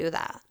normally do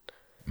that.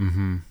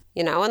 And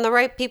the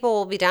right people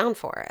will be down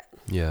for it.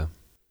 Yeah.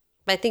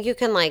 But I think you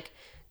can like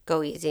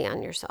go easy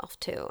on yourself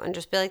too. And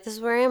just be like, this is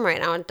where I am right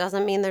now. It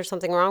doesn't mean there's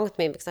something wrong with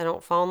me because I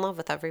don't fall in love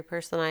with every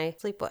person I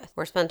sleep with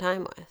or spend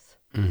time with.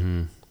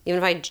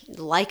 Even if I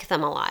like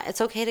them a lot, it's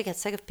okay to get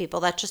sick of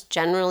people. That just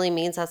generally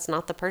means that's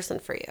not the person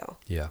for you.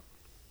 Yeah.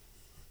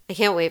 I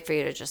can't wait for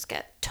you to just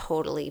get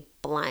totally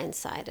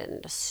blindsided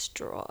and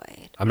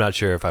destroyed. I'm not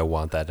sure if I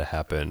want that to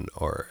happen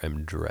or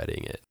am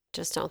dreading it.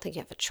 Just don't think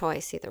you have a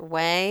choice either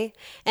way.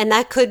 And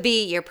that could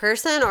be your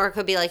person, or it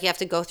could be like you have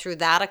to go through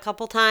that a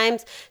couple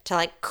times to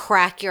like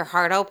crack your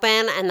heart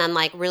open and then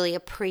like really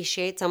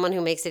appreciate someone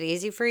who makes it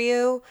easy for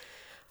you.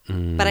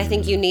 But I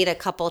think you need a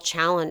couple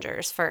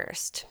challengers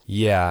first.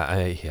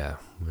 Yeah.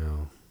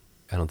 Well,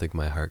 I don't think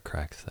my heart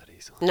cracks that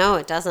easily. No,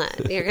 it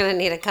doesn't. You're going to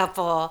need a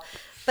couple.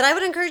 But I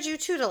would encourage you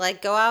too to like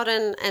go out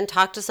and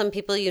talk to some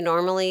people you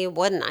normally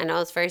wouldn't. I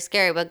know it's very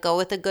scary, but go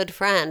with a good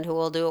friend who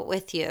will do it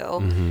with you.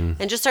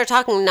 And just start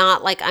talking,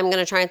 not like I'm going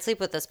to try and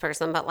sleep with this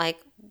person, but like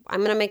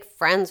I'm going to make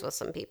friends with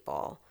some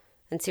people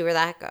and see where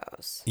that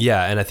goes.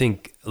 Yeah, and I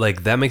think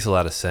like that makes a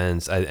lot of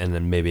sense. And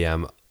then maybe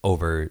I'm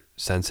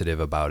oversensitive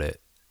about it.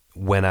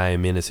 When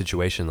I'm in a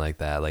situation like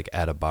that, like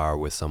at a bar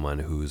with someone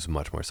who's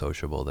much more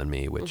sociable than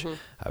me, which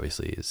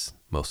obviously is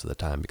most of the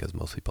time because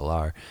most people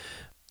are,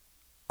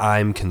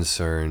 I'm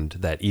concerned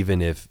that even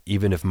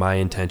if my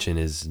intention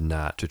is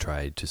not to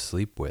try to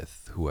sleep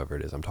with whoever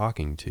it is I'm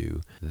talking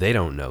to, they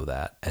don't know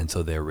that. And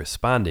so they're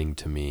responding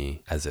to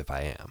me as if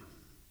I am.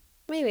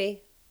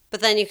 Maybe. But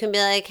then you can be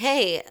like,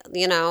 hey,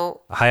 you know,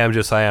 Hi, I'm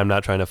Josiah. I'm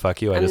not trying to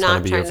fuck you. I just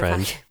want to be your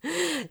friend.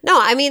 No,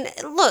 I mean,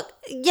 look,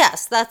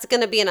 yes, that's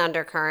going to be an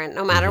undercurrent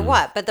no matter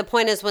what. But the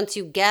point is, once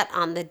you get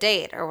on the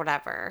date or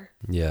whatever,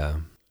 Yeah.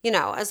 you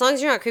know, as long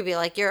as you're not creepy,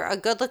 like you're a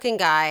good looking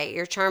guy,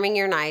 you're charming,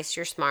 you're nice,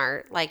 you're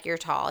smart, like you're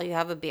tall, you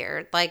have a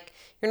beard, like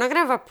you're not going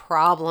to have a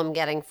problem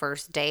getting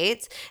first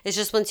dates. It's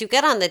just once you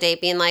get on the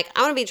date being like,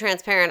 I want to be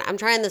transparent. I'm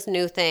trying this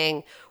new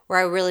thing where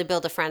I really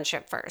build a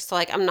friendship first. So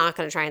like, I'm not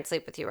going to try and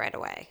sleep with you right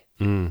away.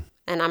 And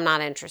I'm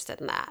not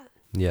interested in that.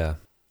 Yeah.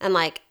 And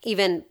like,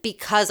 even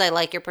because I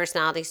like your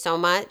personality so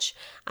much,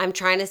 I'm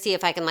trying to see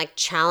if I can like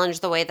challenge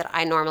the way that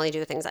I normally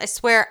do things. I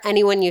swear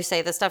anyone you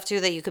say this stuff to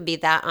that you could be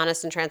that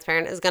honest and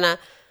transparent is going to,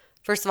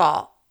 first of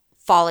all,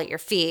 fall at your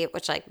feet,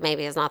 which like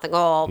maybe is not the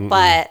goal,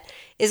 but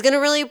is going to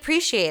really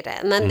appreciate it.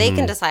 And then they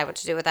can decide what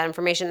to do with that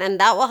information. And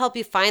that will help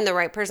you find the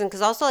right person.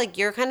 Because also like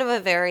you're kind of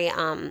a very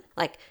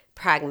like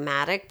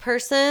pragmatic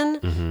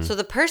person. So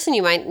the person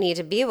you might need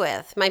to be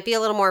with might be a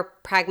little more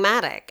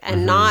pragmatic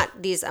and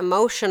not these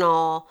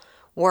emotional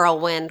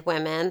whirlwind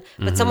women,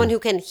 but someone who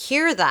can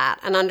hear that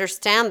and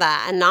understand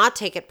that and not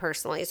take it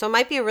personally. So it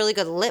might be a really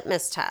good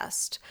litmus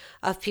test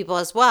of people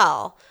as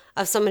well,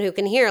 of someone who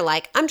can hear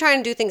like, I'm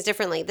trying to do things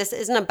differently. This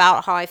isn't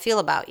about how I feel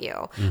about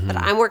you, but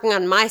I'm working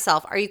on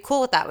myself. Are you cool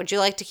with that? Would you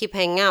like to keep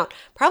hanging out?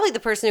 Probably the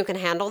person who can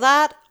handle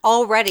that,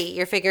 already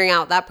you're figuring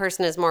out that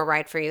person is more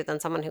right for you than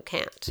someone who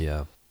can't.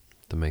 Yeah.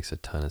 That makes a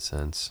ton of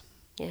sense.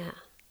 Yeah.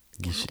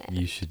 You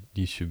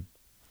should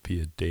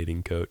be a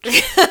dating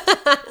coach.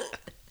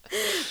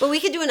 But we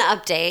could do an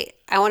update.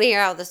 I want to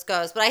hear how this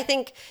goes. But I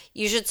think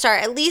you should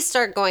at least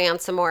start going on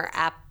some more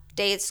app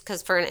dates,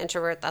 because for an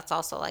introvert, that's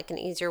also like an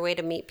easier way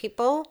to meet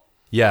people.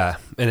 Yeah,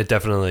 and it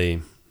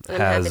definitely I'm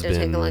has happy to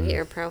take a look at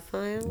your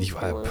profile.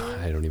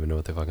 I don't even know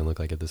what they fucking look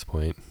like at this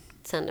point.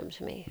 Send them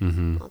to me.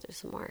 I'll do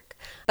some work.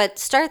 But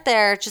start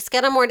there. Just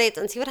get on more dates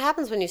and see what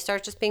happens when you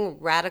start just being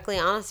radically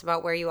honest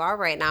about where you are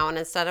right now. And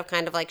instead of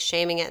kind of like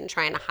shaming it and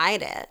trying to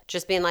hide it,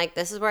 just being like,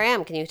 this is where I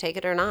am. Can you take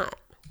it or not?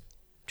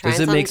 Does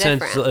it make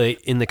sense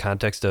like, in the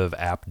context of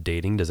app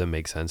dating? Does it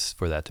make sense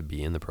for that to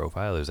be in the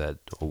profile? Or is that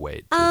a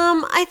way?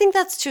 I think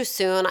that's too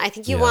soon. I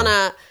think you want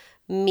to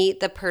meet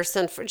the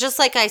person for, just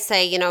like I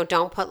say, you know,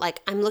 don't put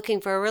like, I'm looking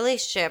for a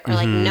relationship, or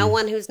like no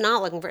one who's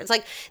not looking for it. It's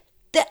like,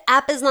 the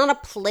app is not a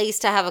place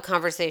to have a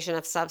conversation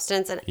of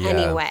substance in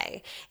any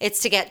way.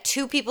 It's to get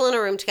two people in a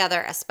room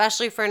together,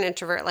 especially for an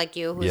introvert like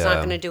you, who's not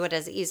going to do it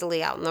as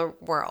easily out in the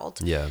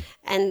world. Yeah.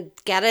 And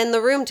get in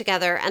the room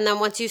together. And then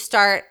once you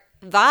start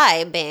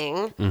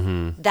vibing,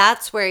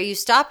 that's where you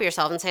stop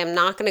yourself and say, I'm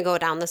not going to go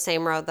down the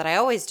same road that I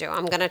always do.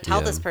 I'm going to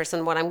tell this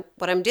person what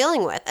I'm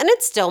dealing with. And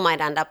it still might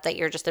end up that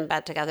you're just in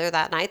bed together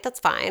that night. That's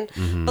fine.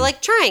 But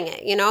like trying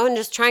it, you know, and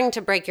just trying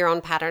to break your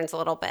own patterns a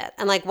little bit.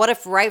 And like, what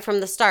if right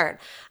from the start,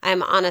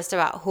 I'm honest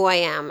about who I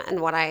am and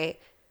what I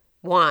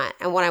want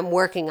and what I'm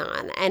working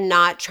on, and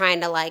not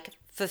trying to like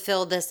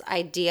fulfill this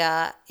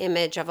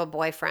image of a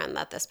boyfriend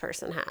that this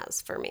person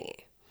has for me.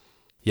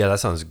 Yeah,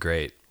 that sounds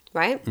great.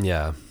 Right?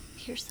 Yeah.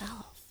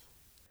 Yourself.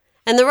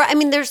 And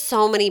there's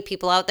so many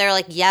people out there.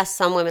 Like, yes,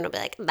 some women will be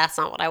like, that's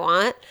not what I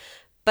want.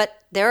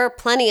 But there are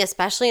plenty,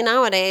 especially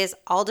nowadays,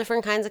 all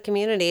different kinds of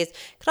communities.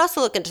 You could also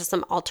look into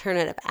some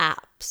alternative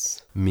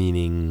apps.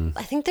 Meaning?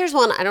 I think there's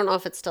one, I don't know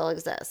if it still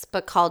exists,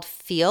 but called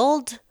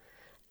Feeld,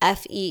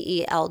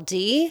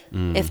 Feeld.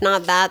 If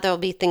not that, there'll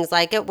be things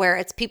like it where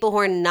it's people who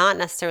are not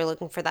necessarily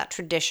looking for that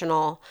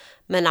traditional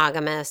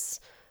monogamous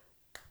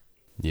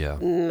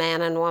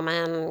man and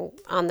woman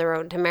on the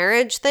road to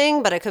marriage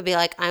thing, but it could be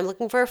like, I'm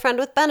looking for a friend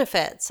with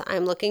benefits.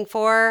 I'm looking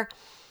for,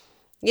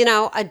 you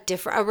know, a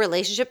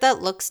relationship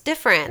that looks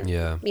different.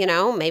 Yeah. You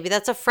know, maybe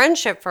that's a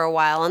friendship for a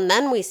while and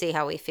then we see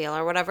how we feel,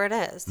 or whatever it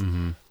is.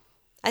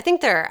 I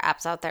think there are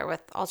apps out there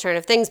with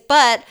alternative things,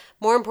 but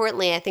more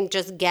importantly, I think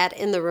just get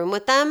in the room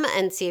with them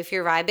and see if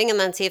you're vibing, and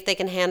then see if they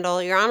can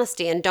handle your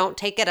honesty, and don't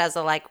take it as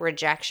a like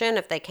rejection.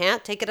 If they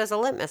can't, take it as a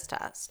litmus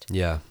test.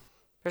 Yeah.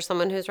 For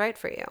someone who's right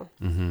for you.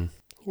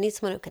 You need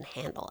someone who can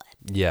handle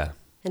it. Yeah.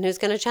 And who's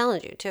going to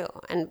challenge you too,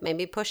 and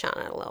maybe push on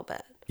it a little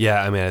bit.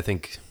 Yeah, I mean, I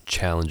think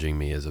challenging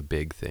me is a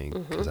big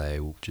thing, because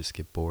I just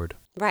get bored.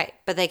 Right.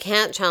 But they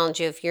can't challenge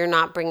you if you're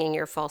not bringing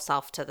your full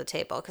self to the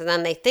table, because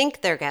then they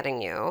think they're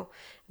getting you,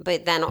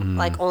 but then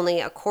like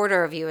only a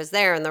quarter of you is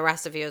there and the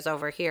rest of you is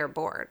over here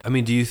bored. I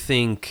mean, do you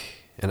think,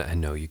 and I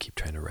know you keep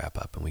trying to wrap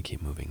up and we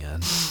keep moving on.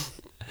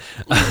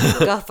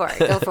 Go for it.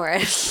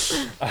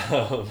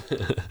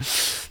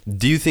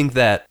 Do you think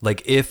that,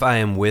 like, if I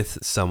am with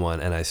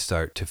someone and I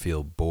start to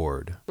feel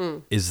bored,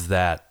 is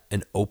that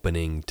an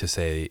opening to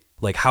say,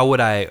 like, how would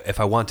I, if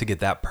I want to get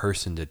that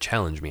person to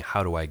challenge me,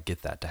 how do I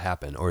get that to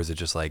happen? Or is it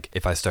just like,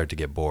 if I start to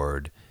get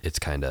bored, it's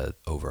kind of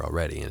over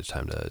already and it's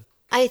time to...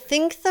 I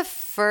think the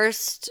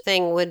first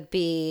thing would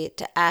be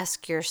to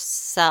ask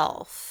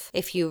yourself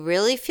if you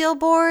really feel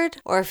bored,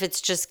 or if it's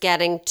just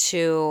getting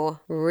too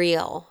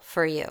real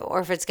for you,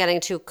 or if it's getting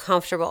too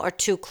comfortable or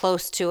too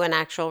close to an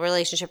actual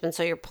relationship, and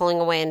so you're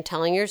pulling away and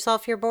telling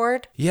yourself you're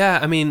bored. Yeah,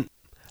 I mean,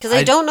 Because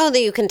I don't know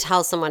that you can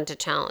tell someone to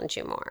challenge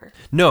you more.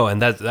 No,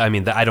 and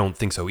I don't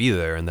think so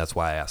either, and that's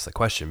why I asked the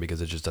question,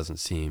 because it just doesn't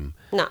seem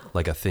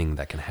like a thing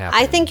that can happen.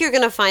 I think you're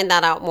going to find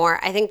that out more.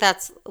 I think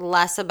that's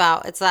less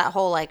about, it's that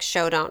whole like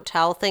show don't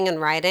tell thing in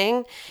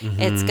writing.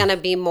 It's going to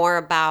be more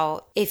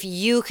about if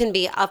you can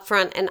be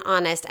upfront and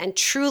honest and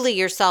truly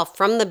yourself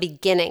from the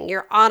beginning,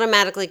 you're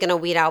automatically going to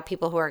weed out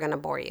people who are going to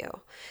bore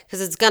you. Because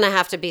it's going to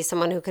have to be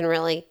someone who can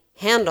really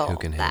handle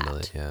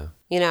it, yeah.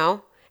 You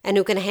know? And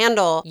who can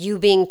handle you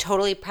being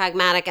totally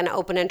pragmatic and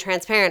open and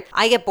transparent.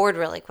 I get bored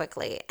really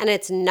quickly. And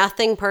it's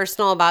nothing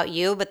personal about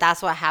you, but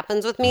that's what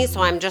happens with me.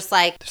 So I'm just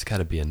like... There's got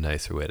to be a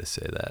nicer way to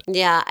say that.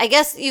 Yeah, I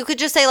guess you could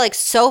just say like,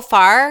 so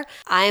far,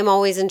 I am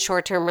always in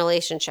short-term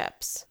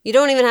relationships. You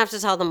don't even have to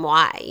tell them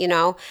why, you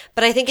know?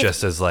 But I think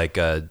just as like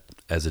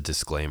as a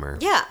disclaimer.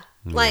 Yeah,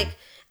 like...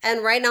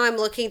 And right now I'm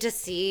looking to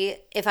see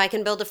if I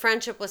can build a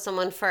friendship with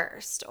someone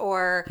first.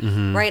 Or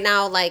right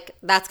now, like,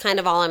 that's kind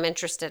of all I'm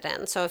interested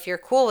in. So if you're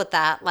cool with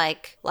that,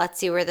 like, let's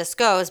see where this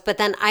goes. But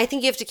then I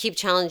think you have to keep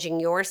challenging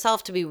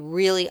yourself to be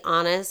really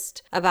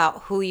honest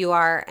about who you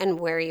are and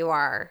where you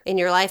are in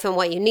your life and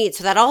what you need.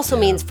 So that also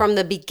means from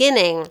the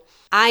beginning,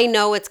 I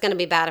know it's going to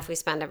be bad if we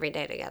spend every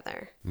day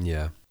together.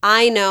 Yeah.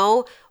 I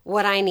know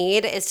what I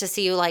need is to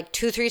see you like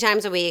 2-3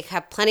 times a week,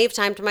 have plenty of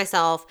time to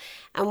myself.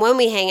 And when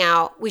we hang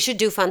out, we should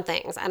do fun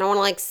things. I don't want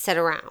to like sit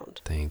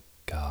around. Thank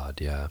God,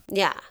 yeah.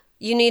 Yeah.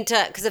 You need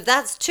to, because if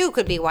that's too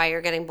could be why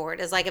you're getting bored,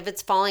 is like if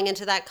it's falling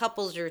into that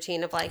couple's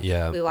routine of like,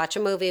 we watch a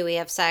movie, we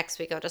have sex,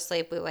 we go to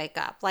sleep, we wake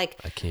up. Like,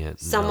 I can't.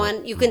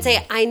 Someone, you can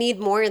say, I need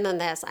more than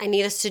this. I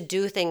need us to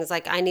do things.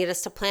 Like, I need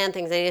us to plan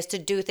things. I need us to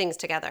do things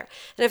together.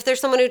 And if there's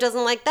someone who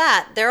doesn't like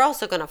that, they're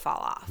also going to fall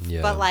off.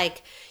 Yeah. But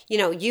like, you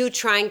know, you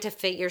trying to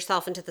fit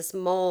yourself into this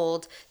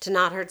mold to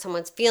not hurt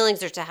someone's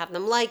feelings or to have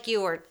them like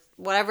you or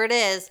whatever it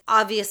is,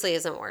 obviously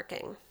isn't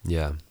working.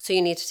 Yeah. So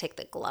you need to take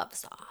the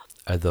gloves off.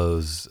 Are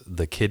those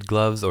the kid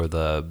gloves or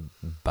the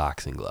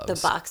boxing gloves?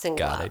 The boxing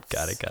gloves.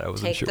 Got it. I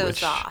wasn't Take sure those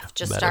which off.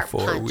 Just start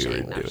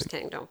punching. No, just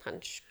kidding. Don't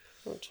punch.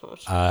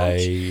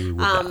 I would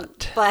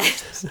not.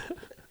 But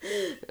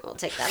we'll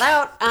take that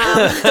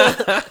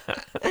out.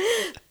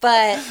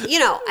 But, you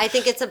know, I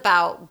think it's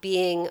about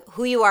being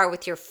who you are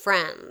with your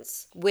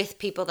friends, with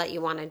people that you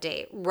want to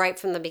date right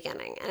from the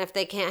beginning. And if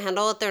they can't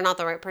handle it, they're not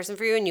the right person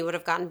for you, and you would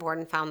have gotten bored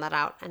and found that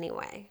out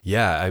anyway.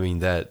 Yeah, I mean,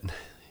 that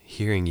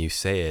hearing you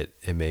say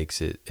it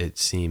makes it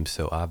seem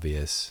so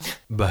obvious.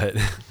 But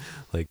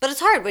like, but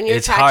it's hard when you're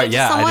attracted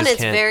to someone.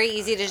 It's very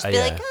easy to just be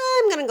like,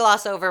 I'm going to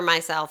gloss over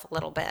myself a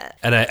little bit.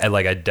 And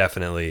I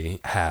definitely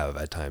have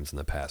at times in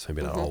the past,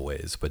 maybe not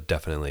always, but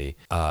definitely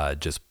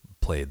just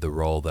played the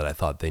role that I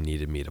thought they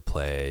needed me to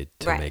play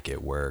to make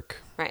it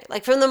work. Right.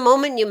 Like from the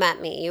moment you met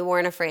me, you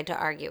weren't afraid to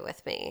argue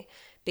with me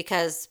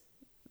because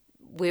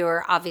we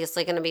were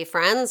obviously going to be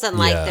friends, and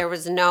like there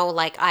was no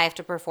like I have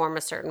to perform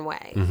a certain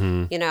way,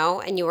 you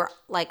know, and you were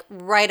like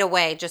right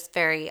away just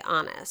very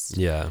honest.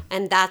 Yeah.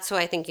 And that's who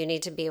I think you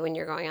need to be when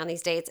you're going on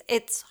these dates.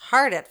 It's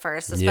hard at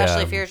first,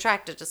 especially if you're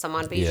attracted to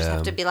someone, but you just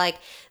have to be like,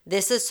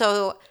 this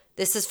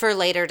is for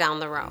later down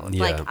the road.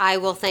 Like I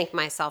will thank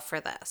myself for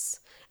this.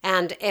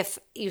 And if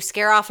you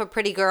scare off a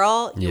pretty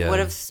girl, you would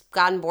have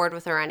gotten bored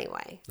with her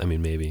anyway. I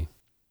mean, maybe.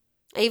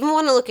 I even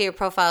want to look at your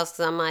profiles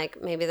because I'm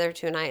like, maybe they're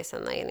too nice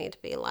and they need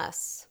to be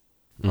less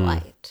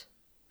polite.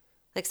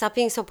 Like, stop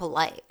being so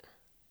polite.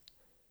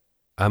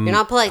 You're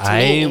not polite to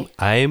me.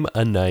 I'm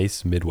a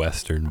nice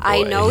Midwestern boy.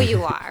 I know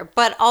you are.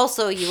 But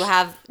also, you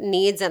have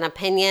needs and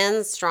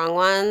opinions, strong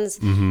ones,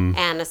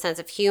 and a sense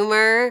of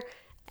humor.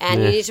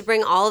 And you need to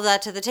bring all of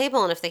that to the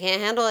table. And if they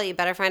can't handle it, you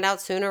better find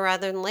out sooner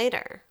rather than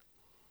later.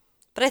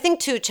 But I think,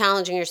 too,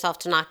 challenging yourself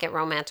to not get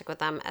romantic with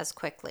them as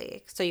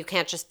quickly. So you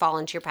can't just fall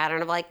into your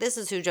pattern of, like, this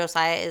is who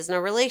Josiah is in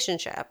a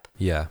relationship.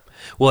 Yeah.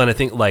 Well, and I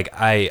think, like,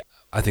 I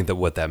think that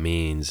what that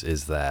means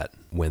is that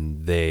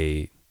when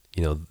they,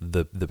 you know,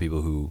 the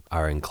people who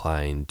are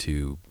inclined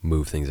to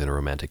move things in a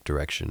romantic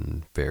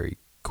direction very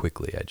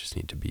quickly, I just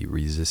need to be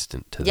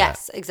resistant to that.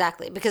 Yes,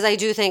 exactly. Because I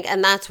do think,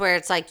 and that's where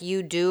it's like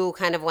you do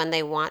kind of when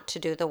they want to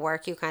do the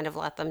work, you kind of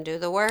let them do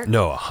the work.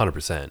 No,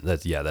 100%.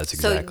 That's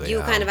exactly. So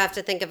you kind of have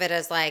to think of it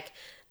as like,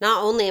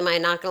 not only am I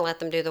not going to let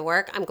them do the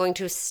work, I'm going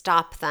to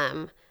stop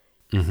them.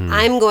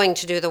 I'm going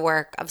to do the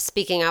work of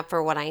speaking up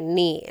for what I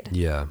need.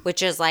 Yeah.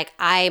 Which is like,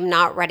 I'm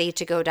not ready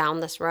to go down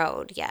this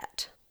road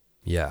yet.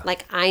 Yeah.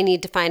 Like, I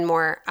need to find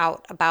more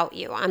out about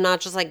you. I'm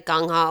not just like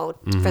gung-ho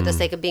for the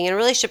sake of being in a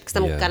relationship because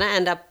I'm going to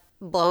end up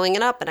blowing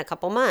it up in a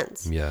couple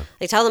months. Yeah.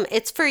 They tell them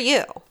it's for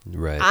you.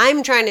 Right.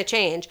 I'm trying to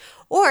change.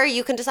 Or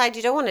you can decide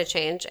you don't want to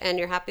change and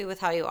you're happy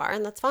with how you are,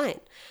 and that's fine.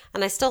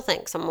 And I still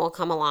think someone will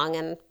come along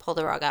and pull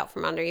the rug out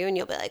from under you and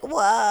you'll be like,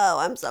 whoa,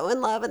 I'm so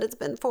in love and it's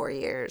been 4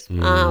 years. You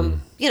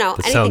know,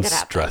 that anything could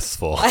happen.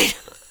 Stressful.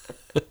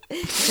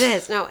 It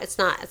is. No, it's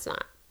not. It's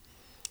not.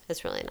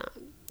 It's really not.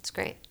 It's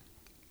great.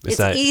 It's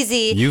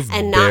easy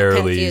and not confusing.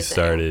 You've barely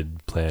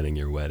started planning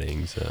your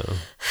wedding, so...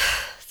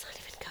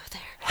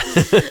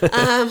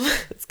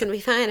 It's going to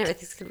be fine.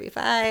 Everything's going to be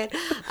fine.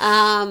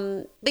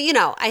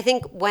 But, I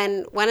think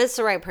when it's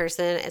the right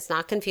person, it's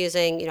not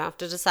confusing. You don't have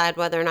to decide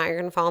whether or not you're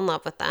going to fall in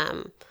love with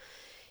them.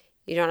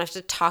 You don't have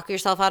to talk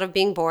yourself out of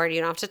being bored.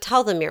 You don't have to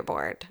tell them you're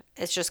bored.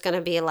 It's just going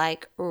to be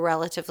like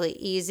relatively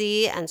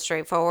easy and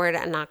straightforward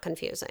and not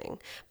confusing.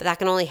 But that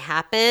can only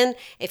happen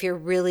if you're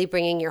really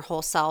bringing your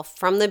whole self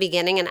from the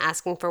beginning and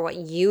asking for what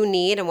you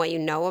need and what you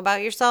know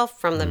about yourself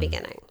from the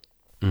beginning.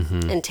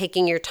 And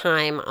taking your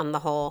time on the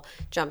whole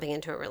jumping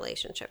into a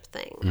relationship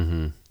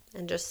thing.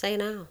 And just say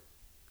no.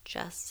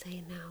 Just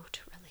say no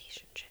to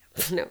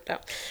relationships. No.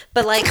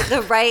 But like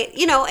the right,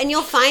 and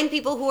you'll find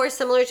people who are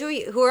similar to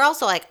you, who are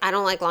also like, I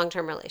don't like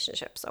long-term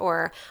relationships,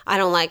 or I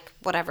don't like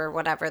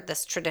whatever,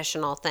 this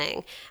traditional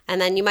thing.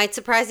 And then you might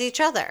surprise each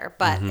other.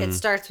 But it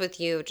starts with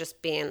you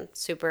just being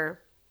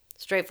super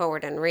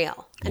straightforward and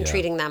real and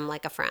treating them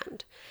like a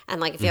friend. And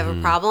like if you have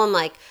a problem,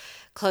 like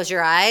close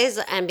your eyes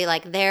and be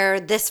like,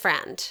 they're this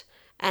friend.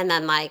 And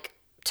then like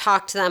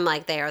talk to them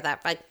like they are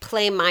that, like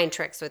play mind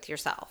tricks with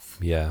yourself.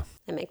 Yeah.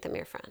 And make them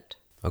your friend.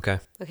 Okay.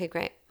 Okay,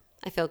 great.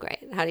 I feel great.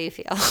 How do you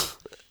feel?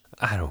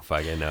 I don't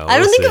fucking know. I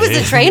don't think it was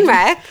a train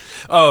wreck.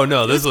 Oh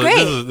no, this was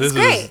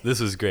great. This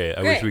was great.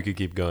 I wish we could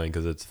keep going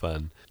because it's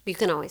fun. You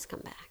can always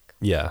come back.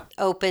 Yeah.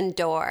 Open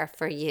door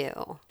for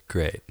you.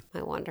 Great.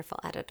 My wonderful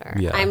editor.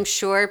 Yeah. I'm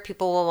sure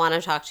people will want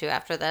to talk to you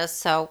after this.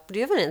 So, do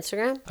you have an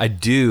Instagram? I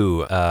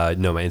do.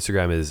 No, my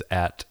Instagram is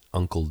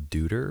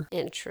 @UncleDuder.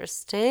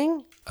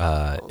 Interesting.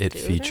 It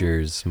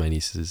features my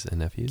nieces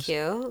and nephews.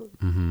 Cute.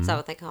 Is that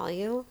what they call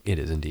you? It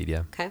is indeed,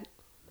 yeah. Okay.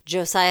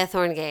 Josiah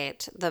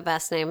Thorngate, the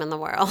best name in the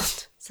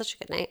world. Such a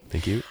good name.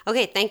 Thank you.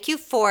 Okay, thank you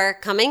for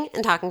coming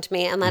and talking to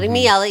me and letting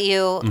me yell at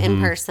you in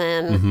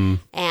person.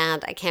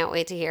 And I can't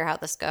wait to hear how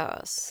this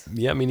goes.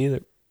 Yeah, me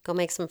neither. Go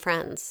make some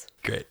friends.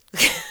 Great.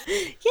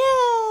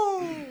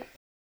 Yay!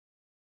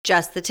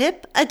 Just the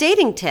tip, a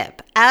dating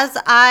tip. As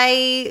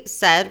I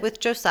said with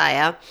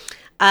Josiah,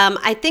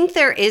 I think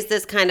there is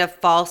this kind of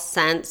false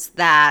sense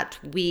that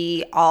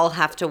we all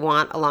have to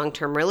want a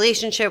long-term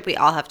relationship. We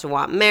all have to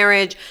want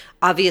marriage.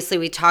 Obviously,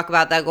 we talk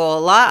about that goal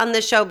a lot on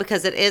this show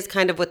because it is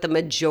kind of what the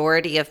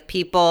majority of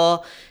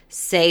people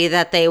say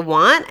that they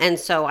want. And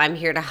so I'm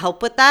here to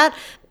help with that.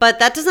 But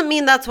that doesn't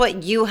mean that's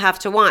what you have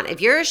to want.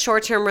 If you're a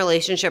short-term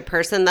relationship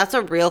person, that's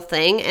a real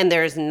thing and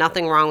there's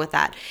nothing wrong with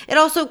that. It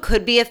also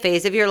could be a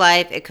phase of your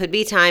life. It could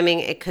be timing.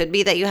 It could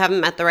be that you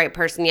haven't met the right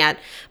person yet.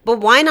 But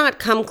why not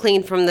come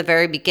clean from the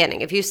very beginning?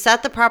 If you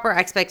set the proper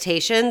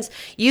expectations,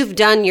 you've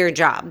done your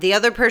job. The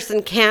other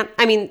person can't,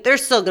 they're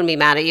still going to be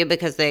mad at you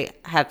because they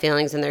have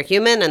feelings and they're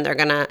human and they're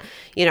going to,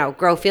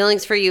 grow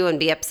feelings for you and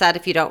be upset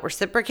if you don't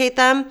reciprocate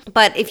them.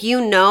 But if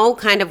you know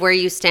kind of where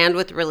you stand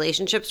with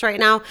relationships right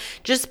now,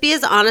 just be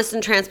as honest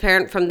and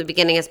transparent from the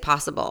beginning as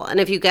possible.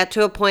 And if you get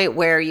to a point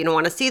where you don't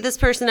want to see this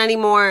person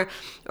anymore,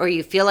 or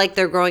you feel like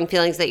they're growing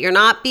feelings that you're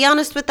not, be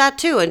honest with that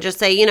too. And just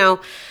say,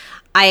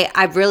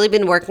 I've really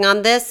been working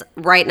on this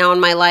right now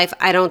in my life.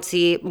 I don't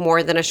see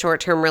more than a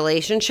short-term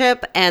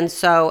relationship. And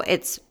so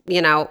it's,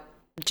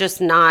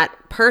 just not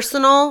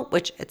personal,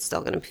 which it's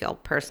still going to feel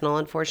personal,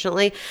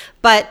 unfortunately.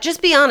 But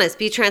just be honest,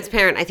 be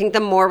transparent. I think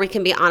the more we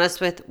can be honest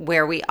with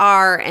where we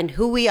are and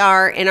who we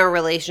are in our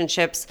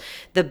relationships,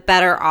 the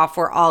better off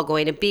we're all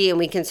going to be. And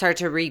we can start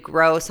to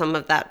regrow some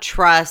of that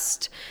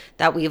trust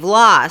that we've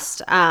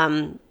lost.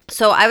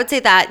 So I would say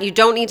that you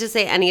don't need to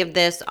say any of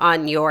this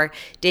on your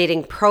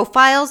dating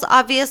profiles,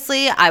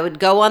 obviously. I would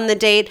go on the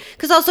date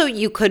because also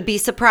you could be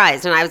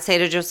surprised. And I would say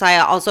to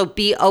Josiah, also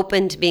be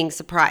open to being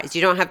surprised.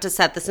 You don't have to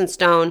set this in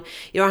stone.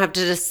 You don't have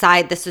to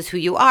decide this is who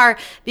you are,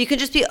 but you can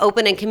just be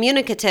open and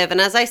communicative. And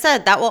as I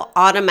said, that will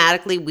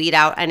automatically weed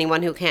out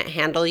anyone who can't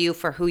handle you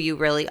for who you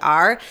really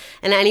are.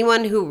 And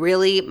anyone who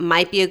really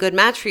might be a good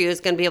match for you is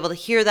going to be able to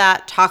hear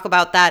that, talk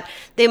about that.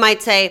 They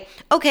might say,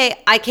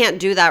 okay, I can't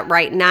do that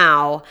right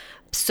now,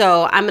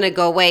 so I'm going to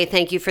go away.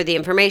 Thank you for the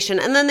information.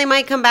 And then they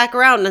might come back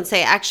around and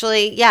say,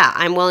 actually, yeah,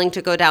 I'm willing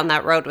to go down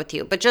that road with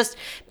you. But just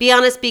be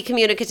honest, be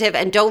communicative,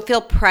 and don't feel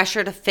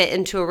pressure to fit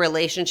into a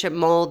relationship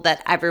mold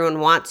that everyone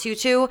wants you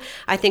to.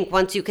 I think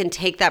once you can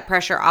take that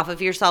pressure off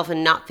of yourself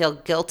and not feel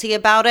guilty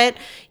about it,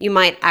 you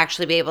might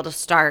actually be able to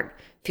start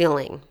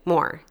feeling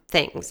more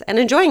things and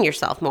enjoying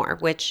yourself more,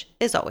 which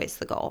is always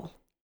the goal.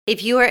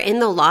 If you are in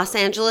the Los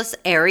Angeles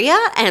area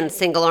and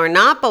single or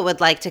not, but would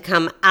like to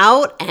come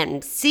out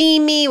and see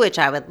me, which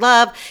I would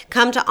love,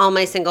 come to All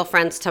My Single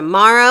Friends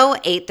tomorrow,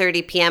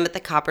 8:30 p.m. at the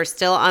Copper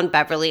Still on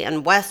Beverly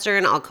and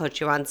Western. I'll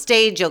coach you on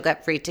stage. You'll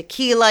get free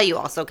tequila. You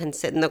also can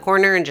sit in the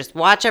corner and just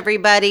watch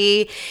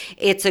everybody.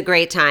 It's a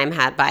great time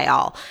had by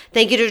all.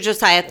 Thank you to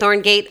Josiah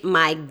Thorngate,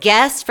 my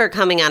guest, for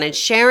coming on and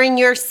sharing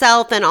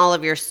yourself and all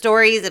of your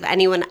stories. If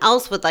anyone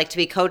else would like to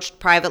be coached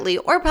privately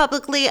or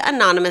publicly,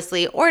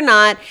 anonymously or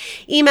not,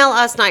 email email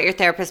us,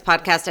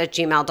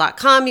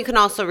 notyourtherapistpodcast@gmail.com. You can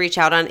also reach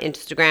out on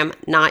Instagram,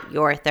 Not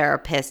Your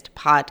Therapist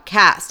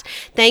Podcast.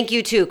 Thank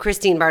you to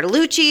Christine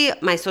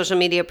Bartolucci, my social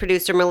media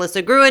producer,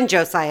 Melissa Gruen,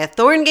 Josiah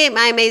Thorngate,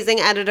 my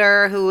amazing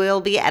editor, who will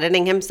be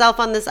editing himself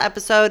on this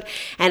episode,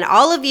 and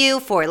all of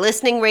you for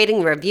listening,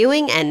 rating,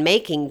 reviewing, and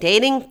making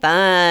dating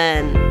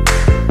fun.